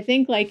choice. I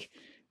think like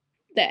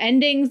the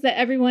endings that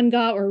everyone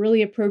got were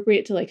really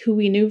appropriate to like who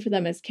we knew for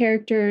them as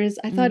characters.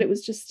 I thought it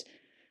was just,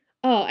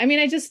 I mean,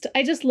 I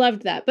just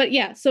loved that. But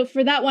yeah, so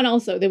for that one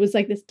also, there was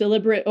like this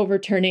deliberate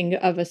overturning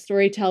of a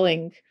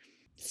storytelling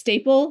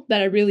staple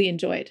that I really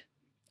enjoyed.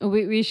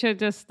 We should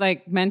just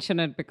like mention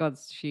it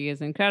because she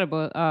is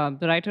incredible.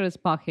 The writer is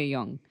Park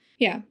Hae-young.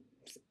 Yeah.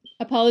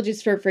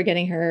 Apologies for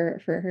forgetting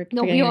her.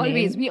 No, we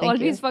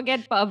always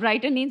forget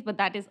writer names, but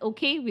that is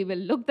okay. We will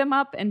look them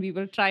up and we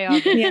will try our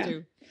best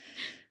to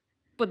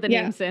put the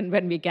names in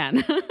when we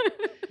can.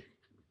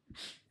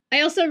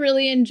 I also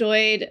really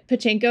enjoyed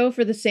Pachinko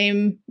for the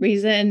same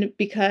reason,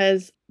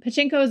 because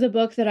Pachinko is a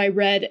book that I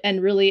read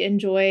and really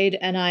enjoyed,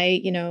 and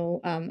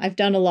I've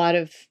done a lot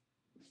of,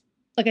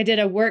 like I did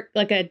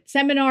a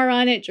seminar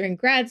on it during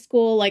grad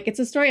school. Like it's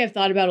a story I've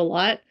thought about a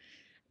lot.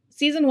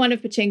 Season 1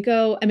 of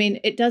Pachinko, I mean,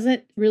 it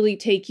doesn't really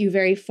take you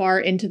very far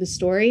into the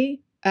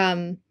story.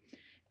 I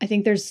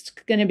think there's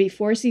going to be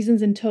 4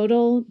 seasons in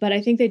total, but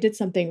I think they did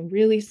something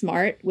really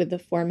smart with the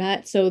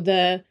format. So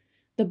the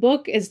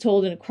book is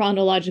told in a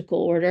chronological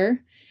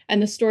order,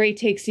 and the story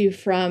takes you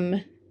from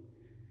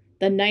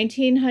the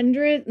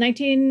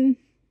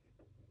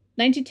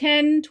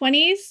 1910,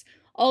 20s,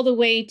 all the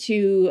way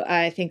to,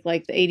 I think,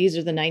 like the 80s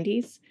or the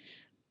 90s.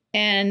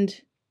 And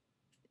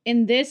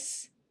in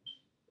this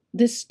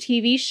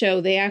TV show,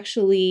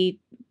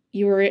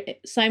 you were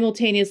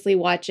simultaneously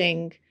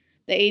watching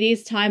the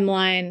 80s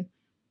timeline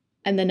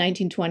and the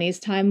 1920s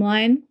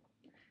timeline.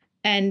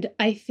 And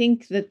I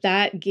think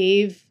that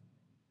gave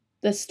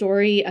the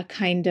story a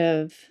kind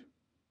of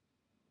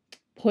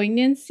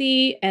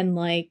poignancy and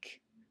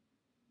like,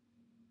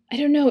 I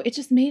don't know, it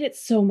just made it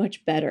so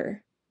much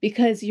better,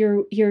 because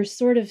you're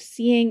sort of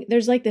seeing,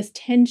 there's like this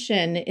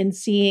tension in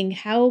seeing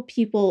how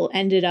people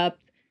ended up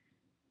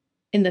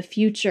in the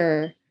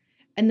future.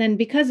 And then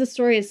because the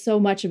story is so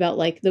much about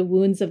like the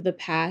wounds of the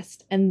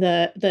past and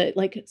the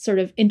like sort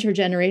of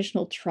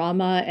intergenerational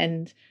trauma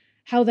and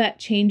how that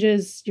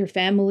changes your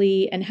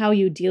family and how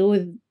you deal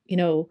with, you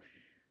know,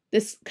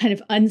 this kind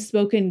of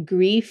unspoken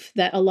grief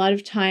that a lot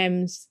of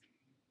times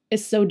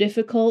is so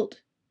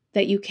difficult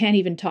that you can't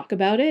even talk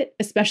about it,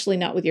 especially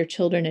not with your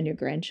children and your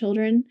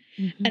grandchildren.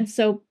 And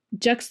so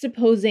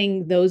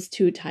juxtaposing those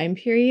two time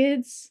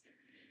periods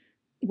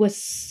was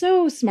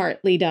so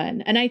smartly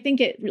done. And I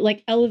think it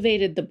like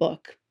elevated the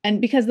book.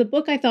 And because the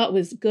book I thought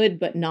was good,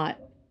 but not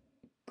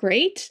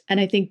great. And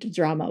I think the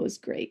drama was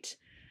great.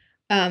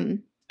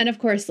 And of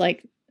course,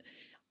 like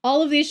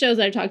all of these shows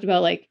that I talked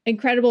about, like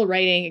incredible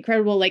writing,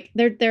 incredible, like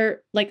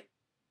they're like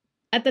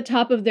at the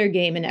top of their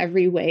game in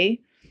every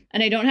way.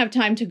 And I don't have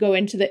time to go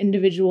into the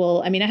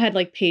individual. I mean, I had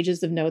like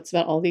pages of notes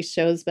about all these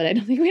shows, but I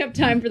don't think we have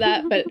time for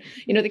that. But,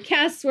 you know, the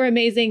casts were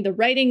amazing. The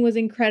writing was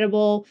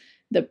incredible.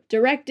 The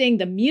directing,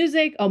 the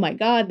music. Oh my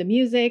God, the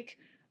music.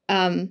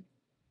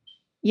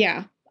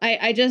 Yeah,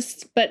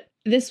 but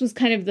this was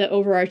kind of the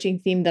overarching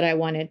theme that I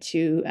wanted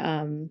to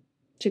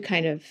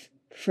kind of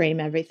frame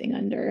everything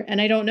under. And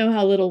I don't know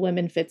how Little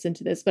Women fits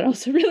into this, but I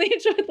also really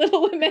enjoyed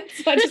Little Women,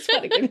 so I just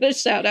want to give it a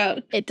shout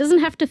out. It doesn't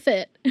have to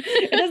fit.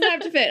 It doesn't have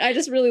to fit. I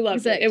just really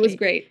loved it. It was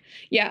great.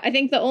 Yeah, I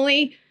think the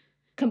only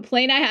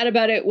complaint I had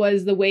about it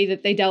was the way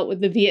that they dealt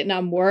with the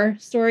Vietnam War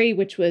story,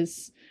 which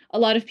was, a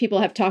lot of people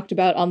have talked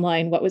about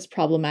online what was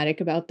problematic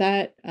about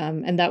that,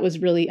 and that was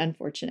really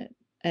unfortunate.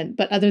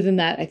 But other than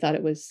that, I thought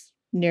it was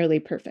nearly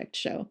perfect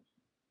show.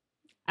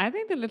 I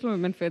think the Little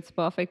Women fits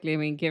perfectly. I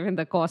mean, given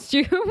the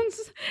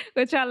costumes,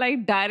 which are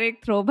like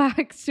direct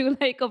throwbacks to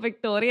like a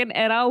Victorian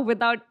era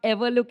without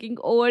ever looking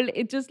old.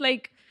 It's just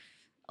like,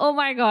 oh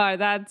my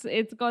God,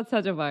 it's got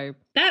such a vibe.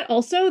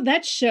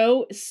 That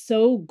show is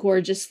so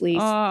gorgeously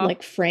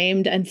like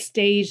framed and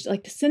staged.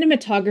 Like the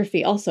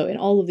cinematography also in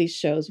all of these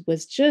shows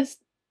was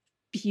just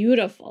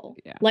beautiful.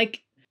 Yeah.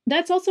 Like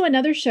that's also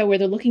another show where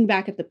they're looking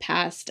back at the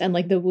past and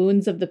like the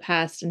wounds of the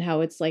past and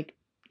how it's like,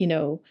 you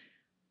know,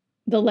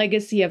 the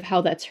legacy of how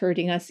that's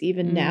hurting us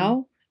even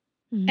now.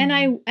 And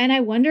I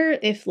wonder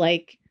if,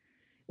 like,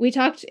 we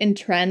talked in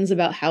trends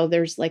about how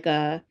there's like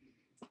a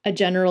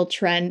general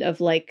trend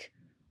of like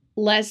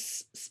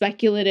less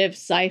speculative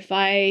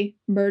sci-fi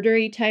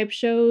murdery type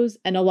shows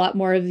and a lot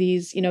more of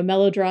these, you know,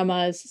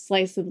 melodramas,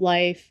 slice of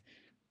life,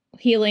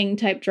 healing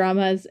type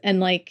dramas. And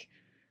like,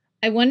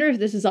 I wonder if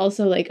this is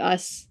also like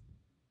us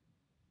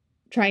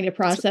trying to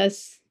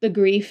process the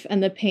grief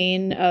and the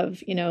pain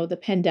of, you know, the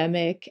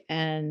pandemic,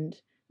 and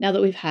now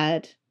that we've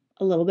had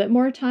a little bit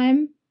more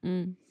time.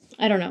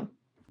 I don't know.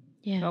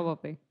 Yeah.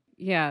 Probably.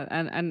 Yeah.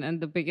 And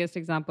the biggest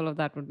example of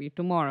that would be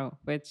Tomorrow,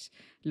 which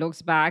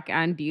looks back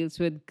and deals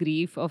with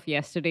grief of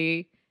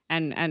yesterday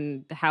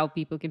and how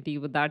people can deal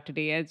with that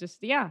today. It's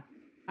just, yeah,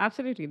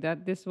 absolutely.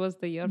 That this was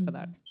the year for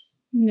that.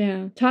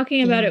 Yeah.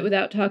 Talking about it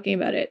without talking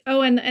about it.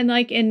 Oh, and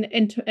like in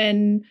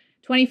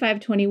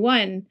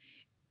 25-21,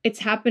 it's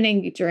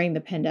happening during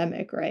the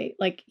pandemic, right?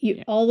 Like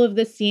all of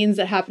the scenes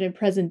that happen in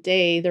present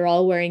day, they're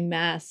all wearing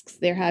masks.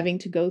 They're having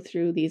to go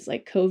through these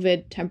like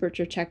COVID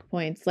temperature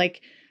checkpoints. Like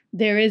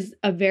there is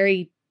a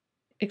very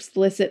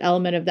explicit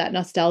element of that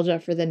nostalgia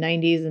for the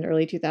 90s and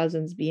early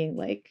 2000s being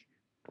like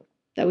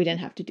that we didn't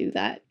have to do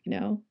that, you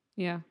know?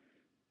 Yeah.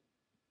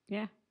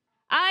 Yeah.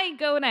 I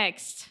go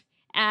next.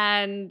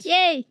 And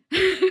yay!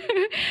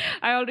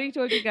 I already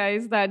told you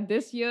guys that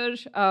this year,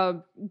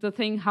 the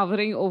thing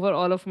hovering over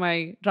all of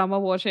my drama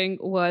watching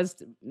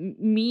was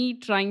me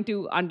trying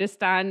to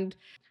understand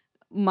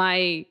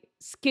my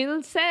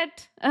skill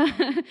set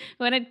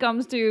when it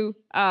comes to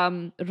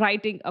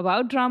writing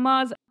about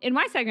dramas. In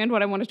my segment,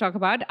 what I want to talk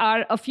about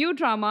are a few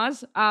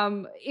dramas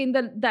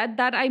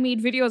that I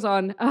made videos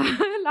on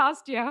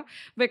last year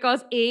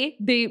because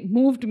they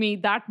moved me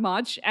that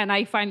much, and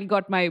I finally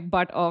got my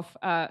butt off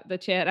the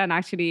chair and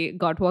actually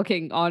got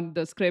working on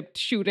the script,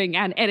 shooting,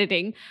 and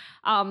editing.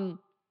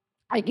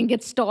 I can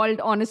get stalled,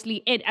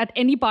 honestly, at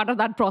any part of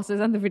that process,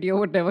 and the video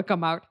would never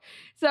come out.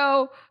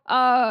 So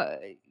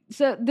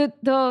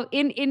the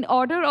in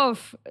order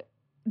of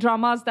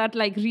dramas that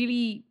like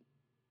really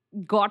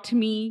got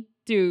me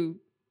to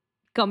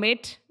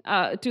commit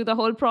to the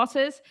whole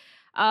process,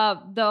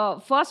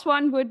 the first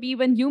one would be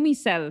when Yumi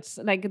Cells,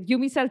 like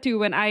Yumi Cell 2,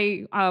 when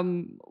I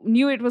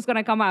knew it was going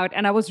to come out,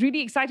 and I was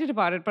really excited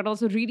about it, but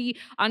also really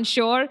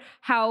unsure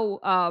how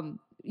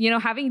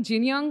having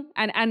Jin Young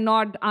and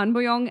not An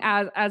Bo-young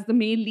as the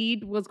male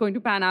lead was going to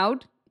pan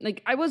out.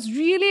 Like, I was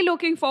really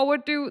looking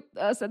forward to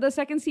the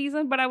second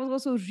season, but I was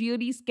also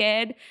really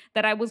scared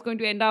that I was going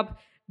to end up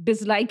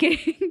disliking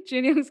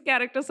Jin Young's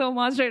character so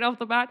much right off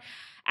the bat.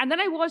 And then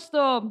I watched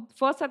the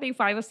first, I think,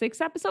 5 or 6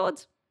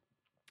 episodes,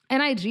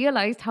 and I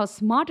realized how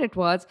smart it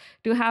was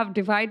to have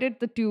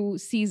divided the 2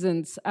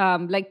 seasons,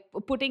 like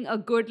putting a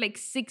good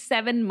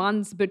 6-7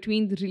 months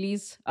between the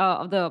release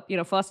of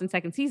the first and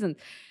second season.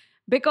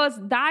 Because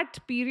that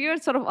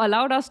period sort of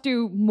allowed us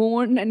to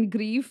mourn and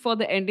grieve for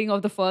the ending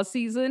of the first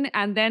season,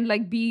 and then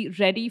be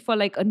ready for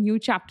a new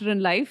chapter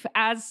in life,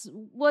 as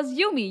was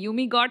Yumi.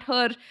 Yumi got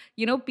her,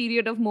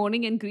 period of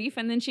mourning and grief,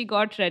 and then she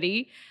got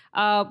ready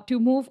to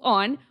move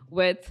on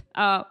with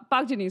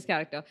Park Jin-young's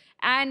character.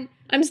 And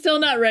I'm still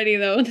not ready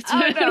though. That's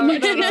why I don't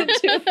watch season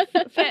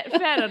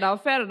 2.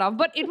 Fair enough.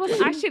 But it was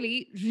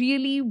actually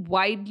really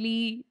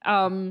widely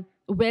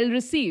well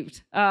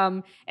received,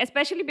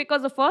 especially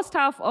because the first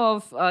half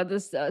of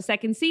this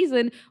second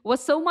season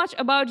was so much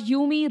about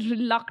Yumi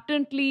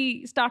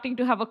reluctantly starting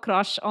to have a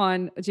crush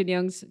on Jin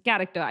Young's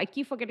character. I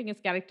keep forgetting his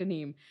character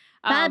name.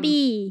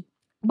 Bobby.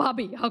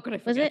 Bobby, how could I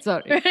Was forget? it?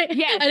 Sorry. Right.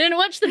 Yes. I didn't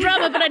watch the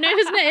drama, but I know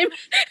his name.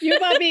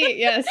 Yubabi,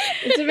 yes.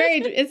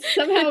 It's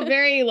somehow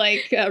very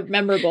like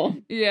memorable.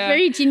 Yeah.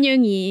 Very Jin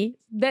Young-yi.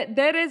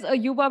 There is a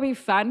Yubabi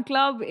fan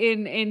club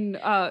in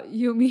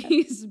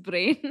Yumi's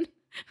brain.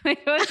 It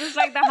was just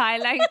like the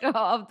highlight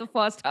of the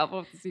first half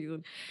of the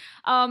season.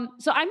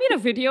 So I made a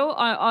video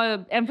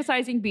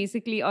emphasizing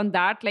basically on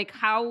that, like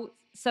how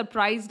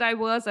surprised I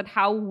was at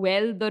how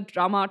well the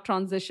drama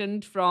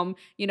transitioned from,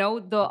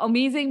 the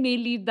amazing male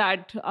lead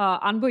that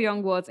An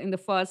Bo-young was in the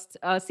first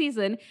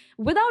season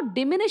without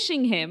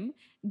diminishing him.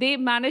 They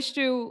managed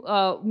to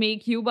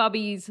make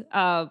Yubabi's,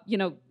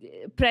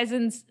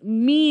 presence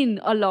mean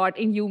a lot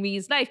in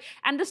Yumi's life.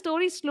 And the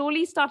story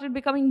slowly started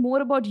becoming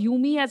more about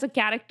Yumi as a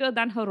character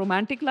than her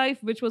romantic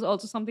life, which was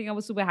also something I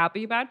was super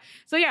happy about.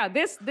 So yeah,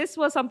 this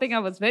was something I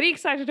was very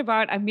excited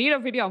about. I made a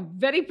video. I'm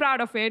very proud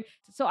of it.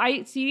 So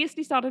I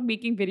seriously started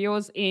making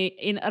videos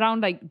in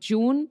around like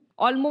June.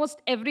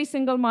 Almost every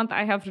single month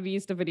I have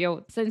released a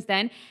video since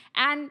then.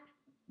 And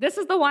this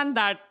is the one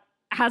that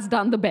has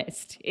done the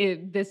best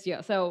this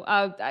year. So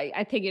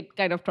I think it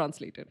kind of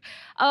translated.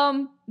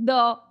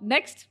 The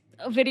next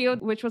video,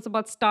 which was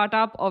about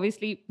startup,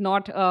 obviously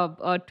not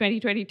a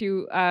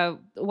 2022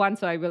 one,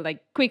 so I will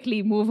like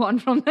quickly move on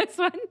from this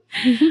one.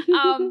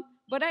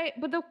 But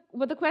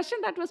the question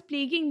that was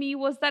plaguing me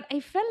was that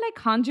I felt like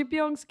Han Ji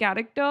Pyong's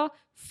character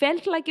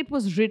felt like it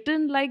was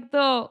written like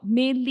the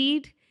male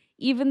lead,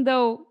 even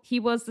though he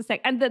was the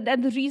second.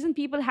 And the reason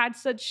people had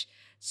such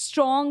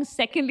strong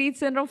second lead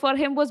syndrome for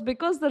him was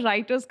because the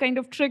writers kind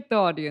of tricked the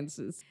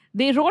audiences.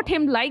 They wrote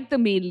him like the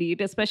male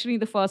lead, especially in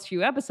the first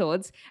few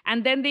episodes,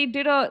 and then they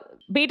did a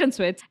bait and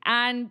switch,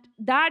 and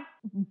that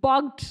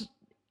bugged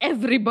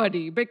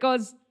everybody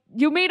because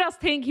you made us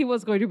think he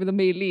was going to be the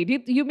male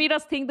lead. You made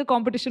us think the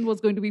competition was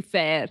going to be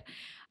fair.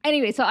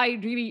 Anyway, so I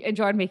really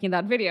enjoyed making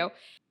that video.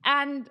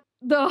 And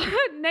the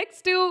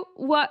next two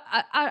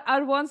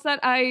are ones that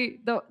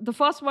the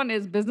first one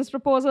is Business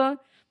Proposal.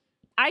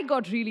 I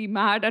got really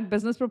mad at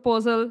Business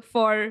Proposal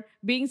for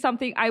being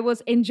something I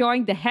was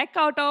enjoying the heck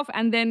out of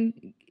and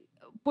then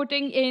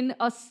putting in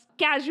a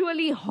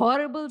casually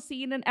horrible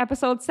scene in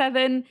episode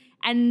 7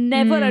 and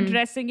never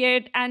addressing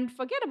it, and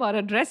forget about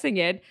addressing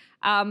it,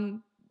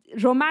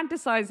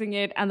 romanticizing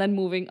it and then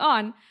moving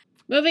on.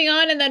 Moving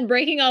on and then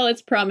breaking all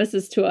its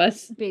promises to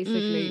us.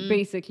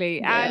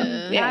 Basically.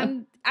 Yeah.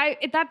 And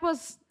that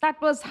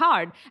was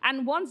hard.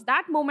 And once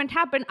that moment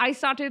happened, I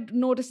started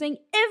noticing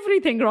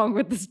everything wrong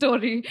with the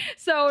story.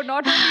 So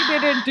not only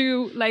did it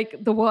do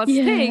like the worst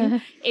thing,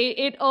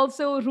 it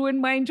also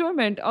ruined my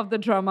enjoyment of the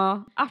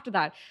drama after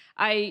that.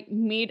 I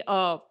made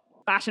a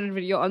passionate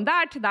video on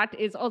that. That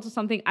is also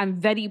something I'm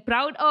very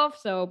proud of.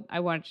 So I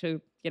want to,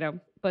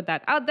 put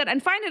that out there.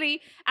 And finally,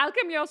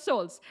 Alchemy of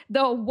Souls,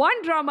 the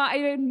one drama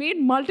I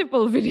made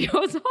multiple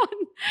videos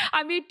on.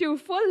 I made 2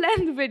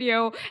 full-length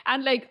video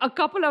and like a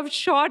couple of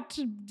short,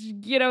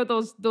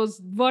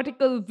 those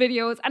vertical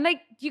videos. And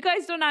like, you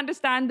guys don't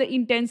understand the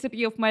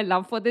intensity of my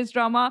love for this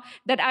drama,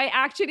 that I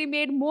actually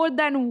made more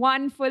than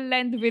 1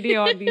 full-length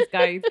video on these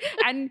guys.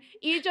 And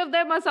each of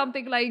them are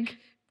something like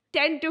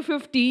 10 to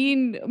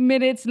 15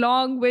 minutes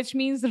long, which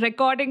means the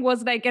recording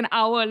was like an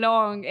hour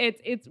long.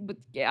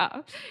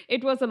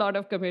 It was a lot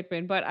of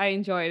commitment, but I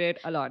enjoyed it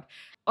a lot.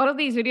 All of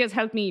these videos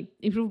helped me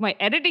improve my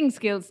editing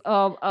skills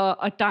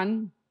a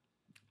ton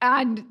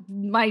and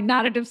my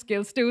narrative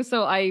skills too.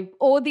 So I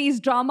owe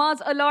these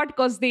dramas a lot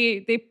because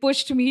they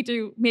pushed me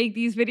to make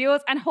these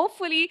videos. And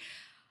hopefully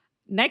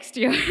next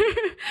year,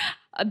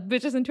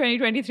 which is in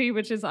 2023,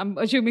 which is I'm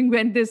assuming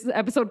when this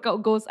episode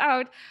goes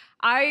out,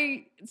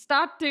 I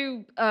start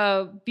to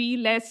be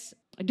less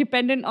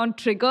dependent on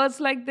triggers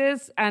like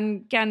this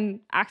and can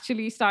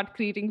actually start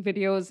creating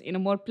videos in a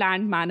more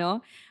planned manner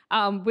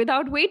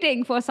without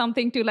waiting for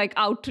something to like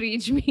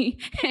outrage me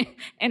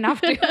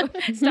enough to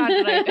start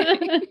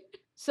writing.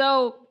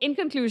 So in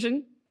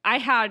conclusion, I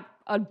had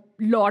a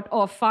lot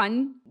of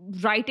fun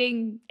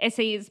writing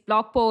essays,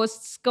 blog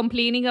posts,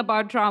 complaining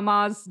about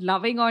dramas,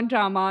 loving on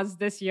dramas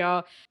this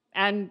year.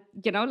 And,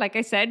 like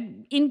I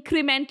said,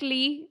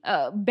 incrementally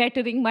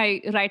bettering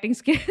my writing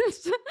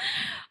skills.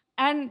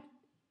 And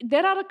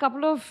there are a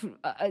couple of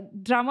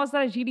dramas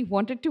that I really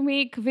wanted to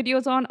make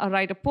videos on or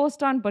write a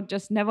post on, but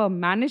just never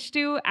managed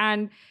to.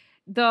 And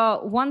the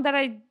one that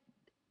I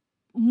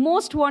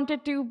most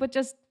wanted to, but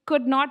just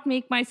could not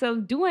make myself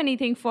do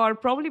anything for,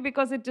 probably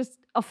because it just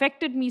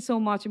affected me so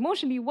much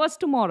emotionally, was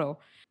Tomorrow.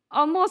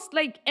 Almost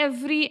like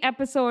every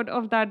episode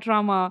of that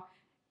drama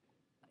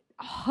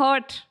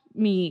hurt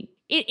me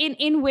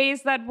in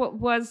ways that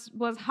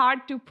was hard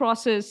to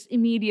process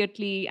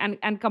immediately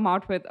and come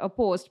out with a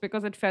post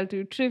because it felt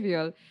too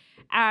trivial.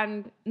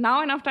 And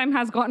now enough time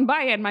has gone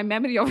by and my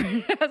memory of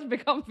it has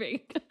become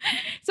fake.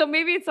 So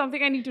maybe it's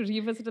something I need to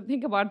revisit and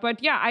think about.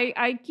 But yeah,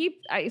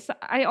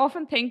 I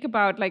often think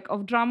about like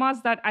of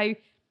dramas that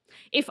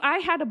if I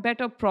had a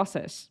better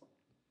process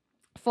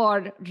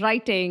for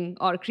writing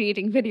or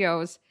creating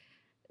videos,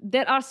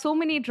 there are so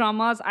many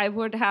dramas I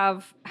would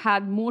have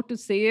had more to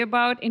say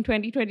about in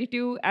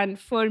 2022. And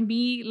for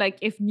me, like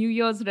if New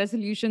Year's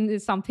resolution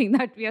is something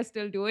that we are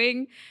still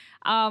doing,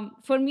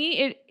 for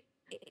me,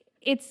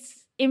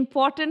 it's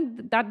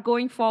important that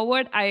going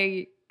forward,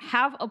 I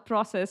have a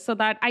process so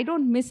that I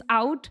don't miss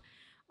out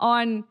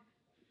on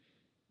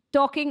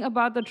talking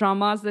about the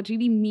dramas that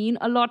really mean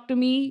a lot to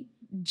me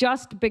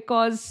just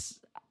because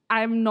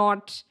I'm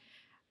not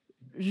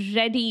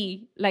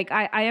ready, like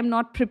I am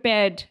not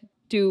prepared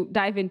to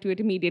dive into it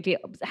immediately.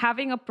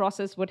 Having a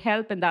process would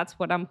help, and that's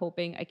what I'm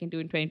hoping I can do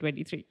in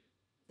 2023.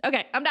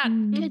 Okay, I'm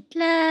done. Good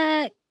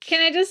luck.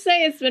 Can I just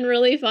say it's been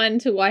really fun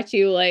to watch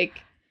you,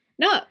 like,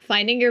 not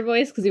finding your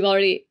voice, because you've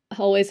already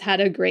always had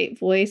a great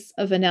voice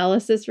of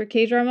analysis for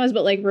K-dramas,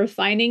 but like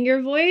refining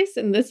your voice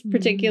in this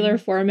particular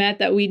format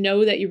that we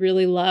know that you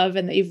really love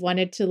and that you've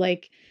wanted to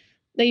like,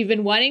 that you've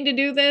been wanting to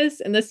do this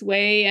in this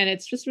way. And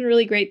it's just been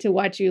really great to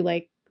watch you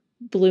like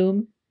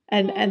bloom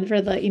and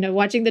for the, you know,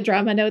 watching the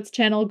Drama Notes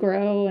channel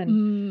grow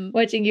and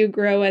watching you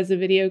grow as a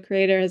video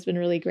creator has been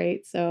really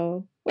great.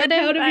 So we're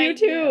proud of you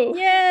too.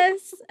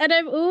 Yes. And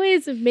I'm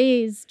always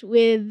amazed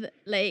with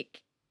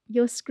like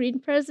your screen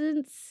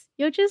presence.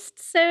 You're just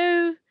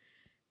so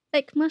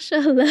like,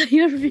 mashallah,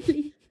 you're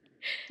really...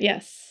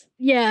 Yes.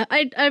 Yeah,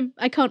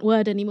 I can't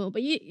word anymore.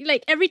 But you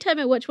like every time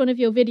I watch one of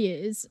your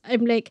videos,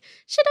 I'm like,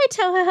 should I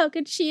tell her how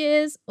good she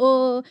is,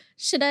 or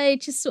should I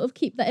just sort of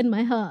keep that in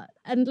my heart?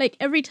 And like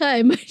every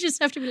time, I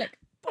just have to be like,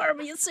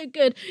 Barbie, you're so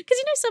good. Because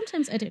you know,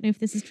 sometimes I don't know if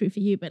this is true for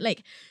you, but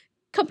like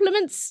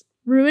compliments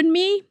ruin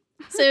me.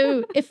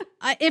 So if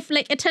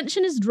like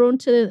attention is drawn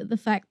to the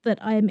fact that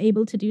I am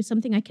able to do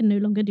something, I can no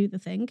longer do the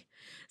thing.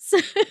 So,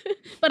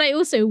 but I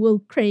also will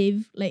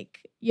crave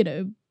like, you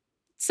know,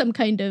 some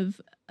kind of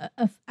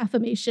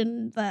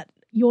affirmation that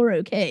you're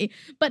okay,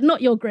 but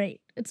not you're great.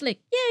 It's like,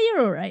 yeah,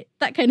 you're all right,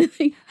 that kind of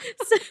thing.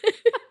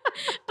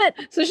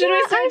 So should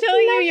I start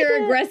telling you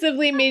you're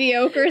aggressively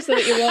mediocre so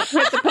that you won't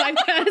quit the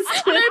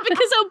podcast? No,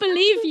 because I'll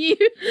believe you,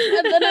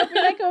 and then I'll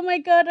be like, oh my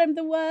god, I'm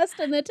the worst,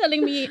 and they're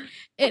telling me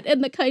it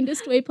in the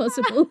kindest way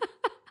possible.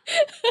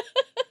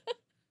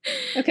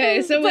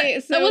 Okay, so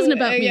that wasn't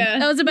about me.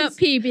 That was about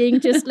P being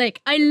just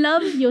like, I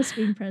love your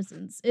screen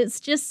presence. It's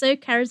just so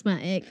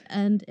charismatic,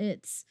 and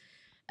it's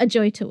a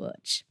joy to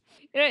watch.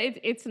 You know,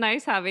 it's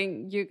nice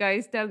having you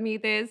guys tell me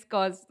this,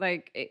 because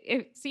like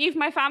if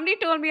my family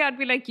told me, I'd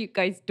be like, you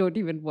guys don't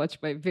even watch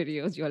my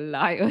videos, you're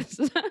liars.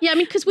 Yeah, I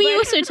mean, because we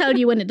also tell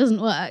you when it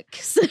doesn't work.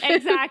 So.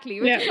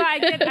 Exactly, which is why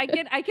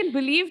I can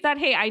believe that.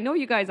 Hey, I know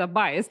you guys are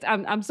biased.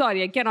 I'm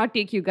sorry, I cannot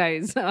take you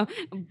guys.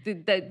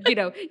 You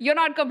know, you're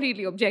not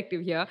completely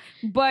objective here,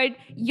 but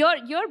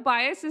your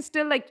bias is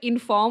still like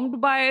informed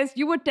bias.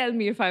 You would tell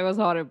me if I was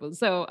horrible,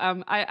 so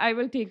I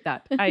will take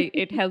that.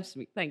 It helps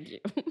me. Thank you.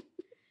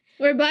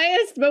 We're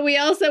biased, but we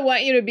also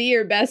want you to be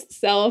your best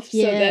self. So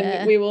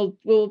then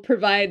we'll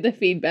provide the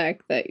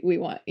feedback that we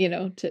want, you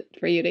know,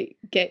 for you to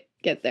get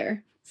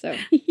there. So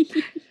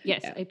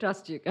yes, I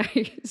trust you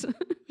guys.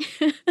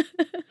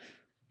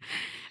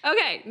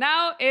 Okay,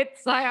 now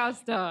it's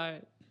Saya's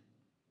turn.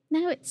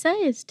 Now it's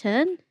Saya's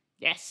turn.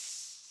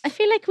 Yes. I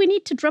feel like we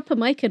need to drop a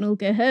mic and all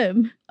go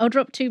home. I'll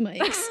drop 2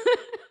 mics.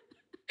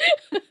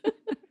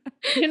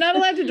 You're not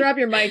allowed to drop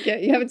your mic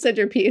yet. You haven't said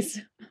your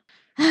piece.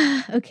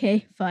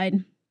 Okay,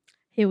 fine.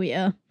 Here we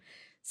are.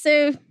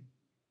 So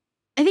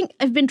I think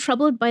I've been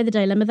troubled by the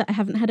dilemma that I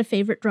haven't had a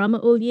favorite drama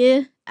all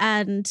year.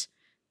 And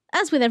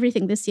as with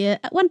everything this year,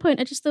 at one point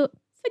I just thought,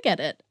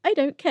 forget it. I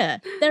don't care.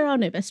 There are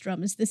no best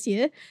dramas this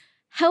year.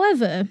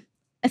 However,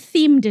 a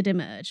theme did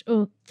emerge,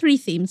 or 3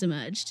 themes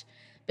emerged.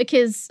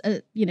 Because,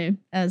 you know,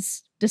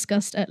 as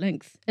discussed at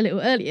length a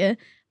little earlier,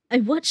 I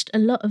watched a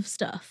lot of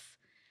stuff.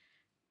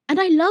 And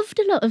I loved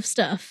a lot of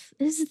stuff.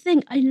 This is the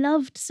thing. I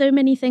loved so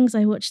many things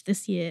I watched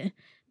this year.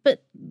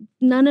 But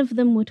none of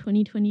them were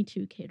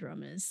 2022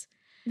 K-dramas.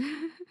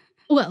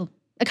 Well,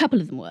 a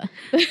couple of them were.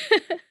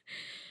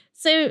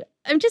 So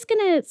I'm just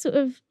going to sort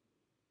of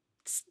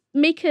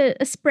make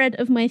a spread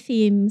of my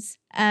themes,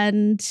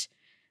 and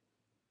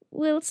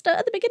we'll start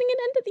at the beginning and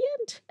end at the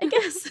end, I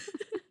guess.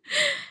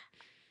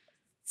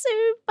 So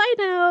by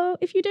now,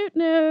 if you don't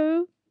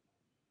know,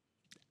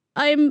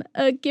 I'm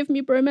a give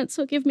me bromance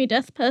or give me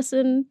death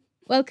person.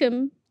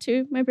 Welcome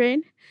to my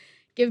brain.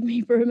 Give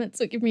me bromance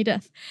or give me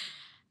death.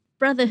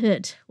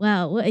 Brotherhood.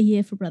 Wow, what a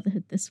year for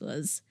Brotherhood this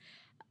was.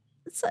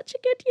 Such a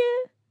good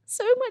year.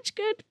 So much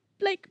good,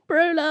 like,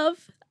 bro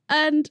love.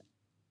 And,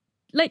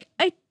 like,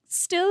 I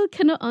still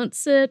cannot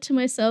answer to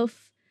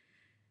myself,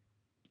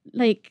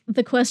 like,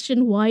 the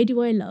question, why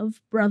do I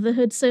love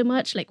Brotherhood so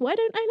much? Like, why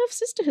don't I love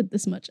Sisterhood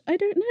this much? I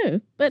don't know,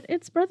 but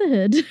it's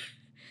Brotherhood.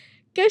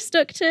 Ghost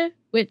Doctor,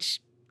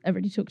 which I've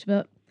already talked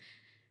about,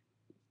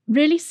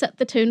 really set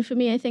the tone for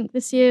me, I think,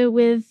 this year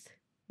with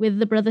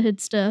the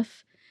Brotherhood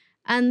stuff.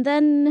 And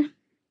then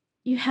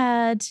you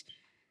had,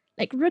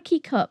 like,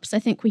 Rookie Cops, I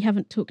think we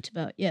haven't talked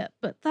about yet,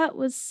 but that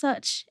was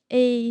such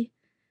a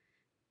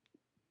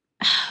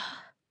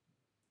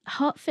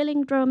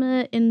heart-filling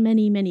drama in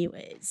many, many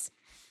ways.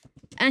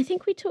 And I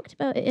think we talked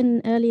about it in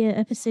an earlier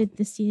episode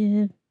this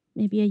year,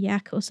 maybe a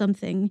yak or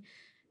something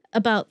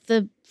about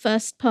the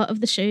first part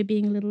of the show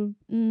being a little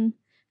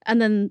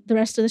and then the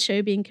rest of the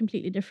show being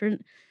completely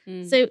different.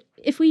 So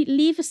if we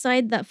leave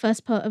aside that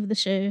first part of the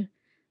show,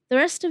 the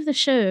rest of the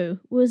show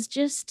was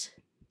just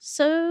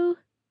so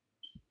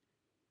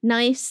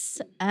nice,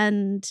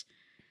 and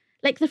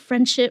like the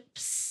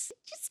friendships,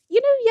 just, you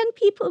know, young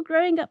people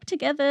growing up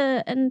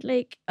together, and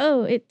like,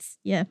 oh, it's,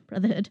 yeah,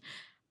 brotherhood.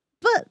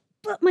 But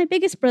my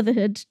biggest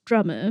brotherhood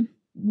drama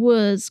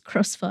was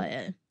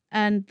Crossfire,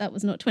 and that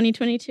was not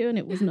 2022, and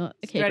it was not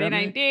a K-drama.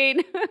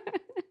 2019.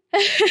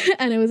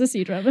 And it was a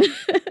C-drama.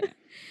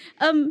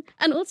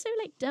 And also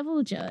like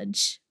Devil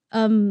Judge,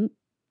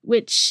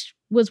 which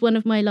was one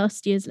of my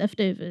last year's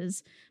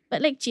leftovers.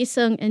 But like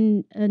Jisung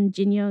and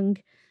Jin Young,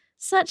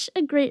 such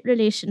a great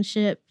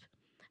relationship.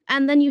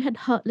 And then you had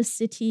Heartless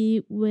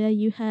City, where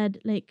you had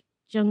like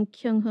Jung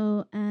Kyung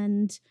Ho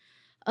and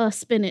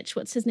Spinach.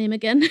 What's his name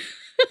again?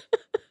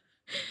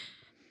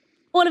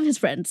 All of his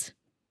friends.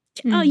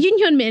 Oh, Yoon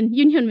Hyun Min.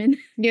 Yoon Hyun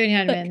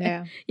Min,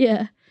 yeah.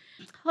 Yeah.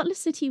 Heartless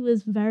City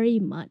was very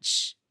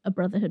much a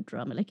brotherhood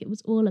drama. Like, it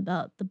was all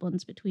about the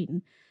bonds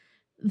between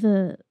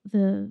the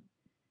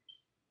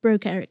bro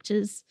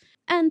characters.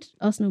 And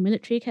Arsenal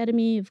Military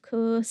Academy, of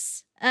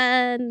course.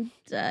 And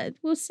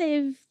we'll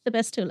save the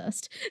best till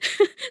last.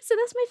 So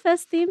that's my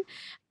first theme.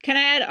 Can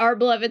I add Our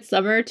Beloved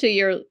Summer to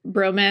your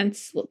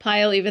bromance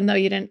pile, even though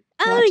you didn't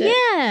watch it?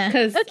 Oh, yeah.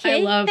 Because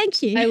okay,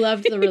 thank you. I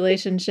loved the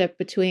relationship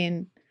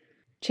between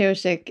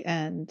Cheo-sik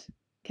and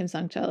Kim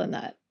Sang-chul in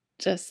that.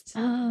 Just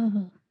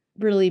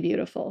really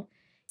beautiful.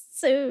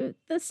 So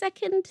the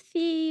second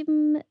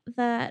theme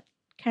that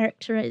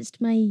characterized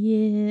my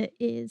year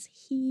is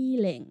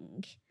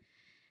healing.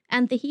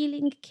 And the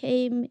healing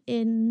came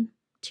in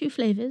two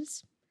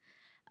flavors.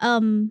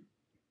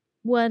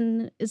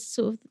 One is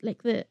sort of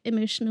like the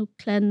emotional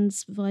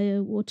cleanse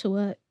via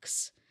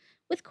waterworks,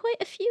 with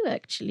quite a few,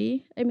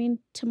 actually. I mean,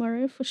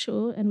 Tomorrow for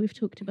sure, and we've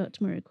talked about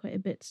Tomorrow quite a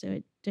bit, so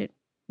I don't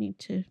need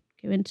to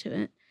go into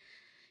it.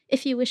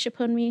 If You Wish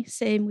Upon Me,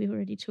 same, we've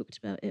already talked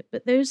about it.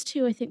 But those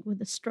two, I think, were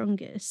the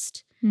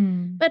strongest.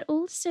 But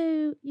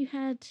also, you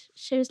had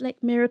shows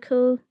like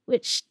Miracle,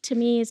 which to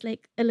me is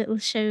like a little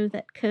show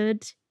that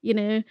could, you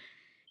know,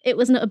 it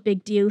was not a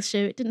big deal show.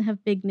 It didn't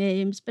have big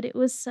names, but it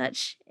was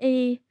such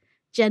a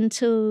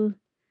gentle,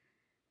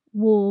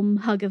 warm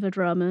hug of a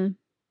drama.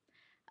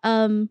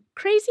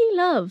 Crazy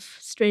Love,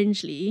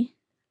 strangely.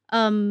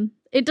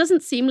 It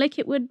doesn't seem like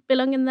it would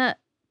belong in that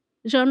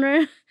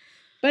genre.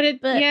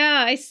 But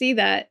yeah, I see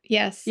that.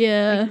 Yes.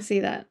 Yeah. I can see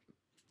that.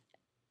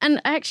 And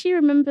I actually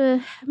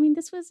remember, I mean,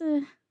 this was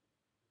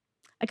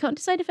I can't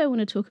decide if I want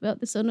to talk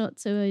about this or not,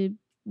 so I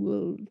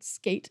will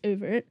skate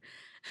over it.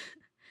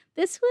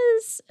 This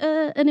was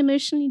an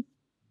emotionally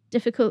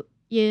difficult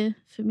year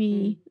for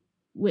me,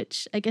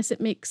 which I guess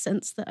it makes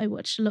sense that I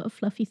watched a lot of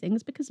fluffy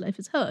things because life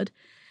is hard.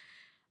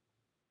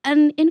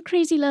 And in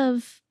Crazy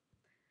Love,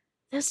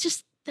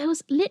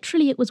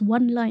 it was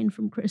one line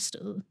from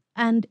Crystal,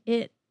 and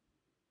it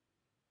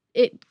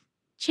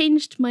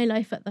changed my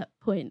life at that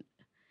point.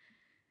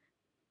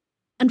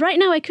 And right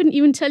now I couldn't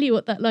even tell you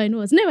what that line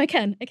was. No, I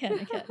can.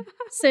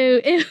 So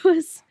it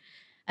was,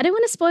 I don't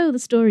want to spoil the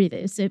story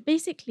though. So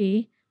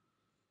basically,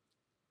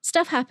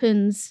 stuff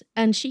happens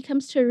and she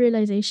comes to a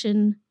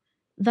realization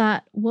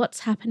that what's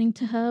happening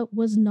to her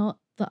was not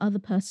the other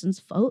person's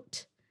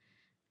fault.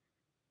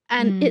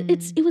 And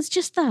it was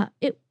just that.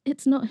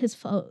 It's not his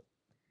fault.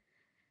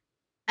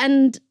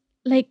 And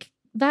like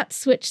that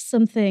switched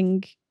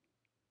something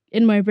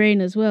in my brain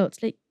as well.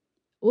 It's like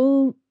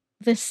all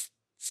this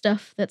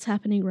stuff that's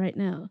happening right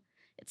now,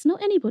 it's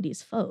not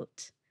anybody's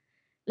fault.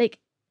 Like,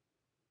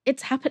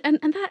 it's happened,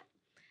 and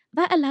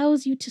that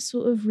allows you to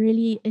sort of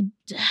really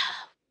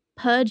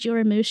purge your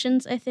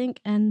emotions, I think,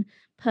 and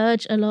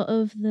purge a lot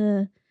of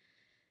the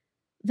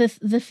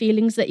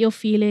feelings that you're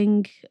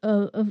feeling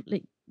of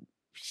like.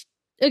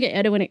 Okay,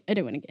 I don't want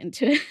to get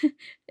into it.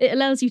 It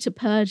allows you to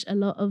purge a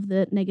lot of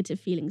the negative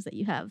feelings that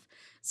you have.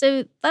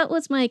 So that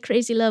was my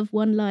Crazy Love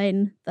one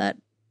line that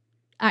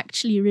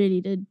actually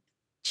really did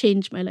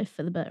change my life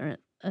for the better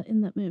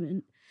in that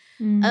moment.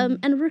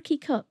 And Rookie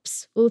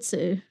Cups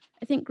also.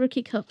 I think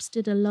Rookie Cups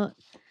did a lot.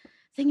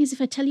 Thing is,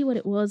 if I tell you what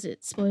it was,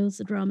 it spoils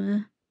the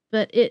drama.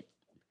 But it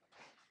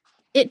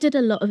did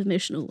a lot of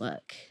emotional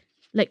work.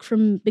 Like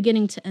from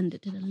beginning to end,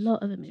 it did a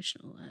lot of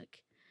emotional work.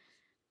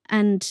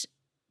 And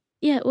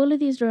yeah, all of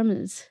these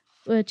dramas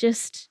were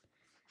just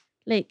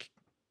like,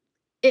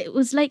 it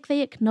was like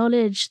they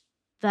acknowledged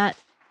that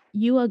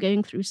you are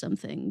going through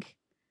something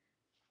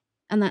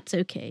and that's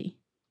okay.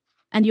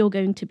 And you're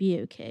going to be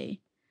okay.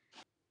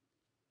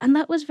 And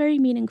that was very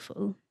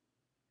meaningful.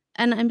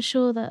 And I'm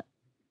sure that,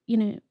 you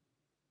know,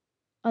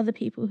 other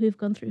people who've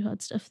gone through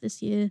hard stuff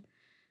this year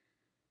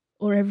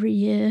or every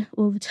year,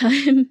 all the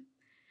time,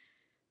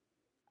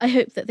 I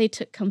hope that they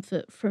took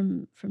comfort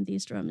from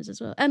these dramas as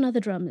well. And other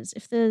dramas.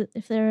 If there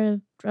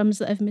are dramas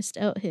that I've missed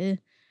out here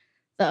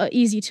that are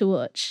easy to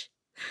watch,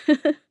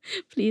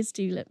 please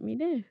do let me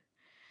know.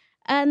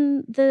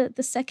 And the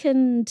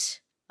second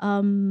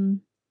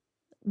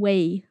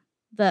way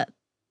that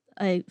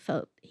I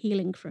felt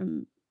healing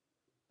from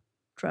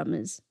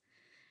dramas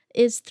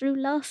is through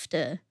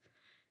laughter.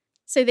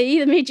 So they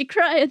either made you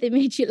cry or they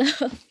made you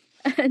laugh.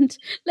 And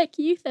like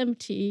Youth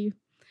MT,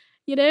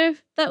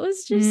 that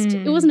was just,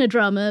 it wasn't a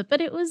drama,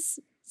 but it was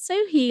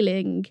so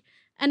healing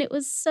and it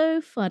was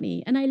so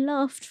funny. And I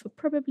laughed for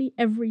probably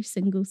every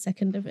single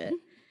second of it.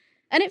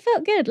 And it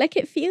felt good. Like,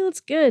 it feels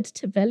good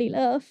to belly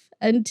laugh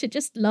and to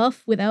just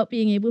laugh without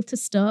being able to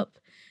stop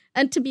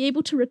and to be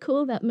able to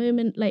recall that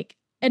moment like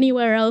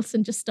anywhere else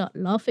and just start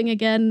laughing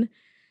again.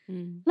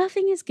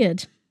 Laughing is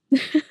good.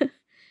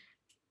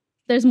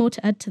 There's more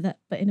to add to that,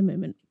 but in a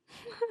moment.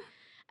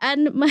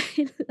 And my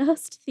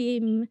last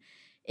theme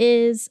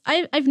is,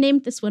 I've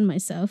named this one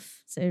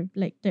myself, so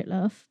like, don't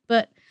laugh,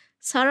 but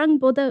Sarang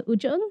Boda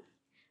Ujung,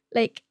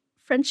 like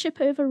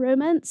friendship over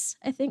romance,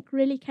 I think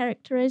really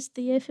characterized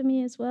the year for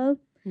me as well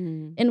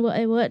in what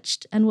I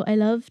watched and what I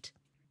loved.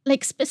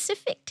 Like,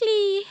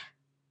 specifically,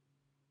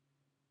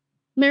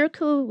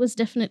 Miracle was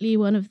definitely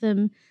one of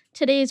them.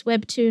 Today's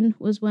Webtoon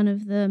was one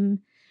of them.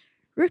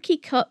 Rookie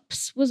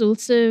Cups was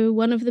also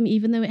one of them,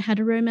 even though it had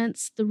a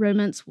romance. The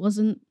romance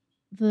wasn't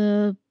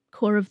the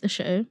core of the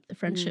show. The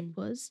friendship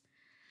was.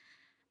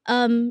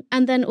 And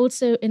then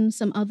also in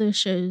some other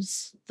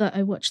shows that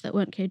I watched that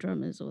weren't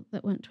K-dramas or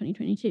that weren't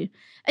 2022.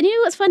 And you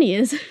know what's funny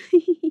is,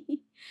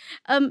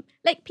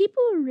 like,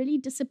 people were really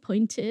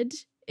disappointed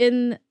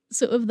in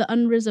sort of the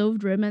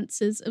unresolved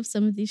romances of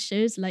some of these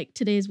shows, like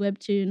Today's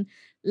Webtoon,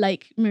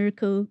 like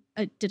Miracle.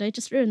 Did I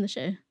just ruin the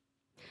show?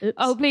 Oops.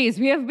 Oh, please.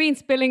 We have been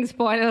spilling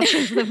spoilers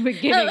since the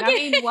beginning.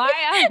 Okay. I mean, why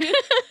are you...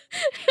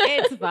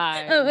 It's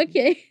fine. Oh,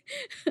 okay.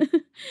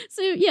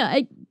 So,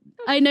 yeah,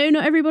 I know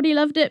not everybody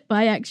loved it, but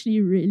I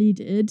actually really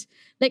did.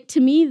 Like, to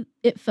me,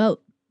 it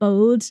felt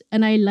bold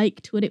and I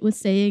liked what it was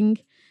saying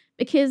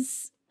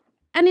because,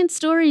 and in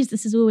stories,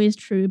 this is always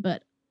true,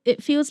 but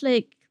it feels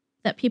like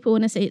that people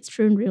want to say it's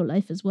true in real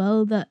life as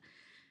well, that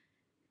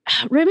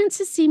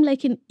romances seem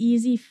like an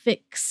easy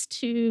fix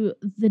to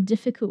the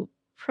difficult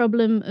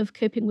problem of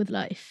coping with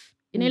life.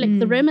 Like,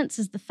 the romance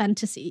is the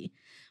fantasy,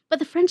 but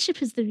the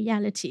friendship is the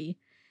reality.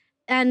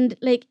 And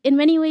like, in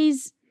many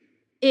ways,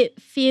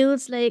 it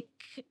feels like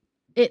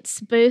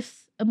it's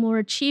both a more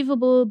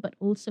achievable but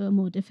also a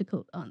more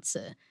difficult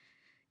answer.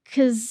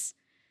 Because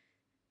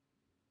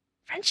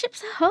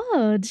friendships are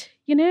hard,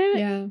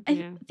 Yeah.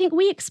 I think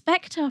we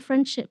expect our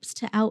friendships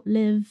to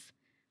outlive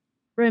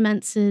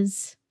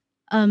romances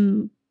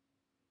in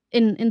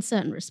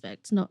certain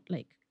respects, not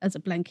like as a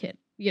blanket,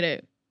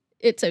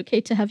 it's okay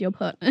to have your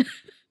partner.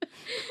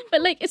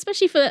 But like,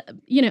 especially for,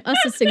 us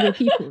as single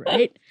people,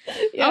 right?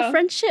 Yeah. Our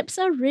friendships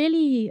are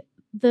really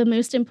the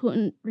most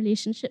important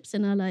relationships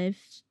in our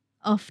lives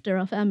after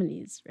our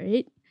families,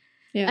 right?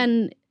 Yeah.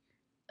 And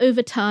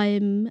over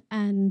time,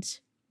 and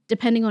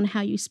depending on how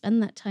you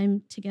spend that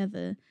time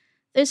together,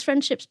 those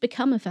friendships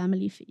become a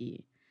family for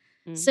you.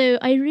 So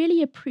I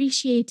really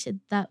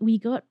appreciated that we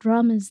got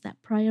dramas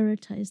that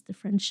prioritized the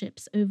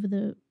friendships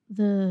over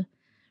the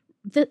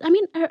I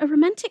mean, a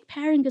romantic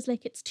pairing is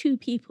like, it's two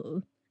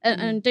people.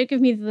 And don't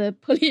give me the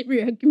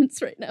polyamory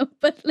arguments right now,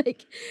 but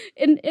like,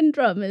 in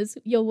dramas,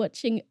 you're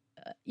watching,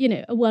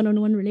 a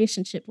one-on-one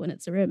relationship when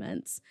it's a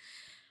romance.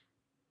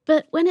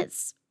 But when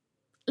it's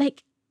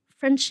like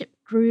friendship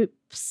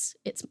groups,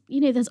 it's,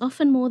 there's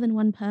often more than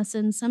one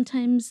person.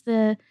 Sometimes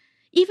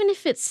even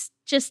if it's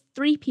just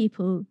three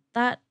people,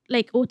 that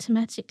like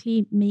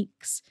automatically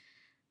makes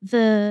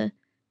the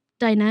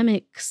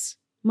dynamics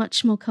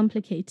much more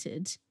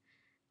complicated.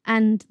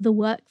 And the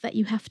work that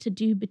you have to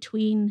do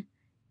between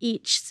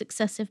each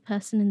successive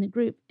person in the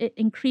group, it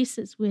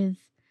increases with,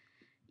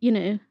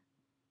 the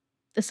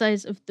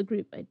size of the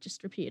group. I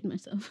just repeated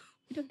myself.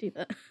 We don't do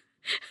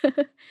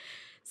that.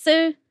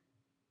 So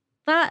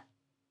that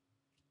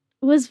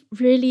was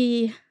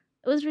really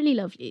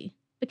lovely,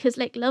 because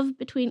like,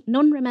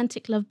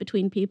 non-romantic love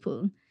between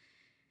people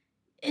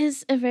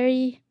is a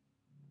very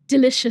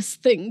delicious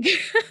thing.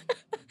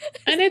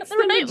 And it's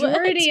the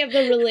majority of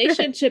the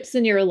relationships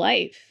in your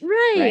life.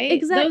 Right,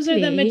 exactly. Those are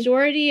the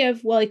majority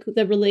of like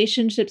the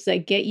relationships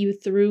that get you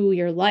through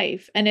your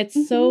life. And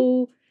it's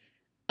so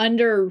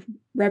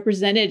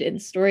underrepresented in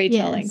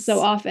storytelling so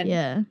often.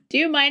 Yeah. Do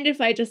you mind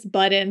if I just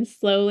butt in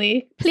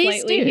slightly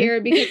do.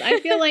 here? Because I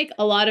feel like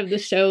a lot of the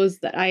shows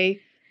that I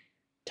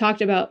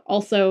talked about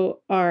also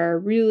are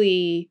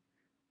really,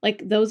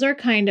 like, those are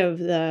kind of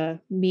the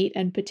meat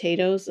and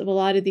potatoes of a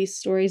lot of these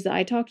stories that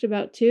I talked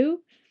about too.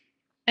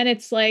 And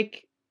it's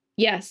like,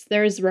 yes,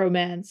 there's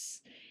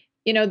romance.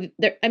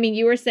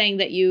 You were saying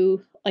that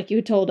you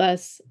told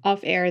us off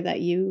air that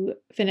you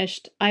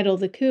finished Idol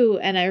the Coup.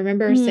 And I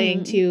remember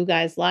saying to you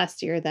guys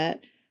last year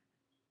that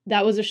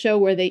was a show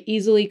where they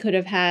easily could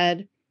have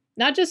had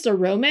not just a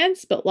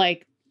romance, but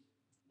like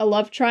a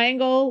love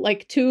triangle,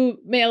 like two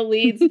male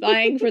leads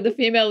vying for the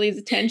female lead's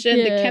attention.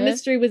 Yeah. The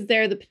chemistry was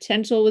there. The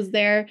potential was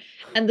there.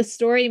 And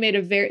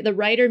the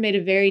writer made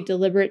a very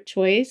deliberate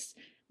choice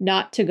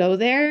not to go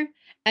there.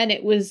 And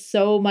it was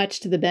so much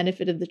to the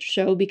benefit of the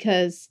show,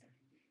 because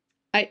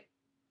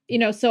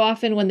so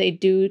often when they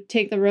do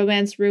take the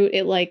romance route,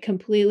 it like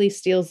completely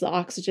steals the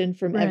oxygen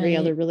from every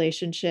other Right.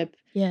 relationship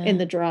Yeah. in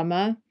the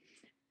drama.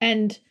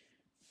 And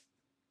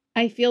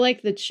I feel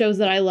like the shows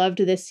that I loved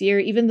this year,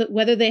 even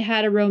whether they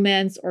had a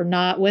romance or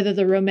not, whether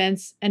the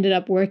romance ended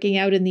up working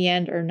out in the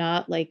end or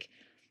not, like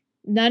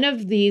none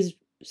of these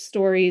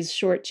stories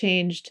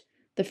shortchanged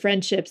the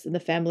friendships and the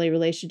family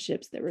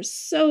relationships that were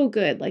so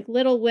good. Like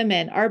Little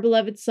Women, Our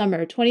Beloved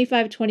Summer,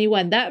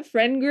 2521. That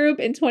friend group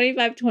in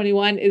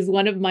 2521 is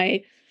one of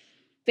my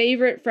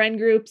favorite friend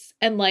groups.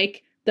 And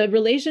like the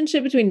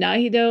relationship between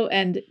Nahido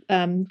and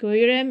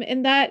Goyurem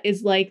in that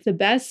is like the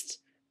best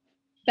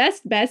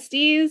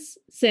besties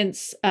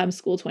since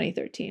School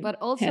 2013. But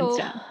hands also,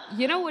 down.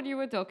 you know what you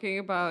were talking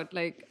about,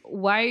 like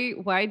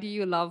why do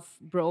you love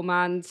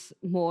bromance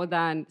more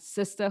than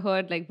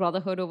sisterhood, like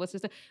brotherhood over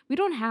sister? We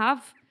don't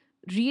have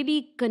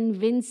really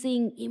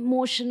convincing,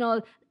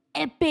 emotional,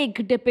 epic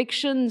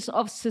depictions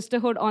of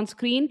sisterhood on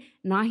screen.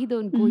 Nahido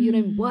and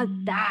Goyurem were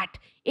that.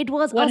 It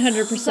was a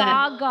 100%.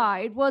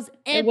 saga. It was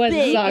epic. It was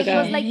a saga. It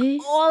was like Okay.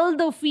 all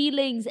the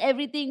feelings,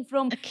 everything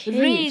from Okay,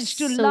 rage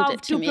to sold love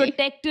it to to me.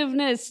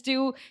 protectiveness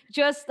to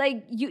just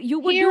like you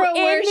would Hero do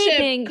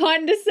anything. worship,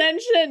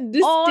 condescension,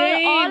 disdain,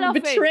 all of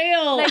it.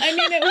 betrayal. Like- I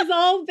mean, it was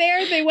all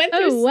there. They went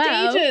through Oh,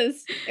 wow.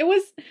 stages. It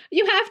was.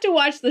 You have to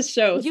watch the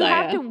show. You Saya.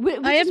 have to, which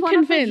I is am one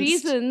of the convinced.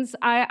 reasons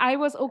I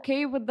was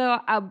okay with the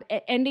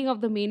ending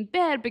of the main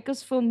pair,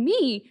 because for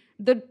me,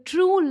 the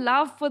true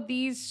love for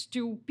these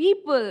two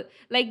people,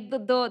 like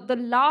the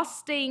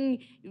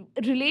lasting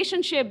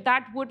relationship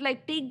that would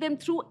like take them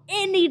through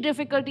any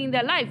difficulty in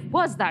their life,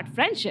 was that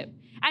friendship.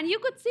 And you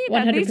could see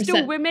that these two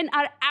 100%. women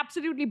are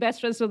absolutely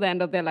best friends to the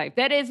end of their life.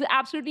 There is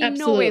absolutely no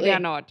way Absolutely. they are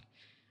not.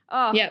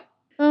 Oh, Yep.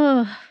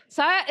 Oh,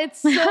 Saya, it's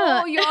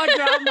so your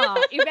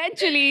drama.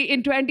 Eventually,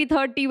 in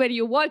 2030, when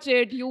you watch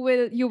it, you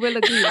will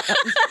agree.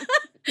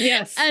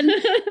 Yes. and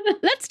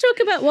let's talk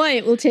about why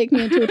it will take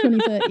me until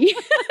 2030.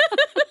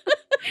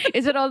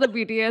 Is it all the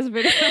BTS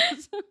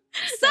videos?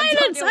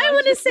 Silence! I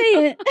want to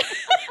say it.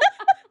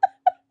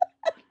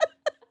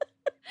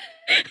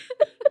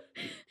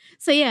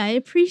 So yeah, I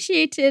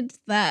appreciated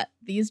that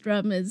these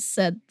dramas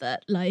said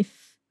that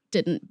life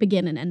didn't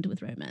begin and end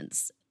with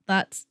romance.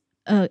 That's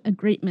a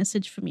great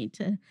message for me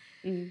to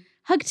Mm,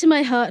 hug to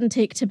my heart and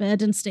take to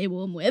bed and stay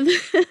warm with.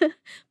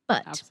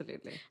 But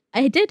absolutely.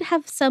 I did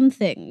have some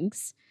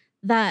things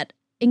that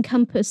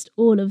encompassed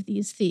all of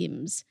these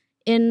themes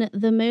in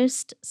the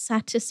most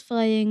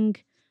satisfying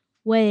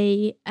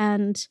way.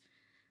 And,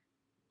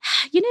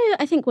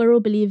 I think we're all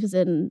believers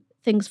in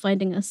things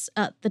finding us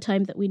at the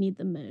time that we need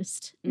them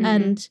most. Mhm.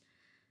 And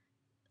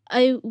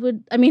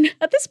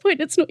at this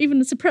point, it's not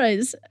even a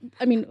surprise.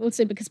 I mean,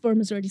 also because Borum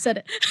has already said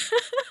it.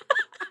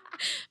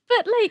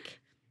 But like,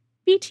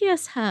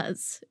 BTS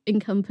has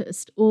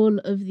encompassed all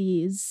of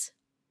these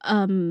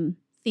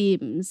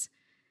themes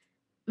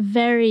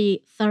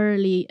very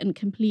thoroughly and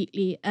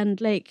completely. And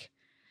like,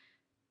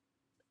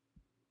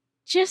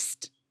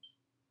 just,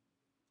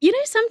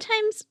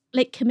 sometimes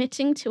like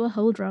committing to a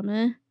whole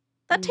drama,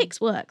 that Mm. takes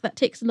work. That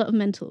takes a lot of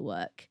mental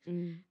work.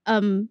 Mm,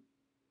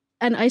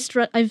 And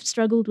I've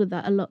struggled with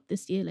that a lot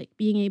this year, like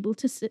being able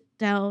to sit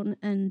down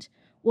and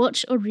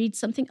watch or read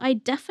something I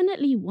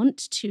definitely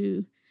want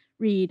to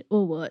read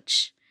or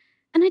watch,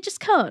 and I just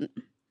can't.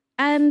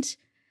 And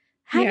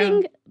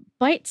having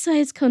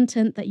bite-sized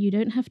content that you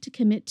don't have to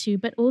commit to,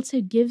 but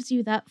also gives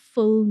you that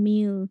full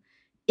meal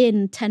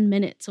in 10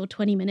 minutes or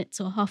 20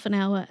 minutes or half an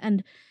hour,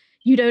 and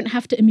you don't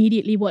have to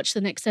immediately watch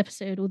the next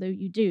episode, although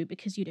you do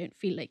because you don't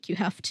feel like you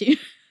have to.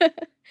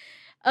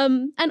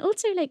 And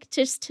also, like,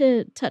 just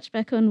to touch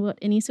back on what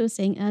Anissa was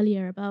saying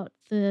earlier about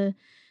the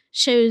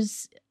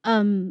shows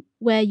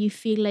where you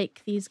feel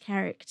like these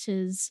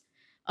characters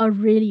are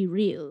really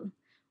real.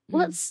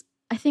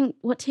 I think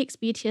what takes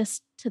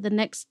BTS to the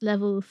next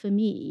level for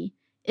me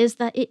is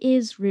that it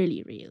is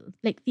really real.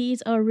 Like,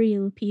 these are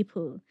real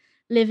people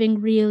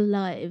living real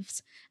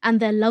lives, and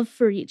their love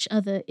for each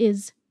other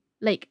is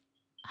like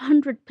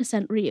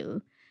 100%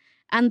 real.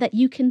 And that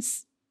you can,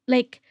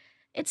 like,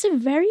 it's a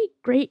very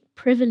great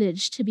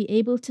privilege to be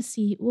able to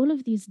see all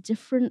of these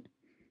different,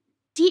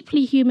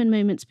 deeply human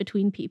moments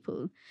between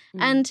people. mm.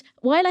 And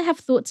while I have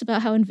thoughts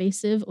about how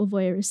invasive or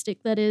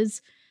voyeuristic that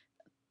is,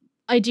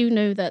 I do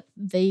know that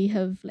they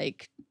have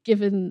like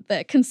given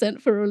their consent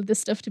for all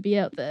this stuff to be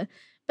out there.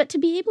 But to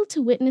be able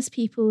to witness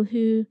people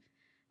who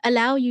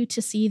allow you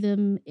to see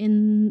them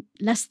in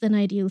less than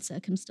ideal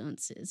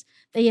circumstances,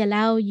 they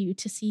allow you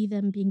to see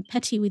them being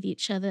petty with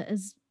each other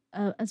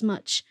as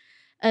much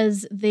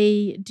as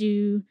they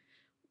do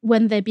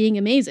when they're being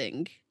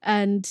amazing.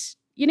 And,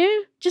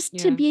 just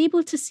to Yeah. be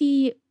able to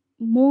see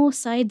more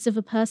sides of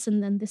a person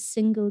than this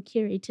single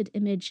curated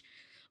image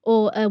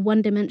or a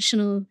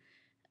one-dimensional.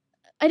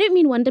 I don't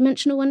mean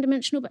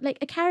one-dimensional, but like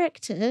a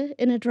character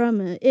in a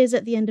drama is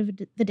at the end of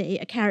the day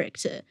a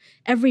character.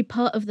 Every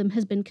part of them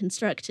has been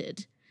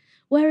constructed.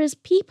 Whereas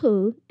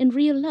people in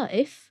real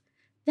life,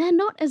 they're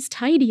not as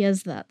tidy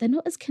as that. They're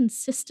not as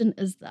consistent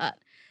as that.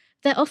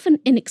 They're often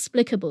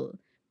inexplicable.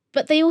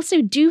 But they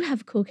also do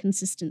have core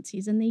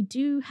consistencies, and they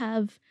do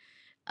have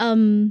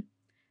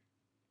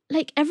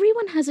like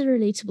everyone has a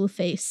relatable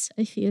face,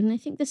 I feel. And I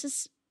think this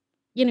is,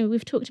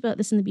 we've talked about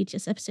this in the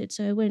BTS episode,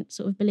 so I won't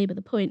sort of belabor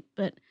the point,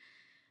 but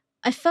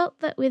I felt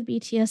that with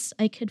BTS,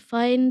 I could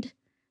find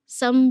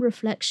some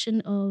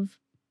reflection of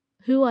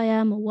who I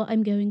am or what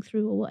I'm going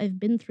through or what I've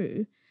been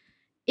through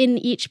in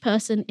each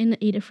person in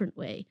a different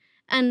way.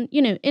 And,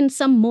 in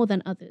some more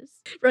than others.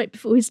 Right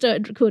before we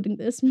started recording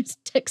this, I was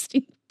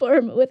texting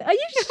Parma with, are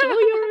you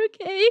sure you're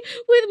okay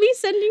with me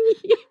sending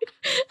you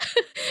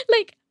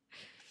like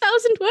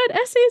 1,000-word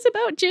essays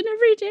about Jin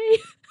every day?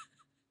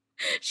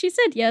 She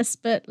said yes,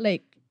 but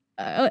like,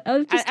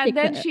 I'll just take and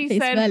then that she at face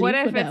said, value what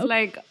for if it's now.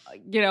 like,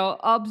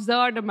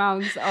 absurd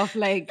amounts of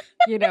like,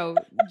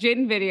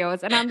 Jin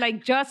videos? And I'm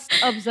like, just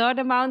absurd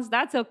amounts?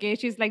 That's okay.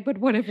 She's like, but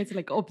what if it's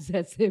like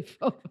obsessive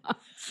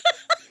amounts?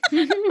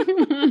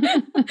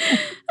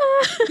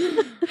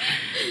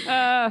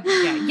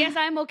 Yes,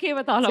 I'm okay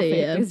with all of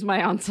it, is my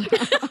answer.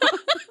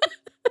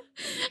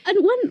 And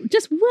one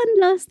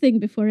last thing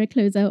before I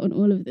close out on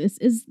all of this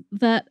is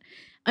that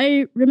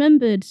I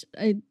remembered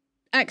I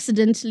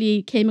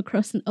accidentally came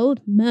across an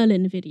old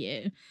Merlin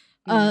video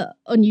on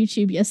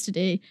YouTube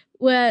yesterday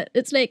where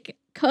it's like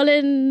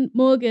Colin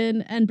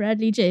Morgan and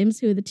Bradley James,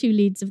 who are the two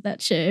leads of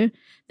that show,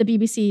 the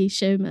BBC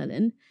show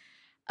Merlin,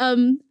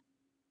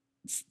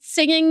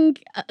 singing,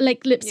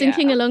 like lip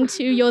syncing along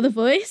to You're the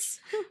Voice.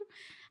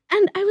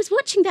 And I was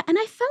watching that and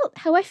I felt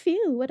how I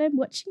feel when I'm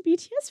watching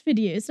BTS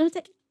videos. And I was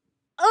like,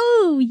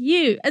 oh,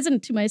 you, as in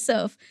to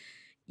myself,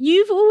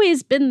 you've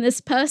always been this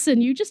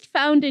person. You just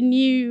found a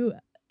new,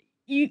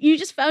 you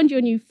just found your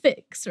new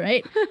fix,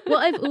 right? What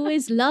I've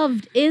always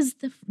loved is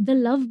the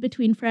love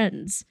between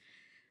friends.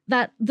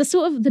 That the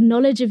sort of the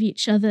knowledge of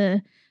each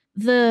other,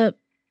 yeah.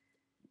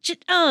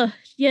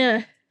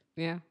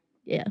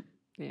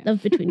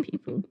 Love between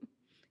people.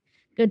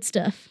 Good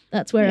stuff.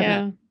 That's where I'm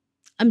at.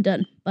 I'm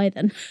done. Bye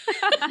then.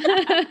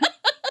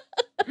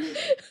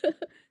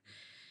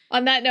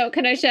 On that note,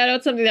 can I shout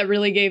out something that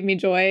really gave me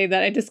joy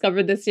that I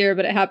discovered this year,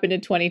 but it happened in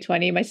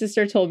 2020? My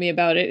sister told me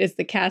about it. It's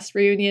the cast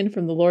reunion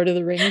from the Lord of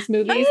the Rings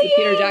movies, the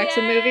Peter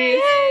Jackson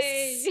movies.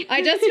 Yes!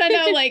 I just found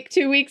out like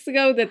 2 weeks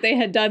ago that they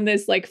had done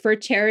this like for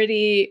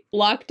charity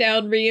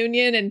lockdown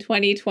reunion in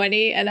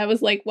 2020. And I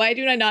was like, why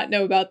do I not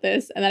know about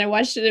this? And then I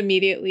watched it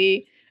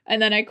immediately. And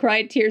then I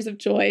cried tears of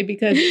joy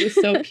because it was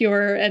so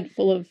pure and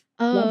full of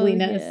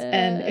loveliness. Yeah.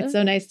 And it's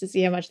so nice to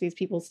see how much these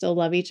people still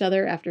love each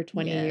other after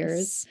 20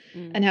 years.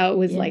 And how it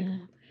was like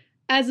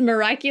as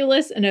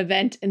miraculous an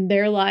event in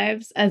their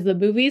lives as the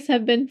movies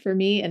have been for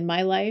me in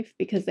my life,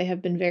 because they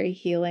have been very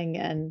healing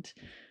and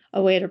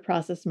a way to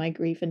process my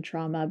grief and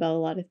trauma about a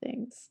lot of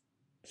things.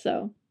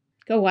 So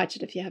go watch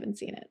it if you haven't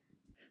seen it.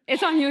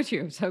 It's on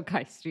YouTube, so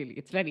guys, really,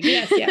 it's very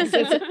yes,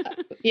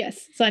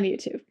 it's on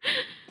YouTube.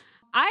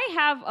 I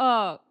have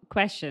a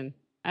question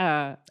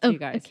to you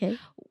guys. Okay.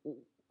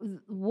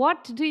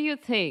 What do you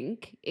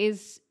think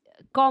is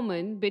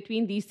common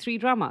between these three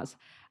dramas?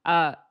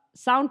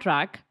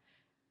 Soundtrack,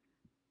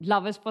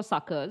 Love is for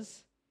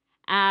Suckers,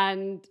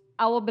 and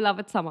Our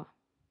Beloved Summer.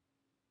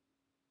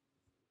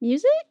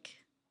 Music?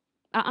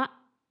 Uh-uh.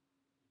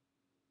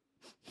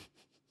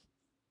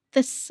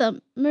 The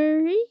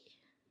summary?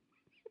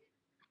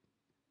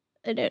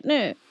 I don't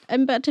know.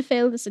 I'm about to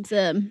fail this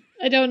exam.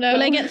 I don't know.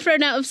 Will I get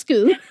thrown out of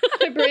school?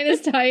 My brain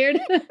is tired.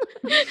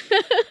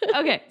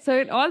 Okay, so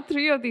in all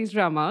three of these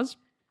dramas,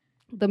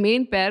 the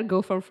main pair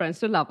go from friends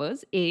to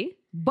lovers,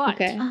 but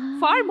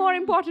far more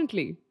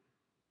importantly,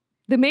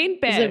 the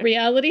main pair... Is it a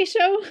reality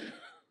show?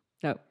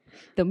 No.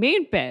 The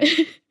main pair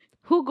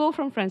who go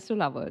from friends to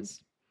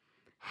lovers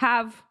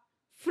have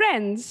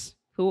friends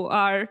who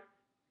are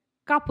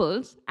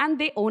couples and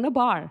they own a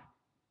bar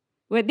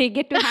where they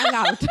get to hang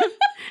out.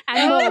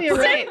 And you're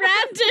right.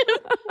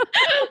 Random.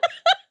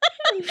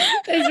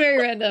 It's very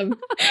random.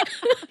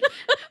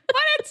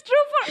 But it's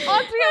true for all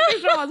three of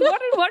these dramas.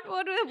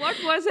 What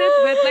was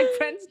it with like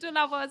friends to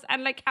lovers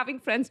and like having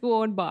friends who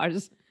own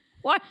bars?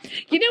 What?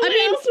 You know what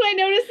else I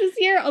noticed this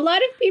year? A lot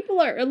of people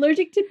are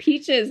allergic to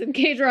peaches in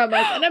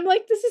K-dramas. And I'm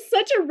like, this is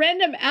such a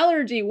random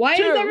allergy. Why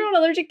is everyone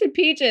allergic to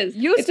peaches?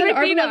 It's in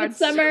Our Beloved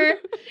Summer.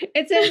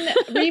 It's in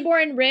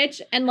Reborn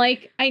Rich. And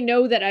like, I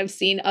know that I've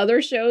seen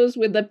other shows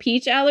with the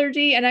peach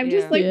allergy. And I'm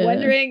just like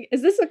wondering,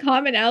 is this a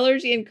common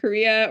allergy in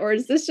Korea? Or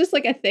is this just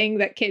like a thing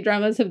that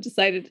K-dramas have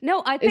decided?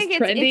 No, I think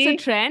it's a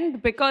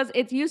trend because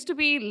it used to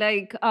be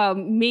like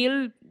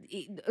male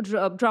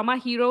drama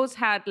heroes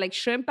had like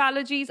shrimp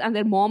allergies and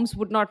their moms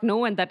would not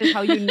know, and that is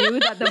how you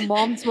knew that the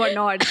moms were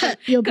not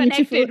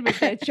connected with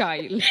their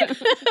child.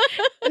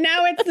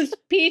 Now it's this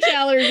peach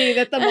allergy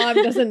that the mom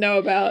doesn't know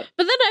about.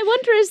 But then I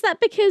wonder, is that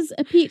because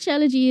a peach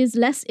allergy is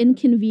less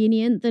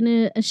inconvenient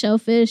than a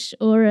shellfish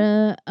or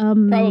a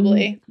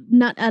probably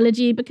nut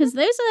allergy? Because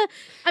those are,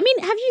 I mean,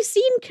 have you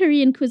seen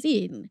Korean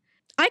cuisine?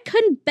 I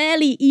couldn't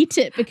barely eat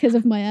it because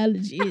of my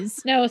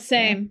allergies. No,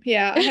 same.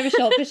 Yeah, I have a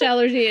shellfish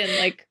allergy and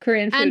like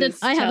Korean food and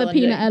I have a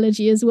peanut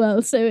allergy as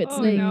well. So it's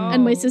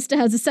and my sister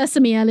has a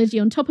sesame allergy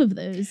on top of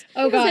those.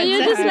 Oh God, so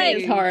you're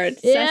sesame is hard.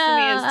 Yeah.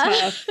 Sesame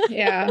is tough.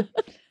 Yeah.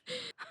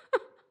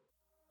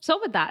 So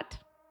with that,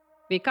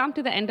 we come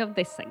to the end of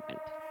this segment.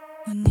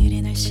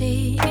 오늘의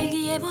날씨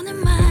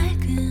일기예보는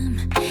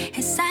맑음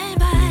햇살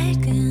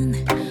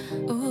밝은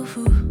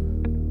오후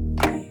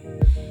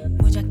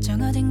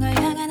무작정 어딘가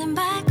향하는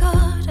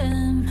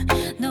발걸음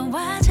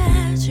너와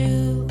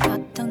자주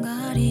걷던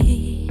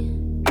거리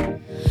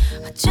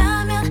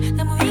어쩌면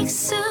너무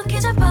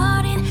익숙해져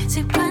버린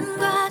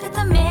습관과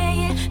같아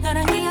매일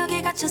너랑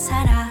기억에 갇혀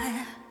살아